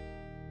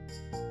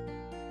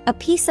 A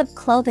piece of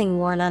clothing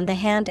worn on the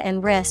hand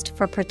and wrist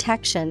for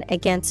protection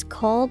against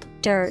cold,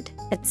 dirt,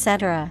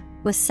 etc.,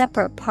 with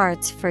separate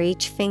parts for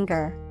each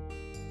finger.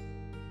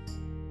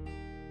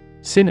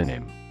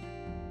 Synonym: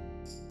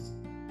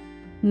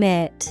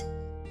 Mitt.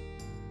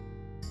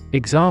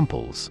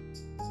 Examples: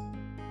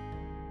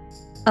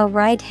 A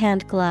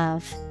right-hand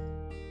glove.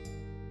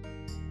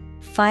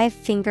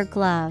 5-finger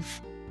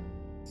glove.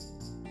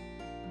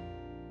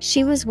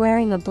 She was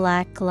wearing a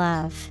black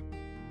glove.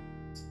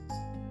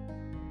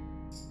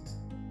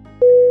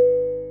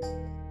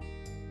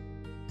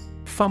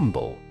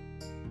 Fumble.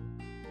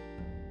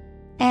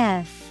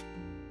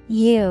 F-U-M-B-L-E.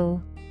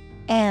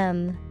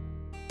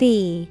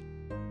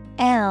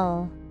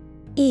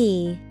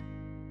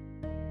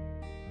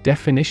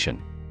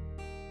 Definition: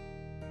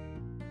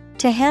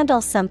 To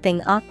handle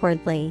something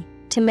awkwardly,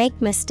 to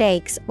make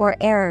mistakes or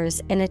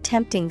errors in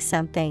attempting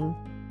something.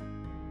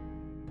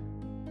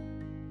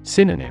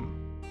 Synonym: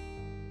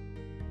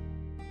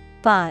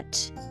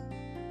 botch,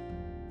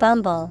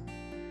 bumble,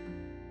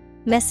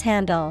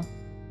 mishandle.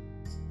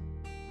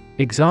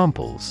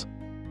 Examples: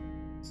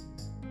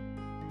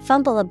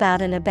 Fumble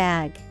about in a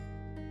bag.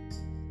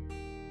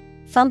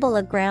 Fumble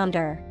a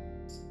grounder.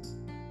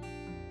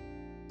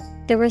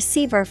 The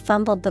receiver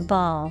fumbled the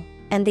ball,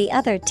 and the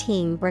other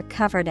team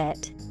recovered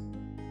it.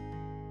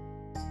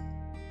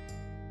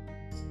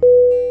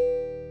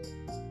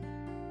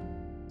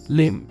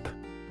 Limp.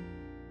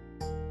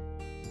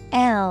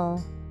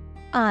 L-I-M-P.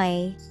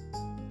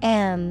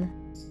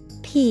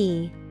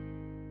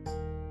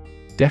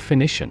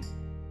 Definition: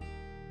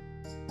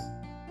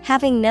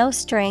 Having no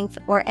strength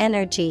or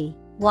energy,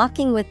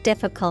 walking with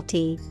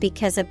difficulty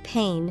because of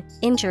pain,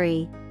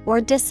 injury, or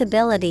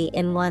disability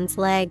in one's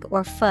leg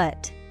or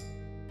foot.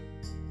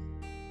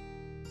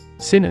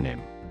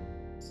 Synonym: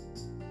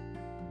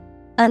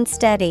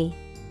 Unsteady,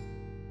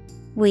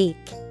 weak,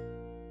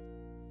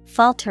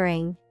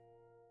 faltering.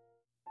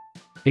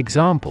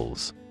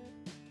 Examples: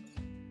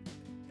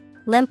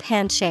 Limp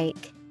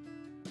handshake,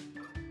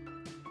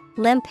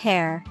 limp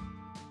hair.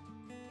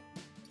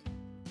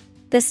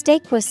 The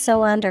steak was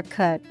so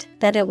undercooked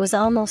that it was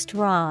almost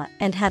raw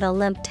and had a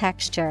limp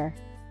texture.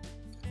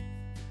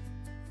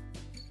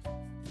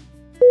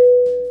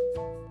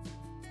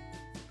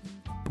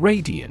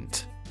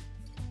 Radiant.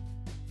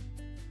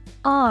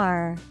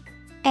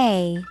 R-A-D-I-A-N-T.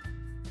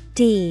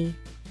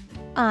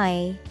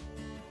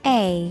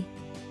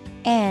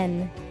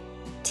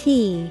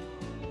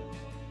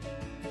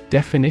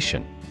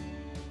 Definition: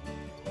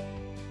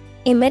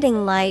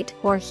 Emitting light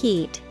or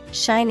heat,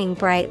 shining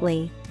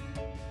brightly.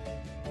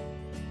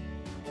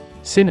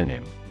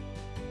 Synonym: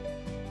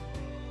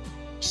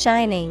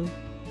 Shining,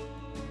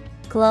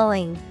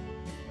 glowing,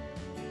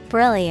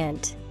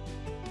 brilliant.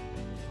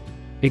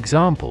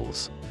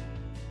 Examples: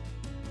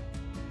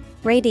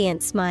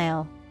 Radiant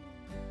smile,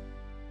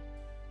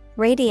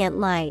 radiant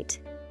light.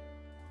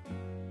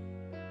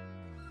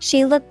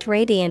 She looked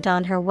radiant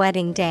on her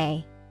wedding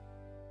day.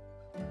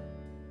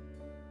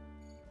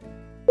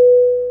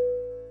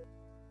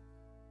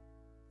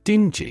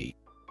 Dingy.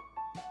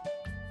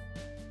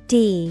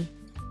 D-I-N-G-Y.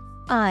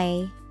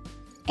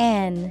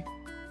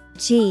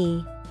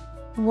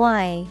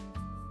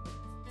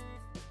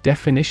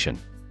 Definition: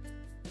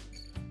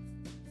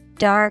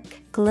 Dark,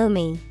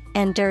 gloomy,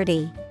 and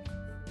dirty.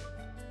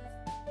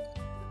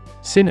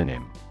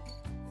 Synonym: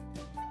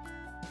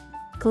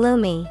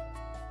 Gloomy,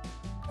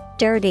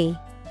 dirty,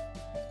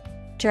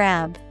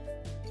 drab.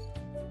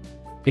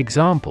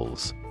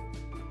 Examples: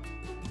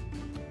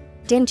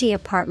 Dingy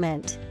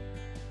apartment,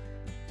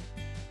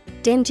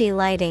 dingy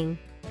lighting.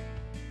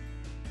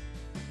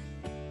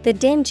 The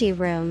dingy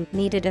room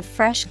needed a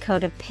fresh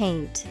coat of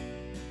paint.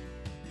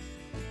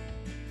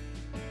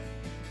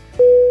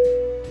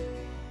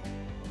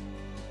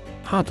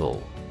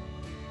 Huddle.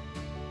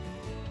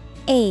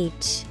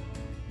 H-U-D-D-L-E.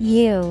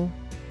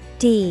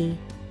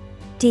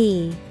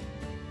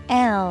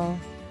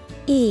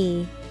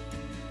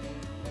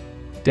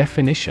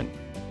 Definition: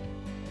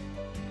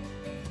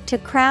 To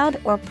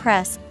crowd or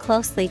press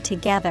closely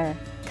together,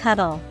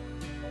 cuddle.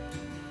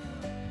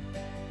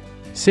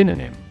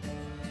 Synonym: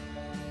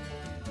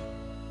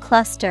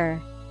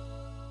 Cluster,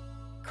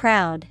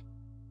 crowd,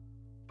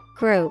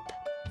 group.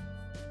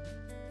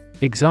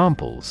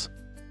 Examples: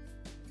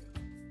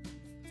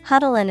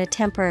 Huddle in a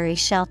temporary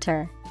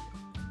shelter.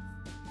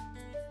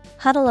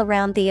 Huddle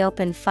around the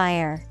open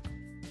fire.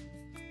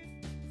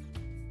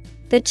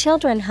 The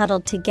children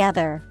huddled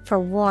together for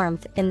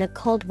warmth in the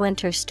cold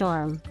winter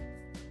storm.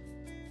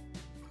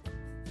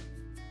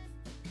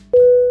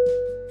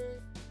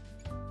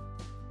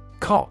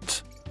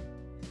 Cot.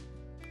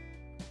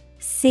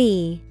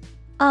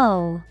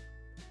 C-O-T.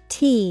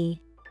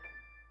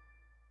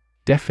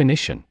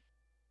 Definition: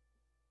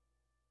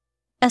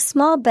 A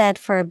small bed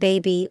for a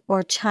baby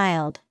or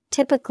child,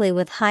 typically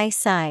with high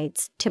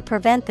sides to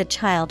prevent the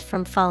child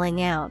from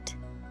falling out.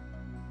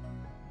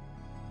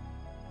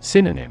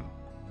 Synonym: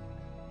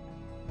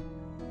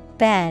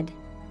 Bed,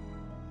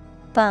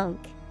 bunk,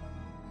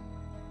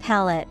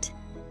 pallet.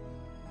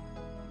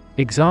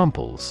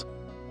 Examples: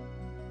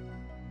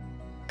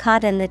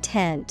 Cot in the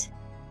tent.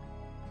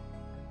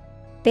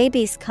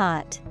 Baby's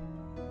cot.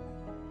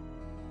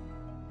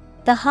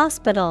 The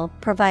hospital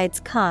provides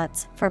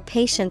cots for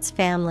patients'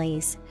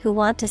 families who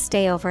want to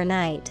stay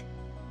overnight.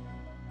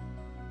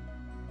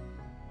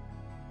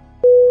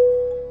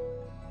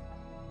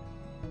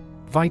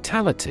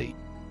 Vitality.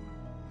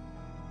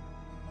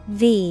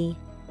 V-I-T-A-L-I-T-Y.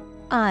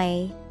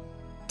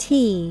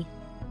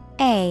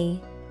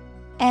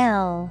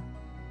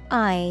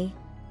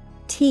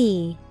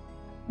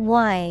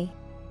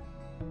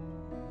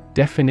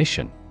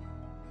 Definition: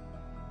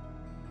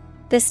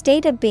 The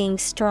state of being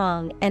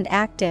strong and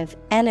active,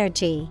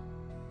 energy.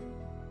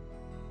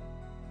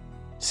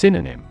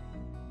 Synonym: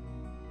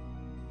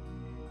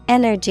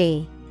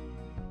 Energy,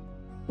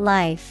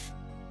 life,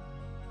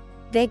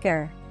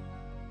 vigor.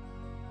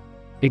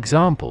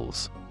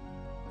 Examples: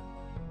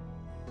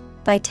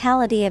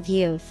 Vitality of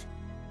youth.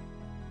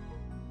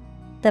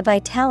 The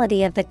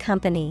vitality of the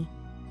company.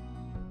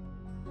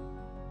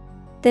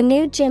 The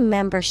new gym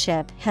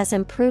membership has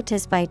improved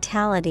his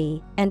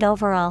vitality and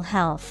overall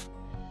health.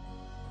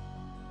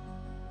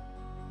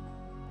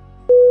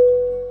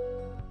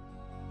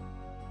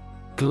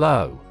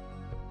 Glow.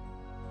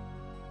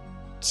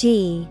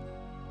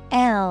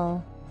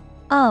 Glow.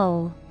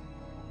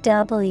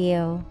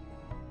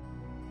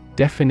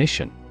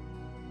 Definition.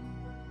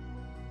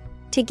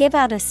 To give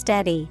out a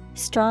steady,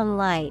 strong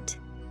light.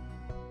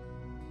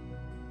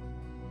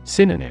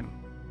 Synonym.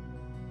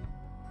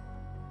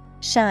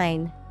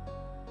 Shine,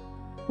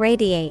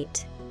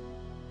 radiate,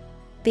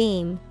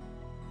 beam.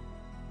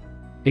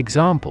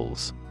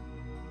 Examples.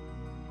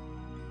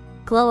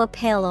 Glow a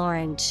pale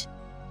orange.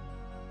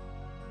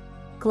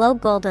 Glow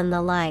golden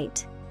the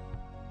light.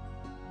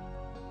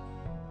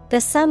 The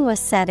sun was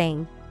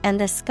setting, and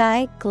the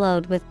sky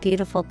glowed with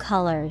beautiful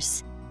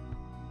colors.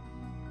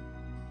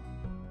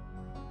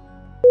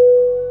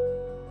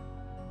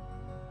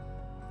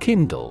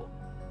 Kindle.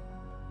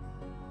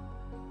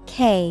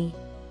 Kindle.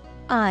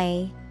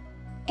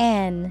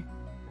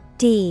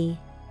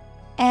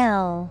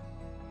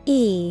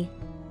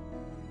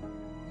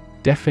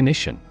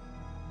 Definition.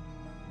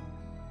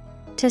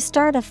 To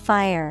start a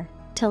fire,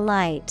 to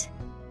light.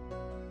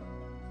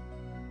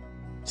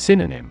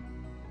 Synonym.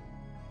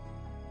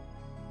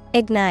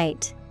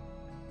 Ignite,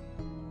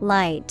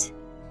 light,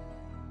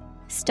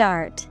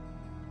 start.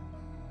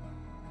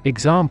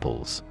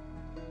 Examples.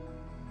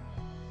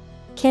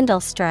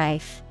 Kindle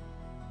strife.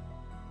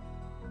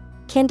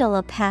 Kindle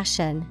a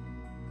passion.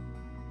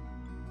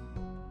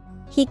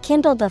 He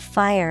kindled a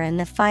fire in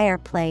the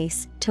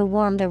fireplace to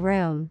warm the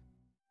room.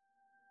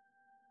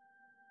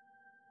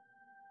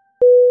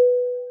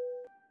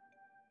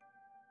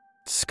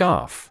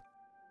 Scarf.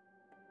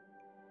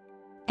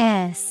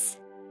 S-C-A-R-F.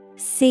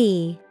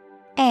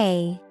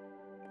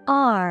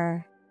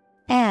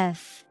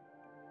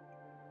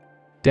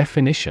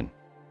 Definition.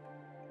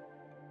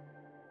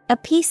 A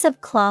piece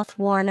of cloth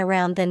worn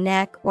around the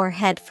neck or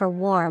head for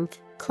warmth,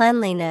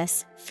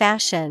 cleanliness,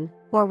 fashion,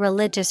 or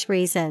religious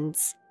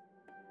reasons.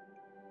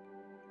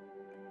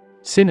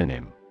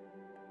 Synonym.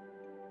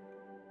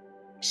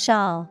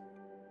 Shawl,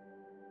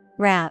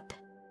 wrap,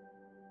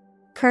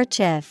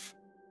 kerchief.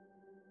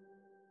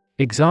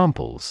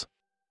 Examples.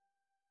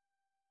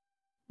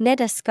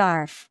 Knit a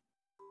scarf.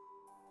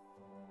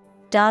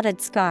 Dotted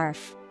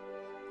scarf.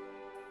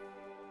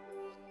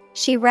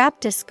 She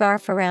wrapped a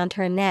scarf around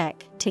her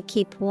neck to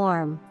keep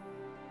warm.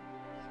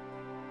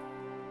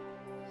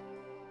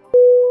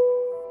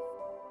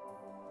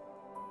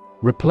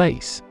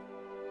 Replace.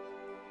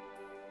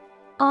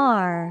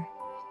 R-E-P-L-A-C-E.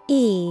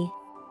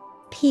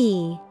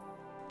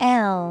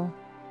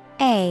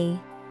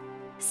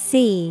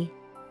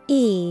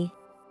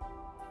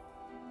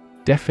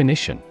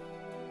 Definition.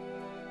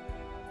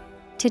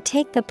 To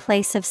take the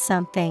place of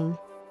something.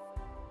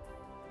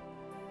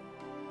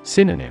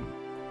 Synonym.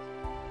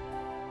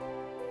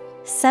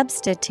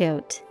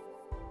 Substitute,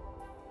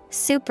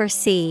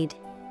 supersede,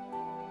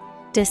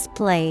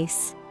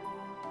 displace.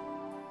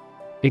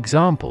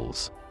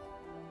 Examples.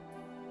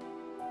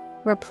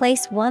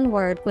 Replace one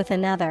word with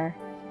another.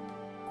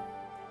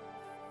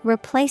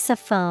 Replace a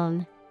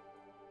phone.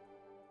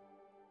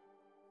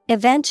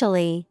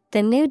 Eventually,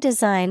 the new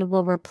design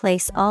will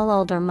replace all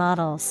older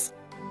models.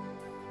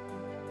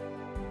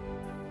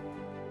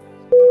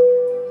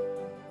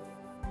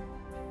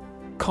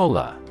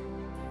 Collar.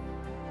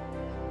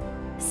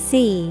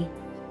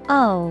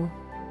 C-O-L-L-A-R.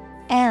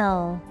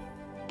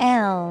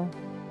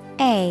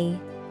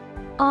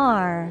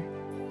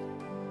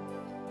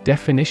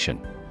 Definition.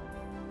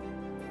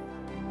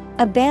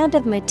 A band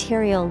of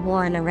material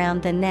worn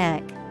around the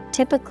neck,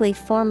 typically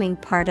forming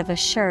part of a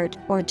shirt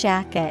or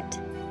jacket.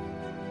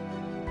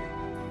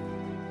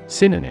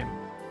 Synonym.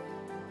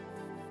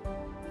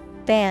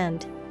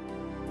 Band,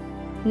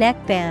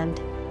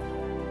 neckband.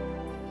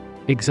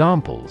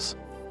 Examples.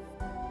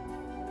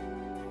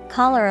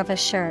 Collar of a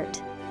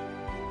shirt.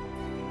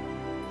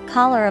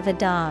 Collar of a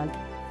dog.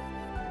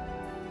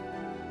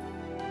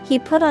 He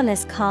put on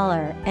his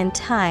collar and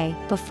tie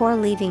before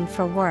leaving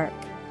for work.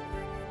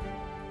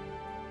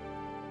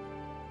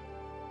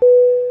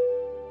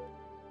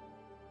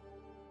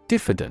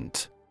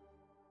 Diffident.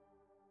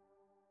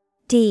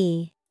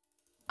 D-I-F-F-I-D-E-N-T.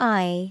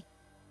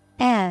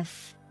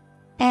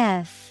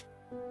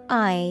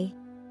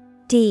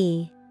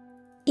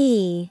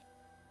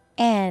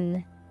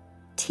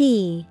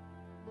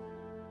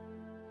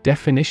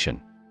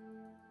 Definition.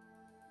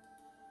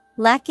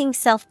 Lacking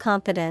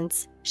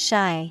self-confidence,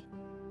 shy.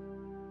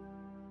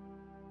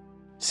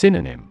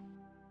 Synonym.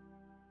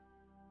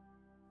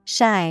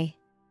 Shy,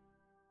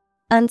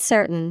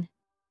 uncertain,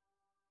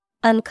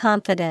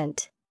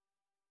 unconfident.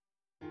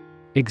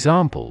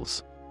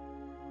 Examples.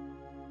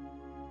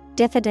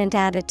 Diffident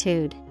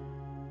attitude.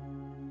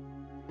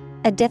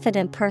 A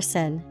diffident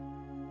person.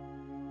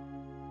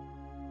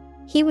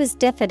 He was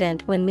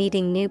diffident when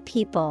meeting new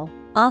people,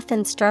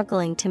 often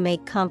struggling to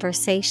make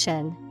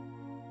conversation.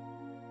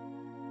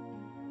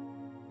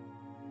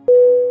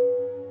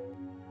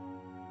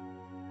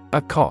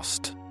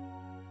 Accost.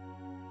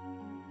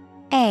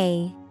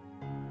 A-C-C-O-S-T.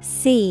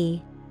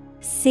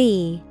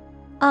 C-O-S-T.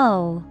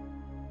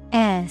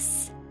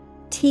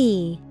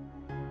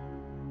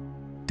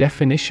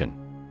 Definition: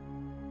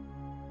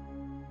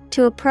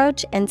 To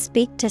approach and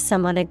speak to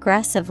someone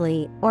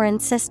aggressively or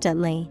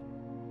insistently.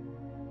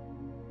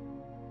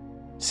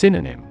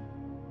 Synonym: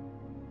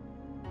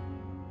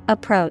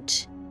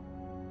 Approach,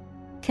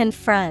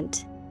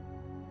 confront,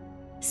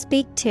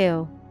 speak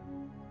to.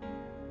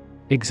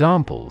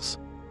 Examples: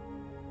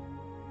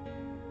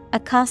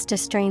 Accost a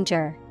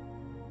stranger.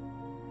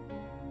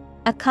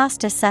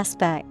 Accost a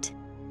suspect.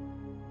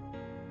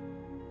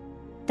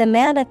 The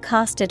man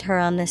accosted her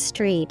on the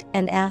street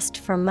and asked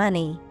for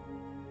money.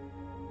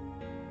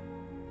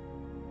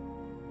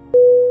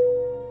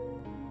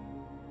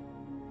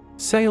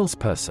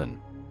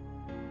 Salesperson.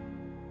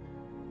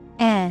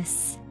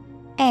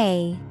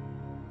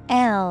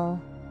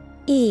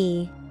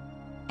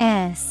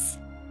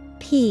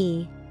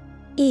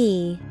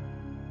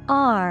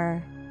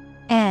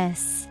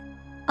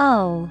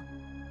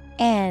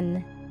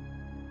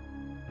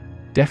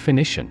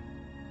 Definition: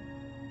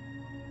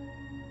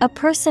 A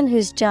person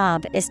whose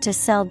job is to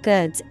sell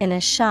goods in a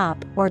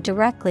shop or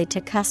directly to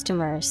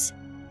customers.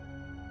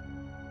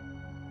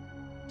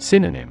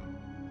 Synonym: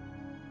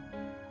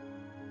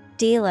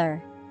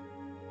 Dealer,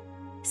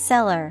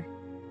 seller,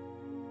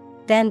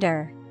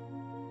 vendor.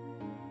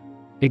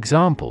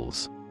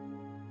 Examples: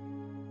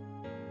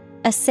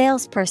 A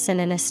salesperson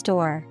in a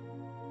store.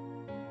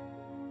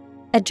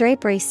 A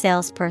drapery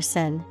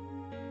salesperson.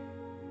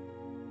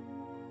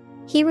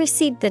 He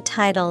received the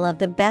title of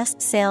the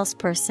best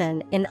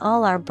salesperson in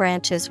all our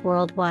branches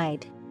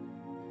worldwide.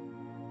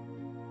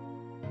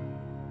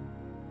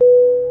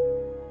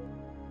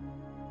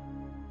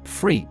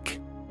 Freak.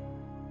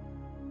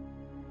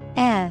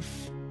 F-R-E-A-K.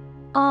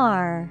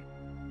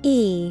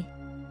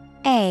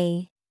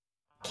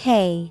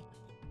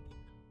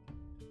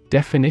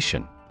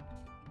 Definition: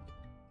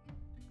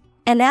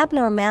 An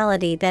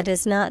abnormality that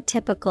is not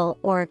typical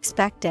or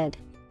expected.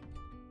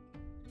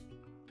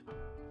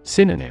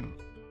 Synonym: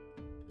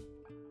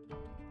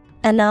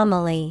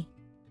 Anomaly,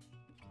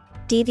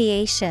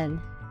 deviation,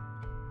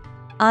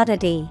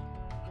 oddity.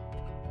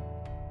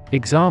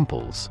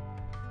 Examples: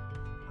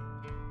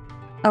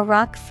 A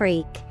rock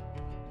freak.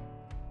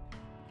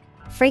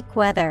 Freak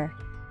weather.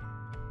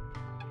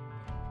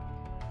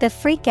 The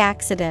freak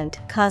accident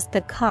caused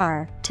the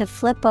car to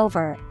flip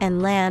over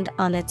and land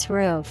on its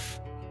roof.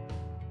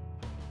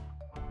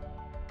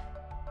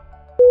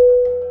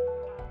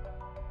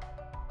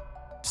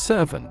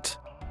 Servant.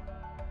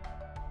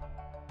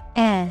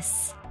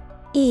 S-E-R-V-A-N-T.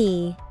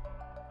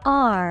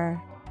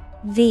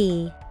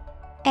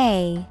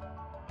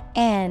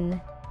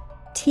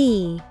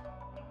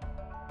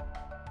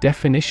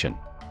 Definition: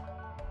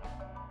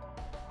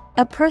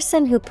 A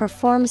person who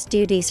performs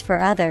duties for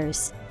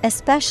others,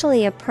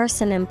 especially a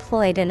person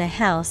employed in a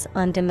house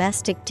on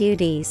domestic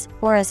duties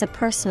or as a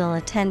personal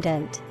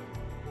attendant.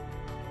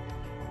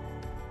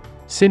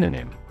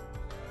 Synonym: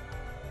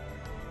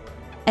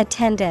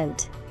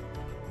 Attendant,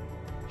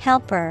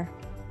 helper,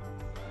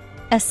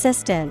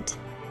 assistant.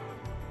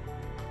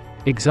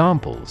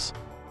 Examples: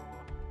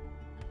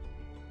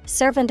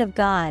 Servant of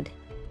God.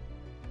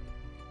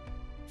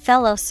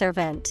 Fellow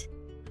servant.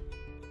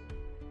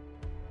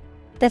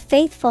 The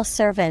faithful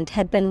servant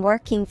had been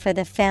working for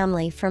the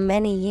family for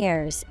many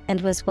years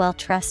and was well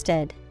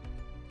trusted.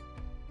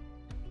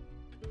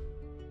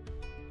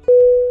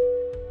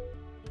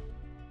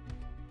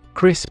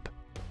 Crisp.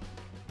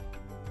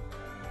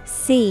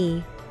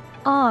 C-R-I-S-P.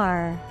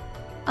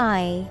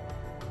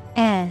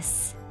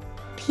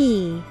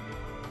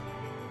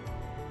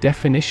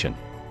 Definition: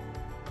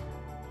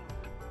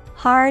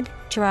 Hard,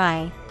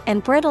 dry,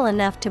 and brittle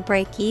enough to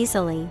break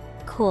easily,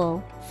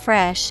 cool,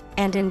 fresh,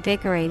 and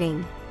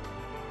invigorating.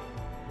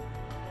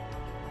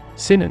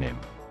 Synonym: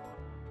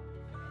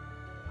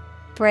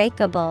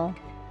 Breakable,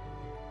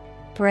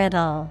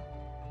 brittle,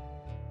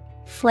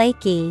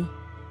 flaky.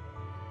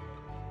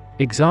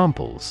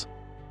 Examples: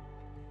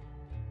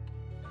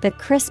 The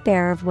crisp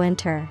air of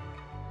winter.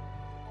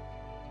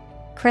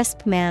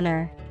 Crisp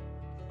manner.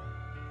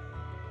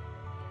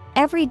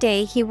 Every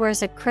day he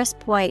wears a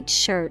crisp white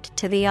shirt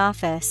to the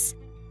office.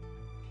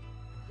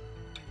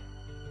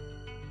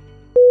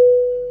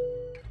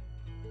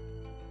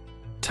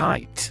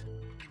 Tight.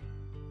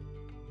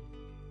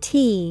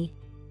 T-I-G-H-T.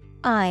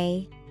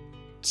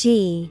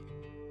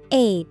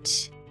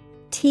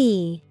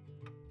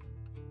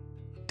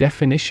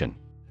 Definition: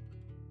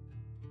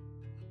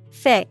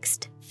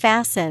 Fixed,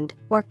 fastened,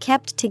 or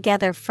kept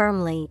together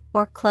firmly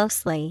or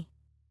closely.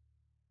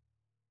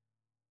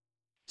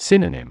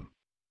 Synonym: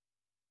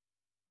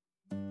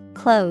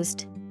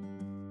 Closed,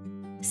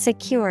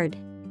 secured,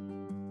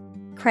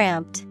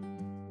 cramped.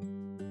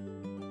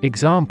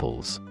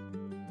 Examples: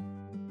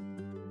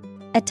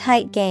 A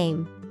tight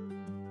game.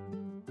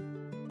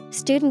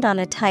 Student on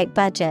a tight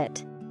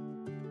budget.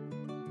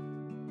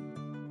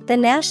 The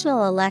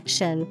national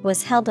election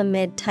was held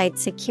amid tight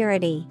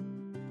security.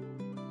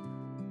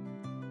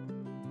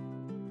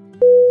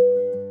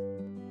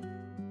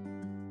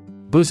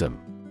 Bosom.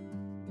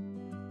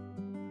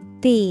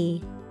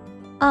 B-O-S-O-M.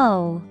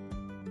 O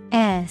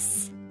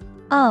S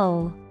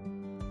O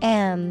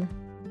M.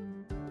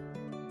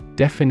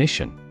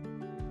 Definition: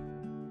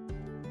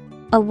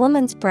 A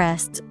woman's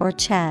breasts or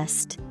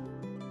chest.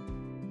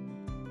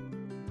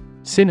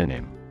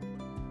 Synonym: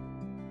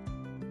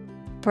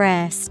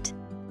 Breast,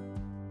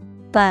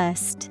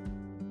 bust,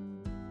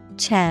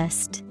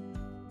 chest.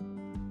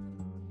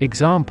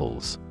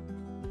 Examples: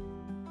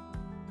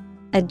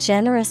 A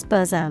generous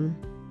bosom.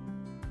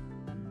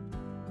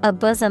 A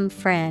bosom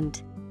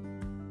friend.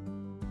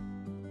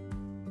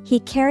 He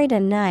carried a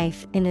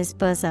knife in his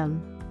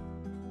bosom.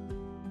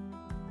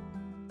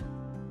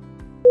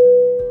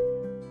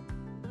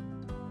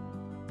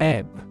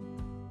 Ebb.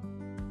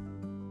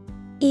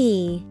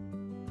 E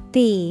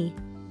B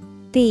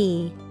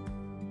B.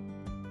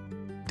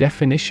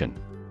 Definition: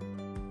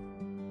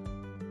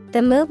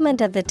 The movement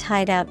of the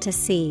tide out to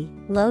sea,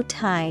 low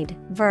tide,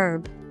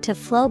 verb, to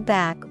flow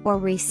back or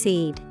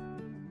recede.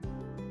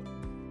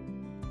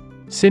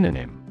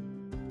 Synonym: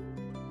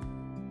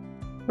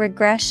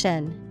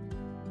 Regression,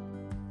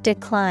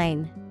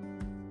 decline.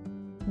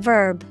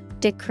 Verb,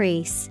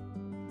 decrease.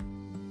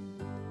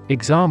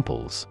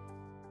 Examples: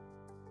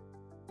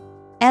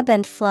 Ebb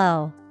and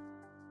flow.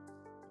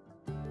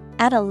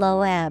 At a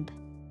low ebb.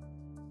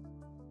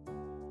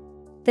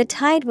 The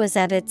tide was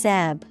at its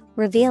ebb,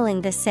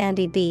 revealing the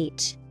sandy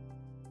beach.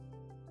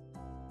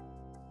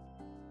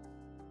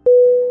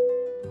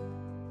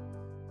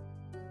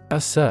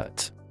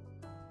 Assert.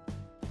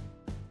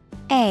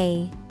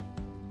 A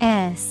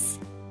S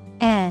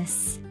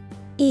S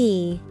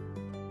E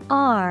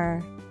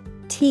R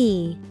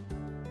T.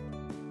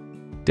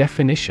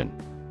 Definition: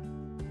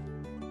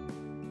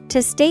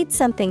 To state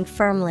something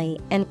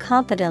firmly and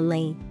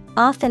confidently,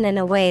 often in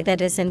a way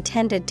that is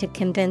intended to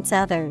convince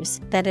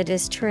others that it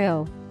is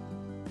true.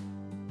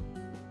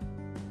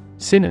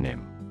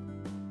 Synonym: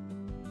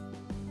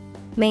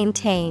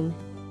 Maintain,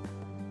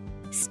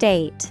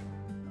 state,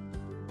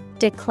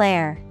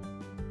 declare.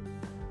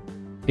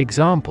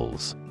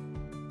 Examples: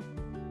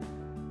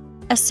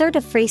 Assert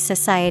a free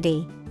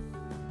society.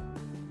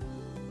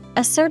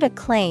 Assert a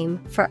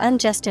claim for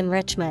unjust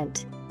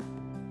enrichment.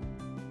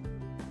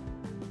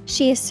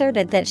 She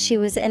asserted that she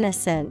was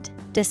innocent,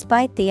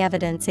 despite the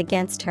evidence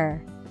against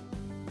her.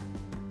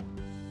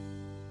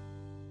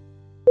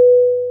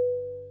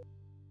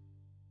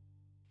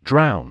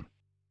 Drown.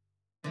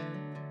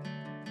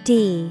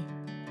 D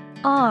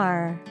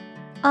R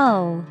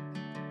O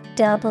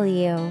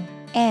W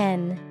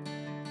N.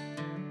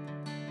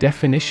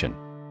 Definition: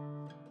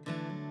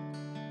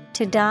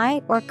 To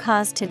die or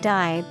cause to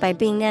die by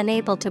being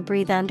unable to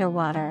breathe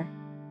underwater.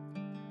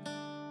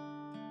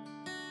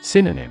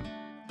 Synonym: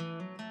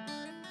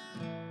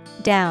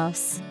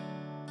 Douse,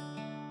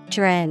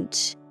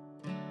 drench,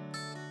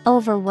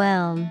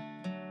 overwhelm.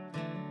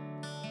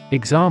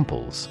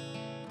 Examples: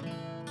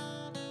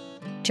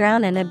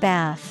 Drown in a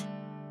bath.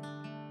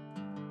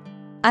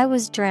 I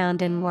was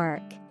drowned in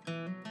work.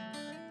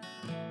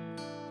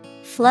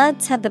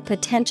 Floods have the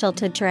potential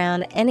to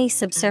drown any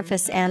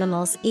subsurface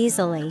animals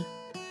easily.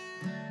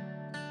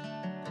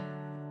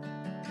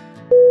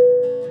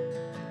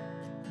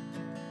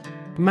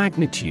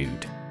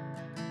 Magnitude.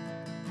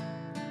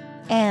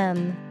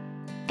 M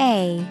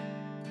A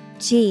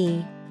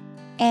G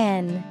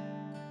N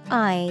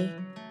I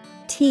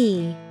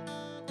T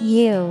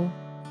U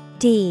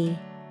D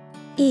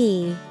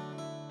E.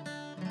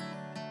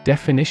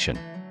 Definition: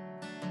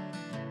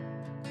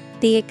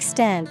 The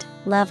extent,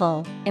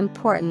 level,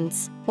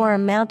 importance, or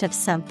amount of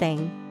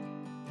something.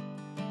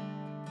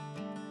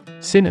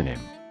 Synonym: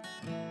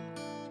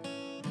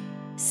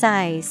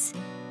 Size,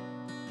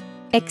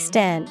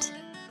 extent,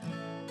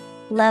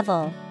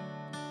 level.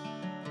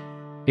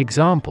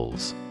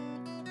 Examples: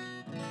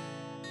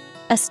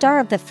 A star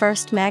of the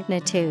first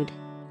magnitude.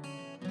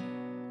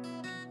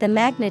 The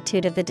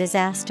magnitude of the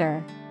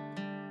disaster.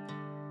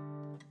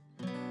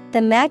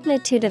 The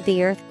magnitude of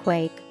the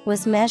earthquake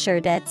was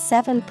measured at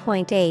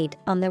 7.8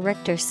 on the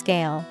Richter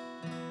scale.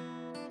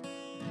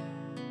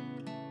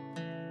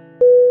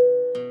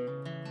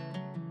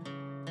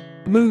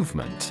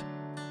 Movement.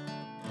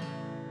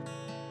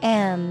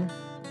 M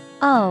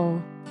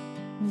O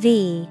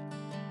V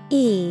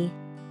E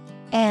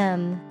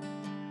M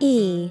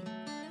E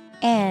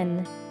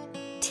N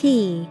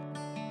T.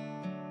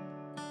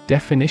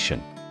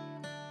 Definition: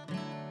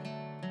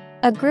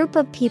 A group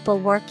of people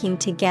working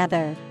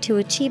together to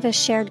achieve a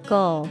shared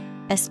goal,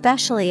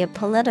 especially a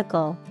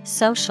political,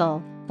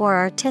 social, or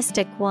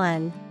artistic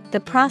one, the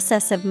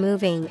process of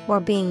moving or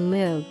being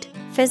moved,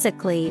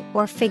 physically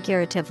or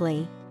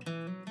figuratively.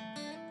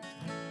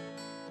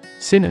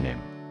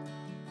 Synonym: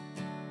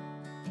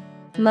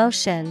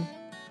 Motion,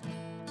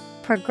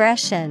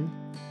 progression,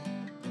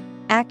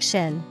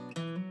 action.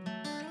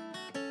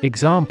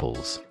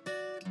 Examples: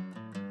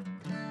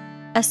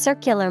 A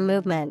circular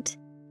movement.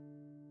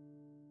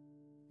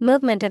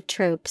 Movement of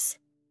troops.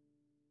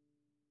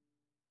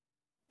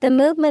 The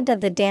movement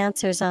of the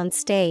dancers on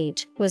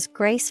stage was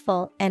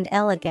graceful and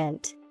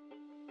elegant.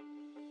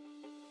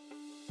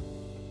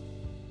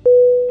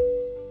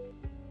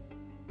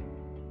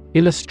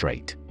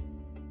 Illustrate.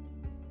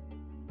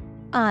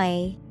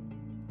 ILLUSTRATE.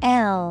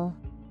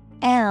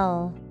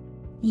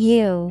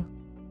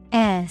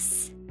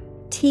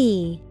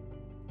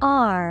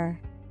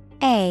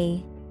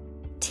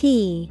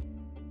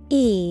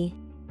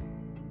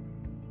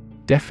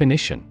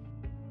 Definition.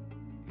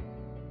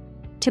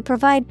 To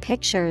provide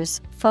pictures,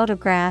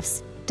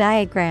 photographs,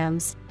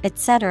 diagrams,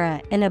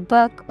 etc. in a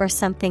book or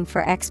something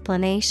for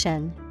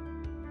explanation.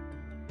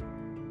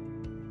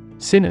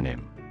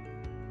 Synonym.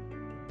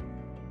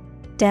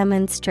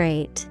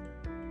 Demonstrate,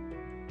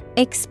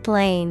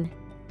 explain,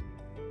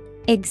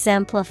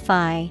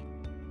 exemplify.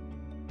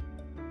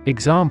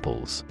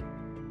 Examples.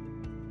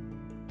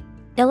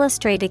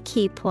 Illustrate a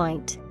key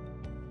point.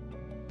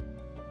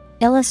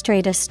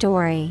 Illustrate a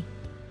story.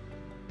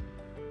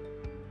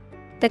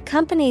 The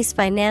company's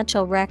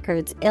financial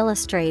records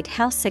illustrate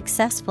how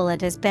successful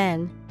it has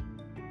been.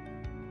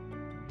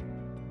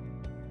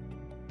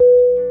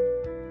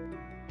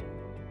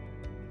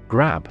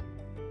 Grab.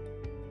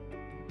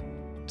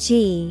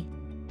 G-R-A-B.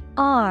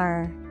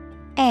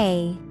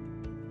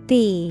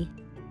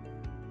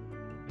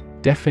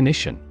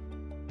 Definition.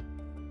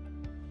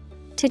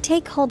 To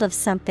take hold of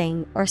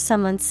something or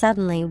someone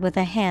suddenly with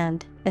a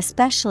hand,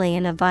 especially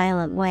in a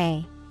violent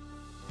way.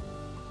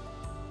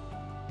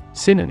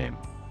 Synonym.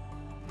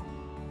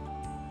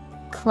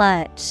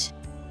 Clutch,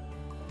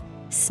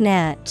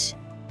 snatch,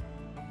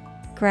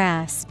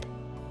 grasp.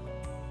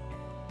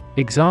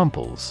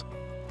 Examples.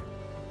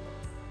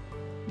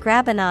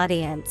 Grab an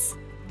audience.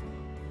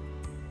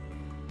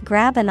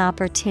 Grab an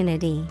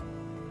opportunity.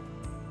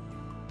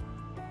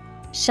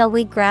 Shall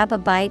we grab a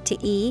bite to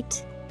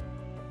eat?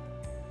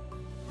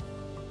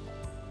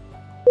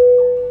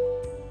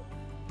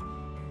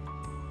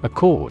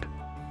 Accord.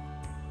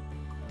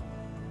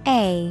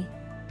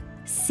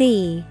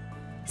 A-C-C-O-R-D.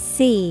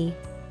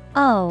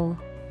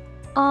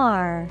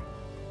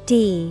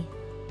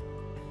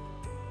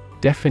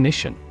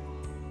 Definition.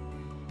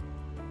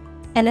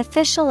 An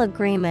official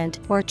agreement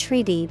or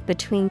treaty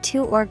between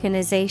two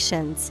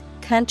organizations,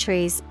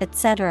 countries,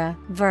 etc.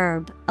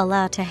 Verb,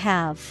 allow to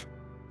have.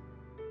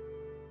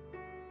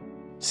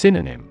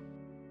 Synonym.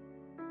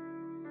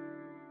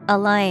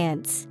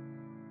 Alliance,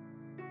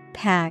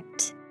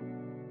 pact,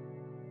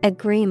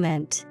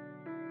 agreement.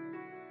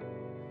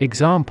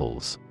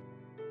 Examples.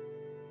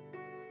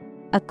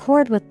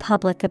 Accord with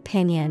public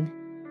opinion.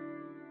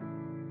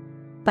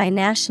 By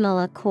national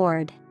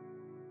accord.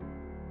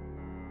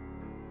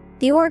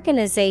 The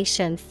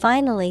organization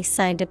finally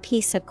signed a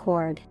peace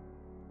accord.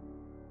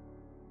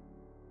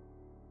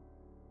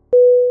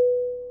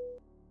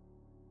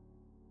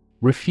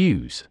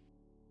 Refuse.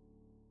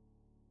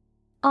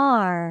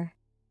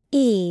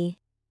 R-E-F-U-S-E.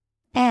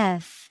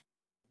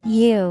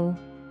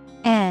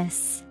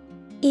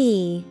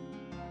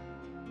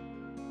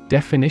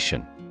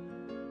 Definition.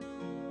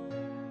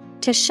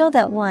 To show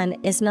that one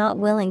is not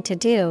willing to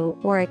do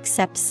or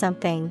accept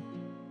something.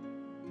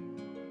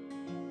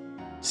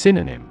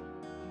 Synonym.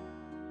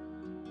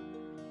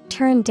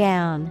 Turn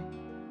down,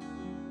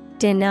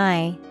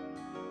 deny,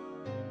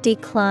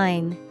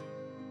 decline.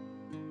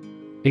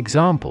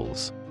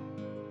 Examples.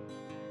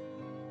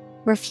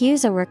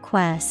 Refuse a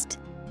request.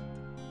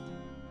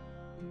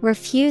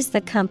 Refuse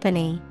the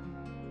company.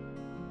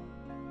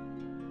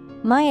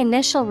 My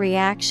initial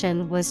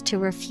reaction was to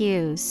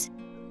refuse.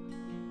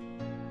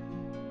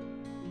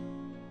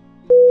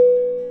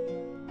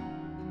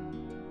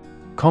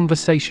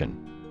 Conversation.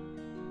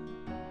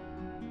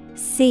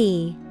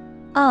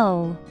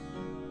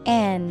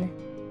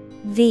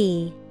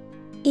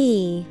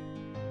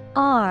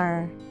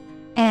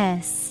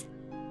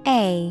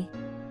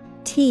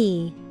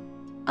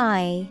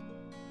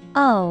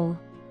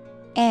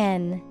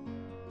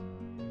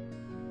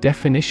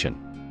 Definition.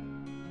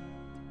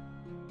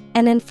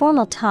 An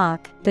informal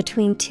talk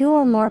between two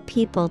or more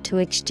people to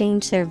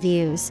exchange their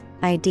views,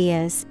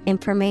 ideas,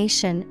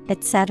 information,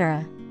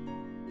 etc.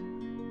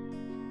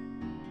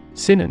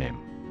 Synonym.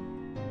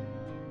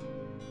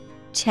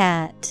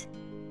 Chat,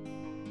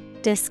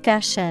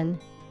 discussion,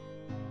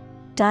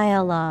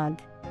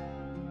 dialogue.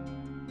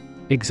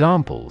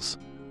 Examples.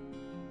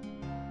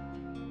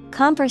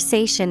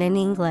 Conversation in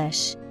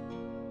English.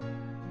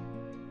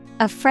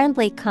 A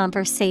friendly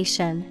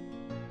conversation.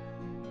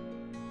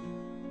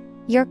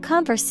 Your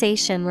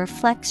conversation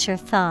reflects your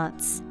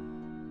thoughts.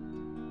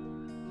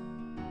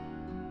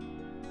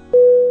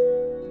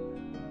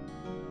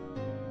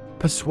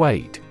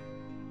 Persuade.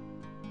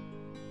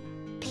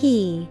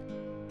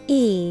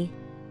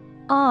 P-E-R-S-U-A-D-E.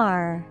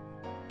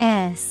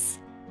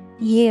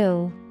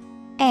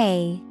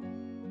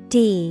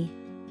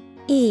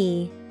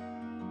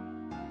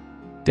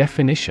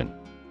 Definition.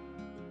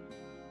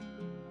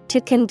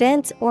 To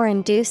convince or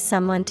induce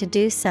someone to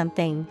do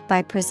something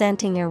by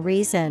presenting a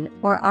reason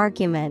or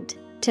argument,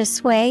 to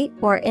sway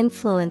or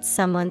influence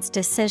someone's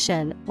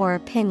decision or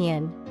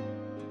opinion.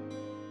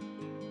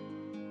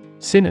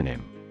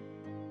 Synonym.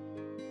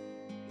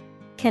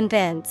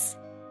 Convince,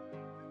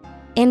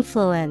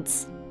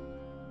 influence,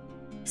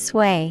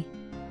 sway.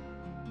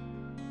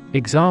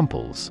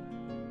 Examples.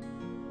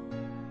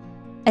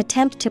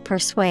 Attempt to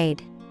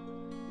persuade.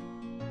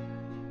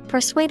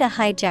 Persuade a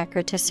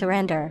hijacker to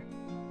surrender.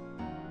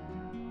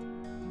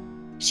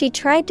 She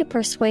tried to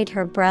persuade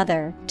her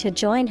brother to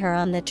join her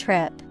on the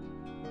trip.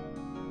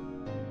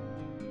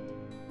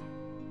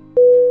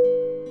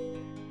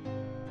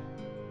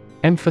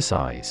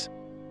 Emphasize.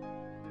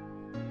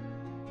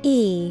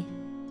 EMPHASIZE.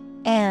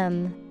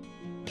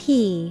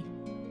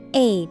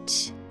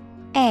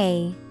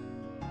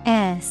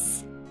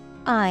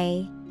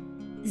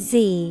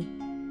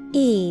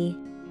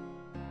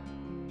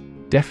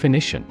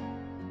 Definition.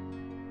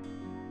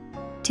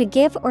 To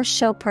give or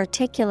show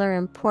particular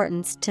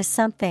importance to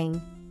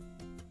something.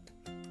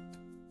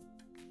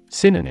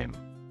 Synonym.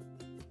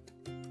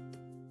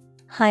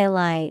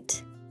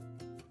 Highlight,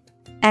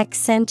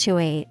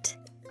 accentuate,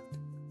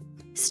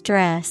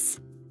 stress.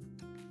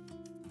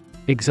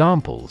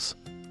 Examples.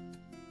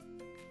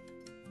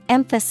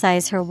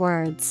 Emphasize her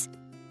words.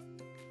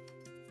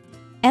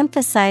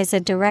 Emphasize a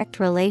direct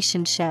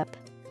relationship.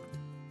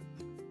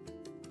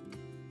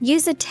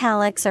 Use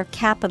italics or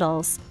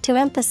capitals to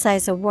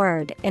emphasize a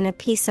word in a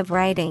piece of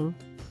writing.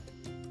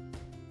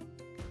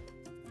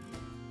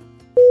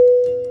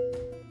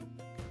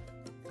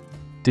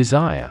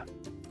 Desire.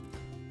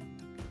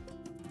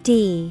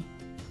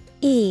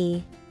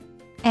 DESIRE.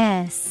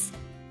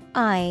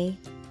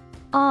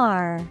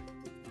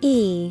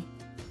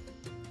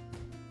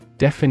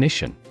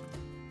 Definition.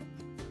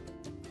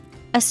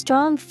 A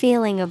strong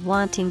feeling of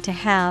wanting to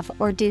have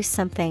or do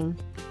something.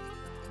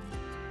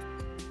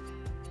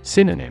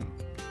 Synonym.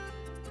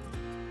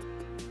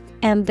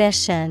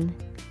 Ambition,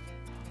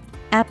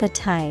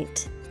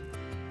 appetite,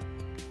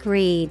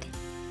 greed.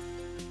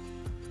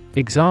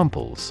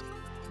 Examples.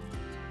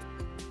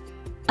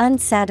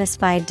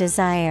 Unsatisfied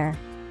desire.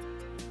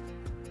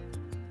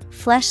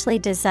 Fleshly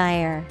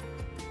desire.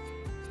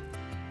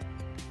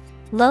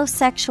 Low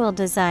sexual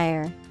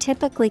desire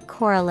typically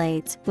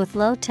correlates with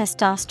low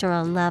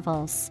testosterone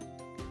levels.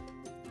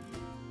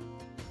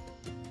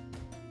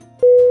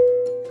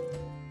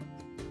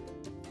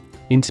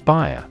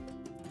 Inspire.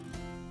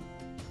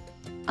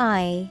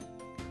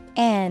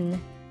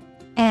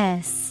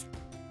 INSPIRE.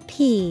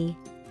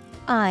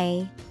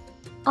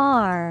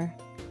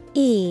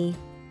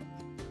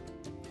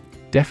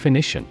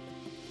 Definition.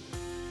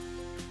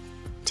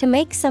 To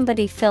make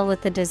somebody feel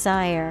with a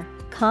desire,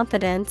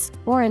 confidence,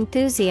 or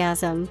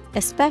enthusiasm,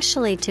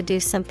 especially to do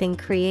something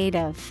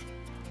creative.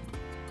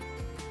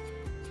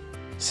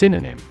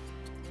 Synonym.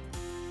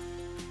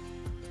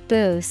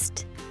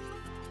 Boost,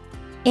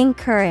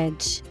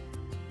 encourage,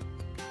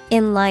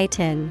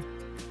 enlighten.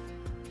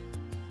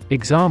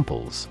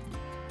 Examples.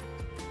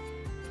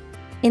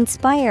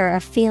 Inspire a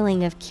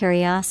feeling of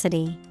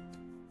curiosity.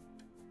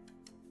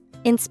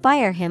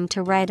 Inspire him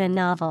to write a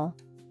novel.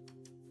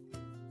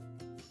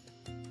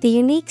 The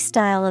unique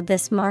style of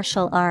this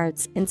martial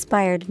arts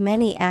inspired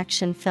many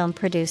action film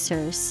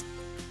producers.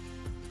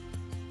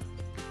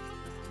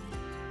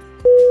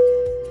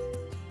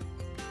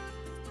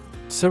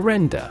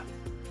 Surrender.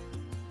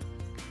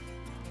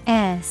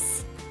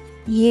 SURRENDER.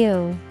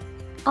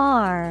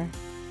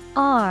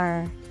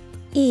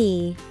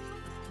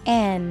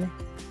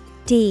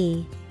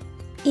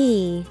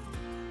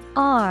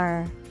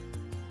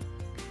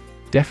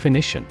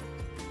 Definition.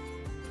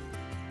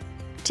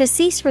 To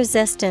cease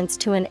resistance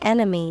to an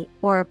enemy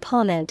or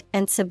opponent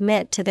and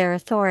submit to their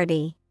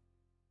authority.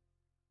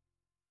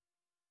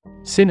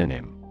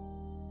 Synonym.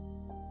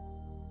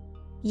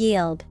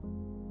 Yield,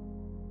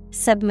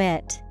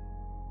 submit,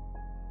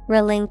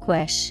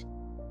 relinquish.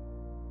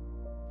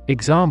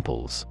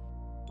 Examples.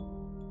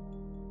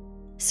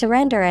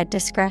 Surrender at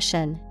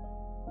discretion.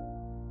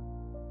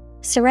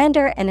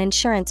 Surrender an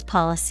insurance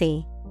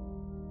policy.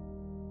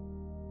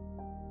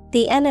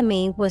 The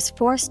enemy was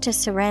forced to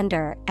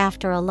surrender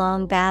after a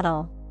long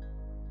battle.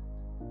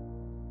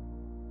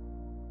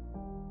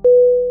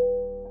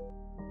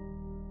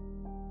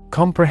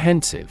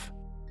 Comprehensive. Comprehensive.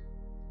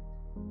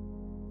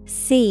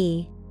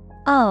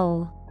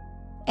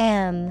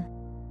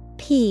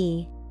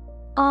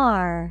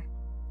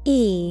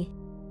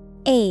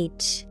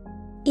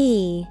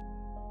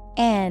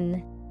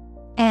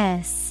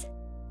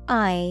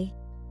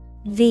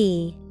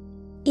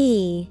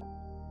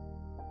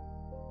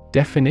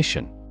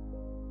 Definition.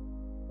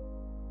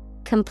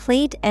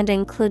 Complete and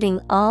including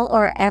all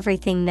or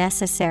everything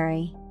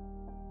necessary.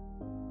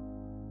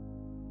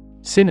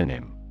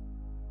 Synonym.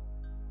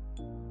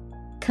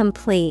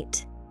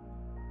 Complete,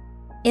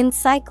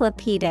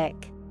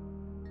 encyclopedic,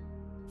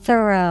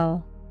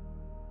 thorough.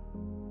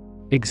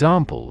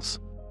 Examples.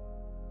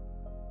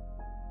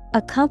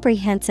 A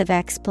comprehensive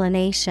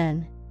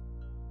explanation.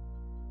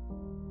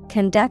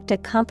 Conduct a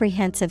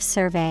comprehensive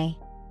survey.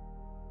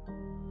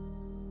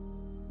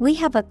 We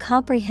have a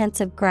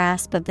comprehensive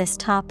grasp of this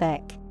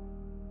topic.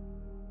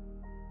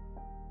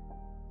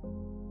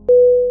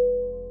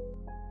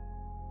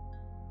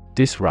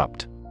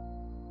 Disrupt.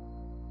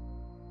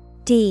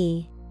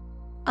 DISRUPT.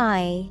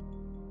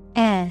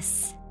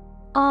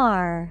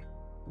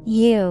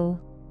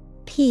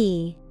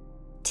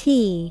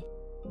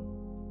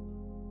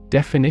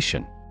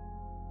 Definition.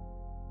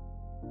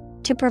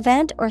 To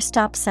prevent or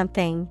stop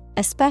something,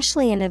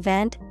 especially an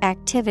event,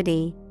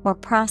 activity, or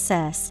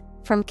process,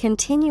 from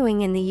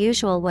continuing in the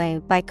usual way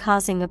by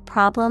causing a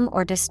problem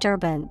or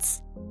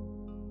disturbance.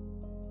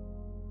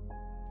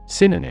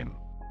 Synonym: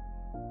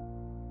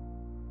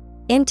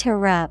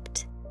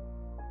 Interrupt,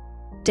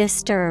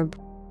 disturb,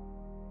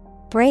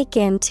 break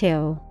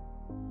into.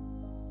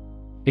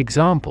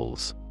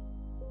 Examples: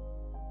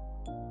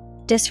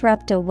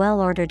 Disrupt a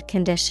well-ordered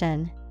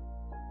condition.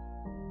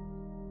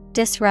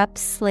 Disrupt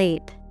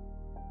sleep.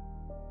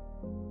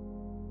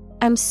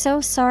 I'm so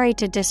sorry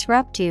to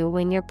disrupt you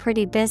when you're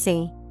pretty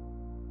busy.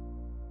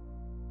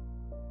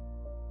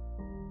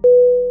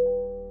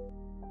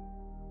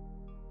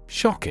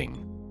 Shocking.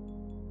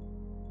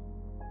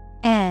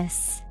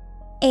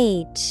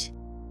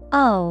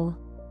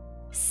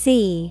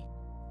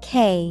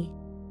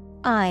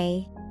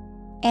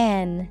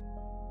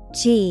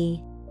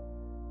 S-H-O-C-K-I-N-G.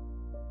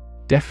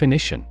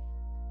 Definition: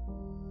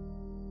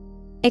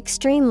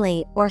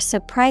 Extremely or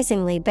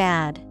surprisingly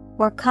bad,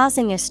 or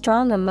causing a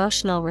strong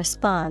emotional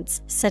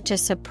response such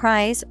as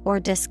surprise or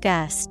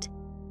disgust.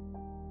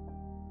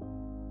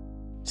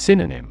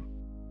 Synonym: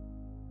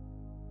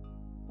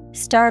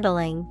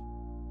 Startling,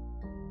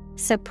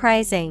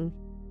 surprising,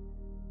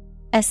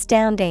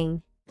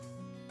 astounding.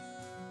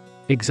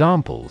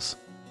 Examples: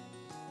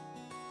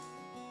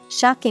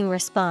 Shocking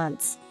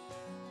response.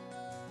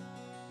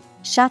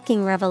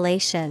 Shocking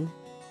revelation.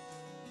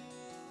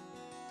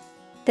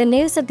 The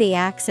news of the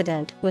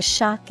accident was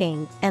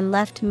shocking and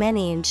left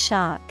many in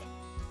shock.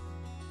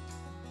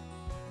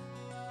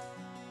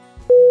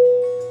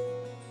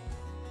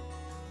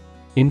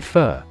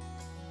 Infer.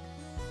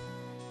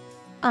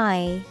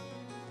 I-N-F-E-R.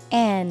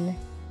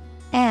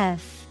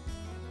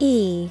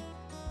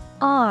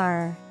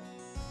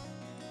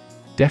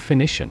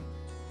 Definition: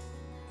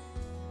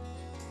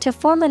 To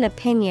form an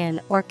opinion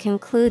or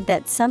conclude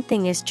that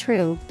something is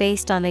true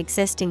based on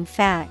existing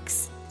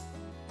facts.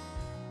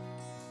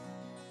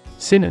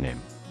 Synonym: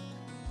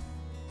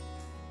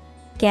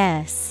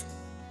 Guess,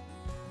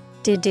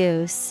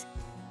 deduce,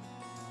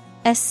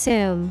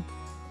 assume.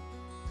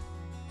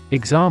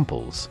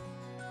 Examples: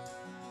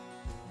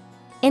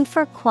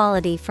 Infer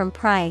quality from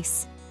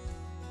price.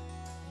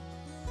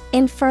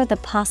 Infer the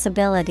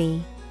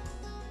possibility.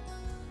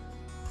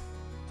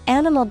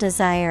 Animal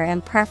desire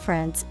and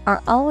preference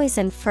are always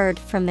inferred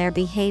from their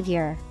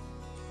behavior.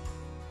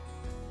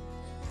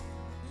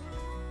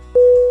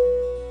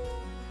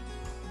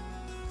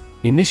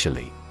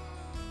 Initially.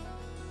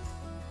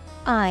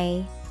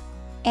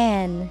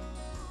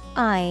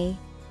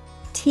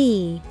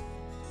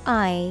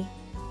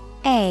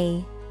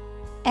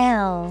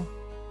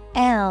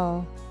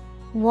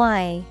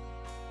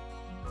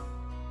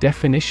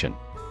 Definition: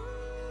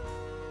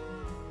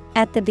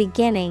 At the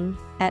beginning,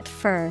 at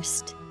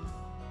first.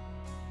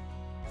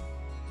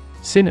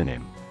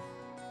 Synonym: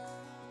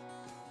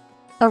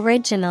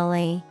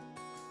 Originally,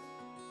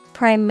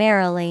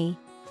 primarily,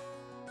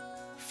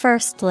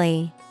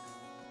 firstly.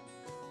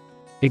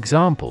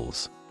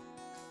 Examples: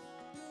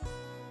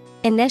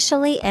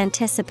 Initially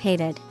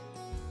anticipated.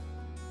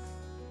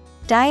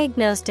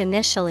 Diagnosed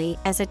initially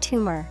as a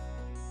tumor.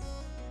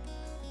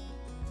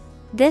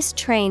 This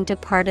train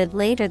departed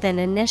later than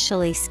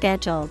initially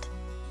scheduled.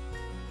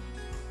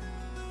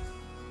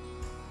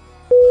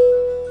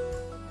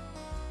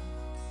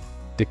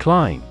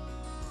 Decline.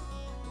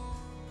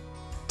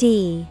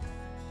 D-E-C-L-I-N-E.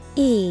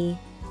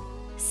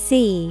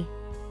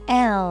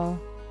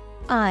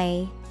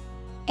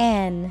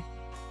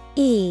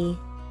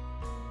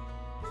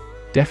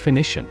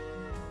 Definition: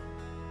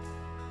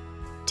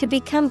 To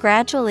become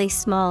gradually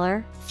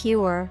smaller,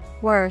 fewer,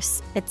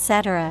 worse,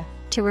 etc.,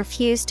 to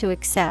refuse to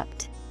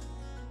accept.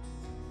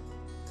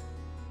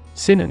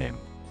 Synonym: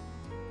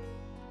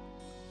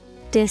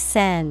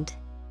 Descend,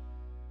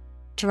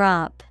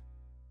 drop,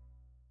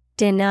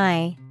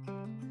 deny.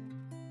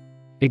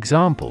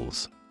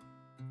 Examples: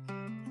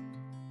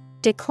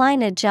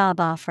 Decline a job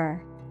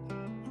offer.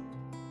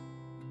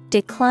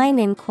 Decline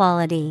in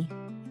quality.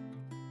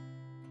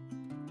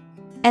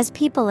 As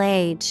people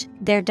age,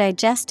 their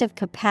digestive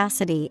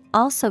capacity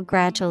also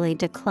gradually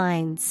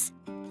declines.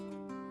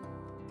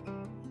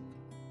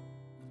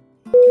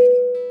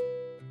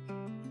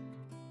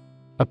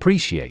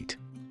 Appreciate.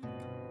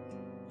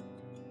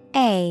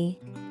 A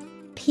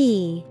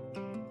P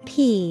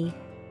P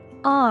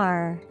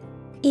R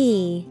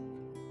E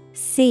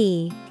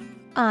C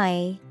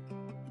I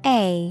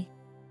A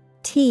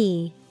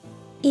T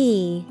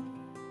E.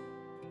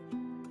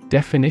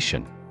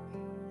 Definition: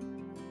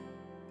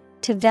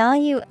 To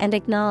value and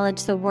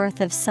acknowledge the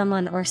worth of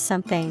someone or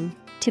something,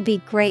 to be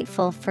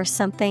grateful for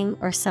something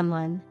or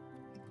someone.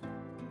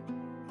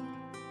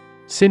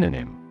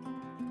 Synonym: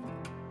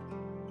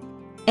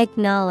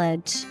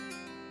 Acknowledge,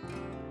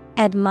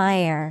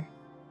 admire,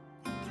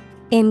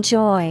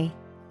 enjoy.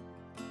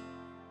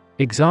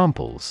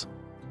 Examples: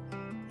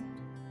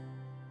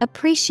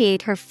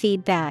 Appreciate her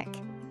feedback.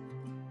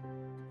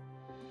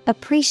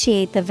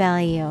 Appreciate the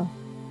value.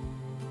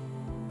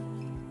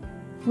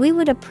 We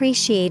would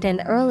appreciate an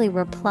early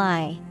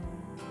reply.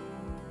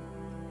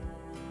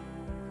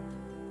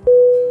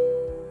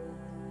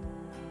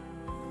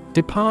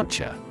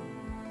 Departure.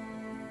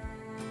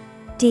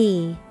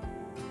 D-E-P-A-R-T-U-R-E.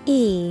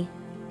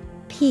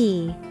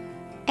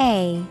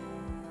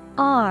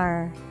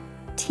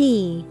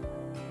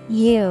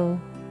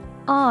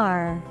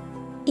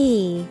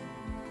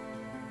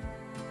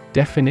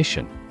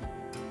 Definition.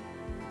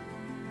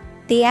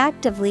 The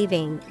act of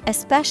leaving,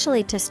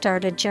 especially to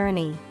start a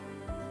journey.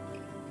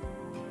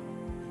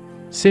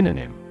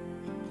 Synonym.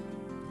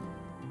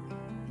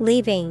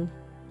 Leaving,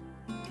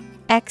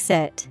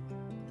 exit,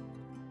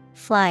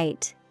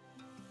 flight.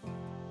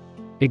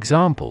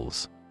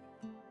 Examples.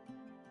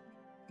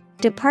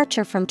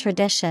 Departure from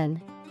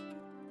tradition.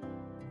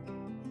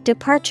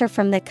 Departure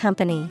from the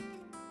company.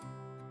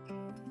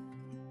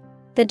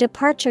 The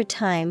departure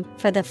time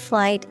for the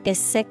flight is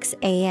 6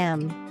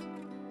 a.m.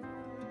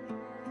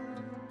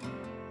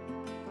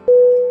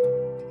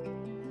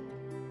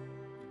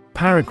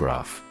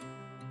 Paragraph.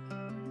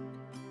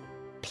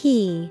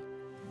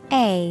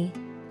 P-A-R-A-G-R-A-P-H.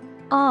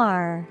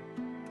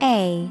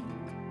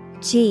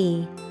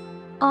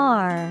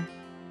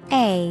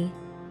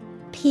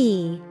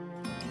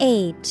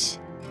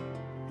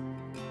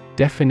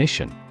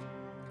 Definition.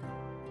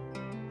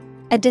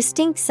 A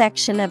distinct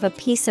section of a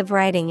piece of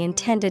writing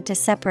intended to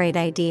separate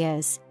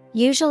ideas,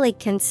 usually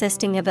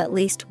consisting of at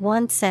least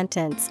one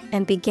sentence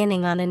and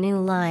beginning on a new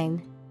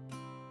line.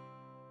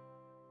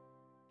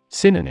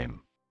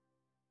 Synonym.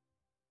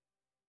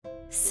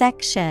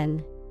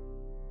 Section,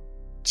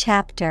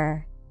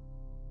 chapter,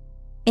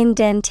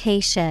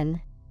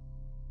 indentation.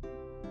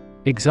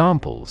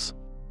 Examples.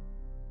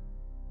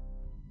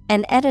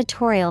 An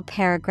editorial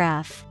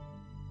paragraph.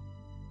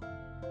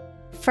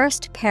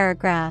 First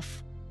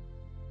paragraph.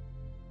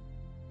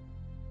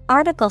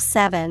 Article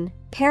 7,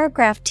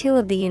 Paragraph 2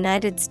 of the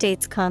United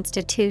States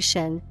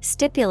Constitution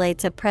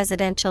stipulates a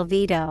presidential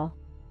veto.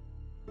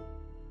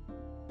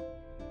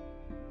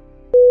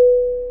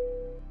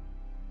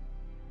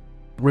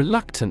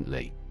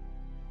 Reluctantly.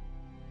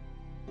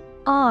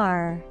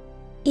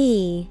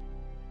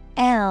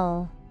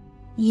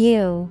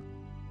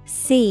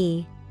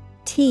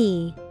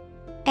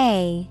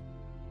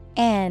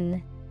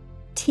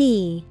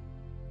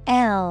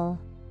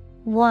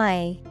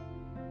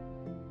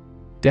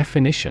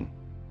 Definition.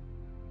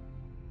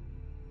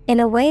 In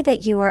a way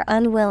that you are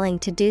unwilling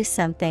to do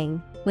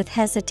something, with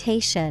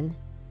hesitation.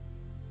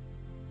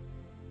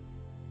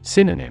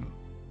 Synonym.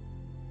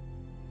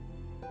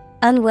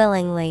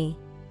 Unwillingly,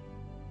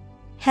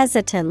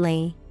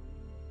 hesitantly,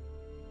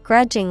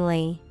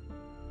 grudgingly.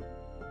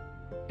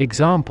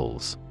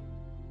 Examples.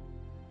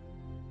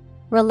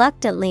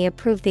 Reluctantly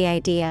approve the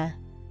idea.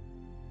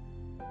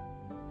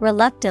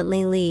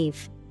 Reluctantly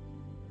leave.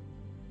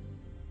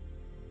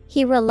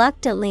 He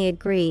reluctantly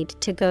agreed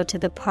to go to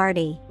the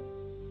party.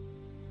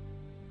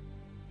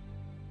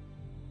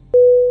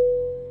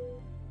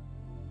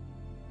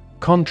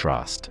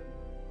 Contrast.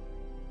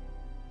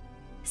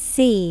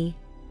 C-O-N-T-R-A-S-T.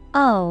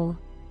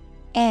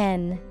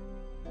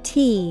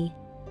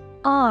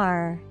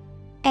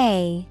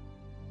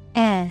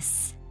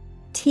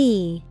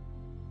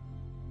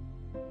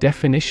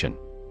 Definition.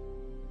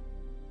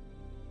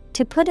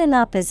 To put in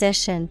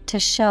opposition, to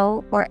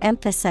show or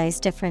emphasize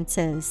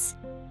differences.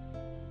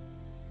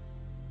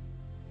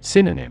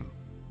 Synonym.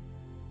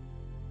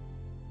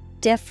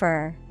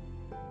 Differ,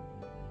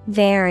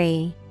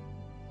 vary,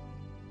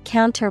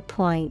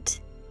 counterpoint.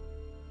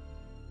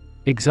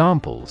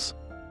 Examples.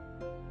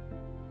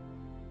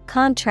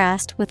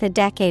 Contrast with a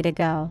decade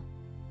ago.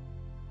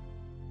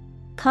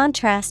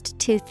 Contrast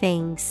two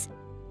things.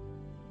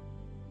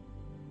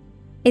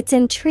 It's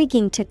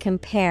intriguing to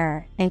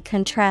compare and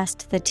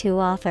contrast the two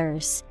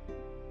authors.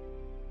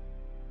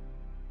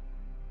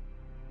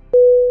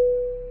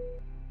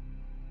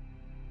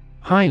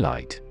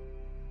 Highlight.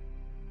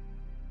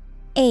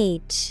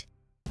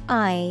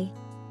 H-I-G-H-L-I-G-H-T.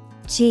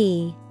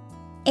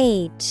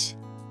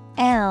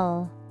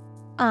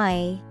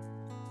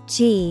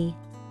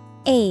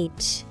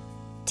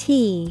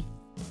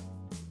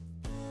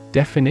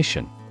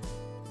 Definition.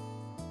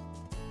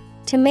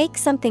 To make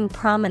something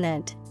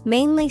prominent,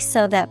 mainly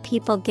so that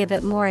people give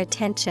it more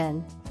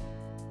attention.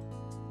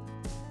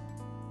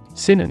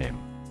 Synonym.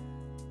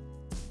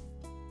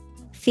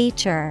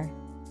 Feature,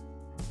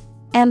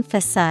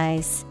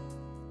 emphasize,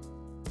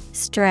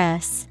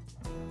 stress.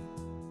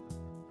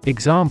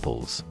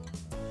 Examples.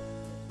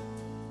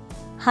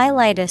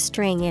 Highlight a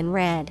string in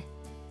red.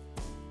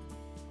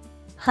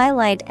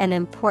 Highlight an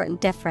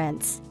important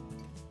difference.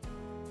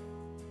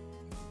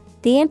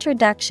 The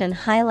introduction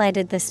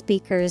highlighted the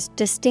speaker's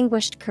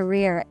distinguished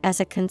career as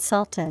a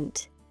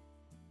consultant.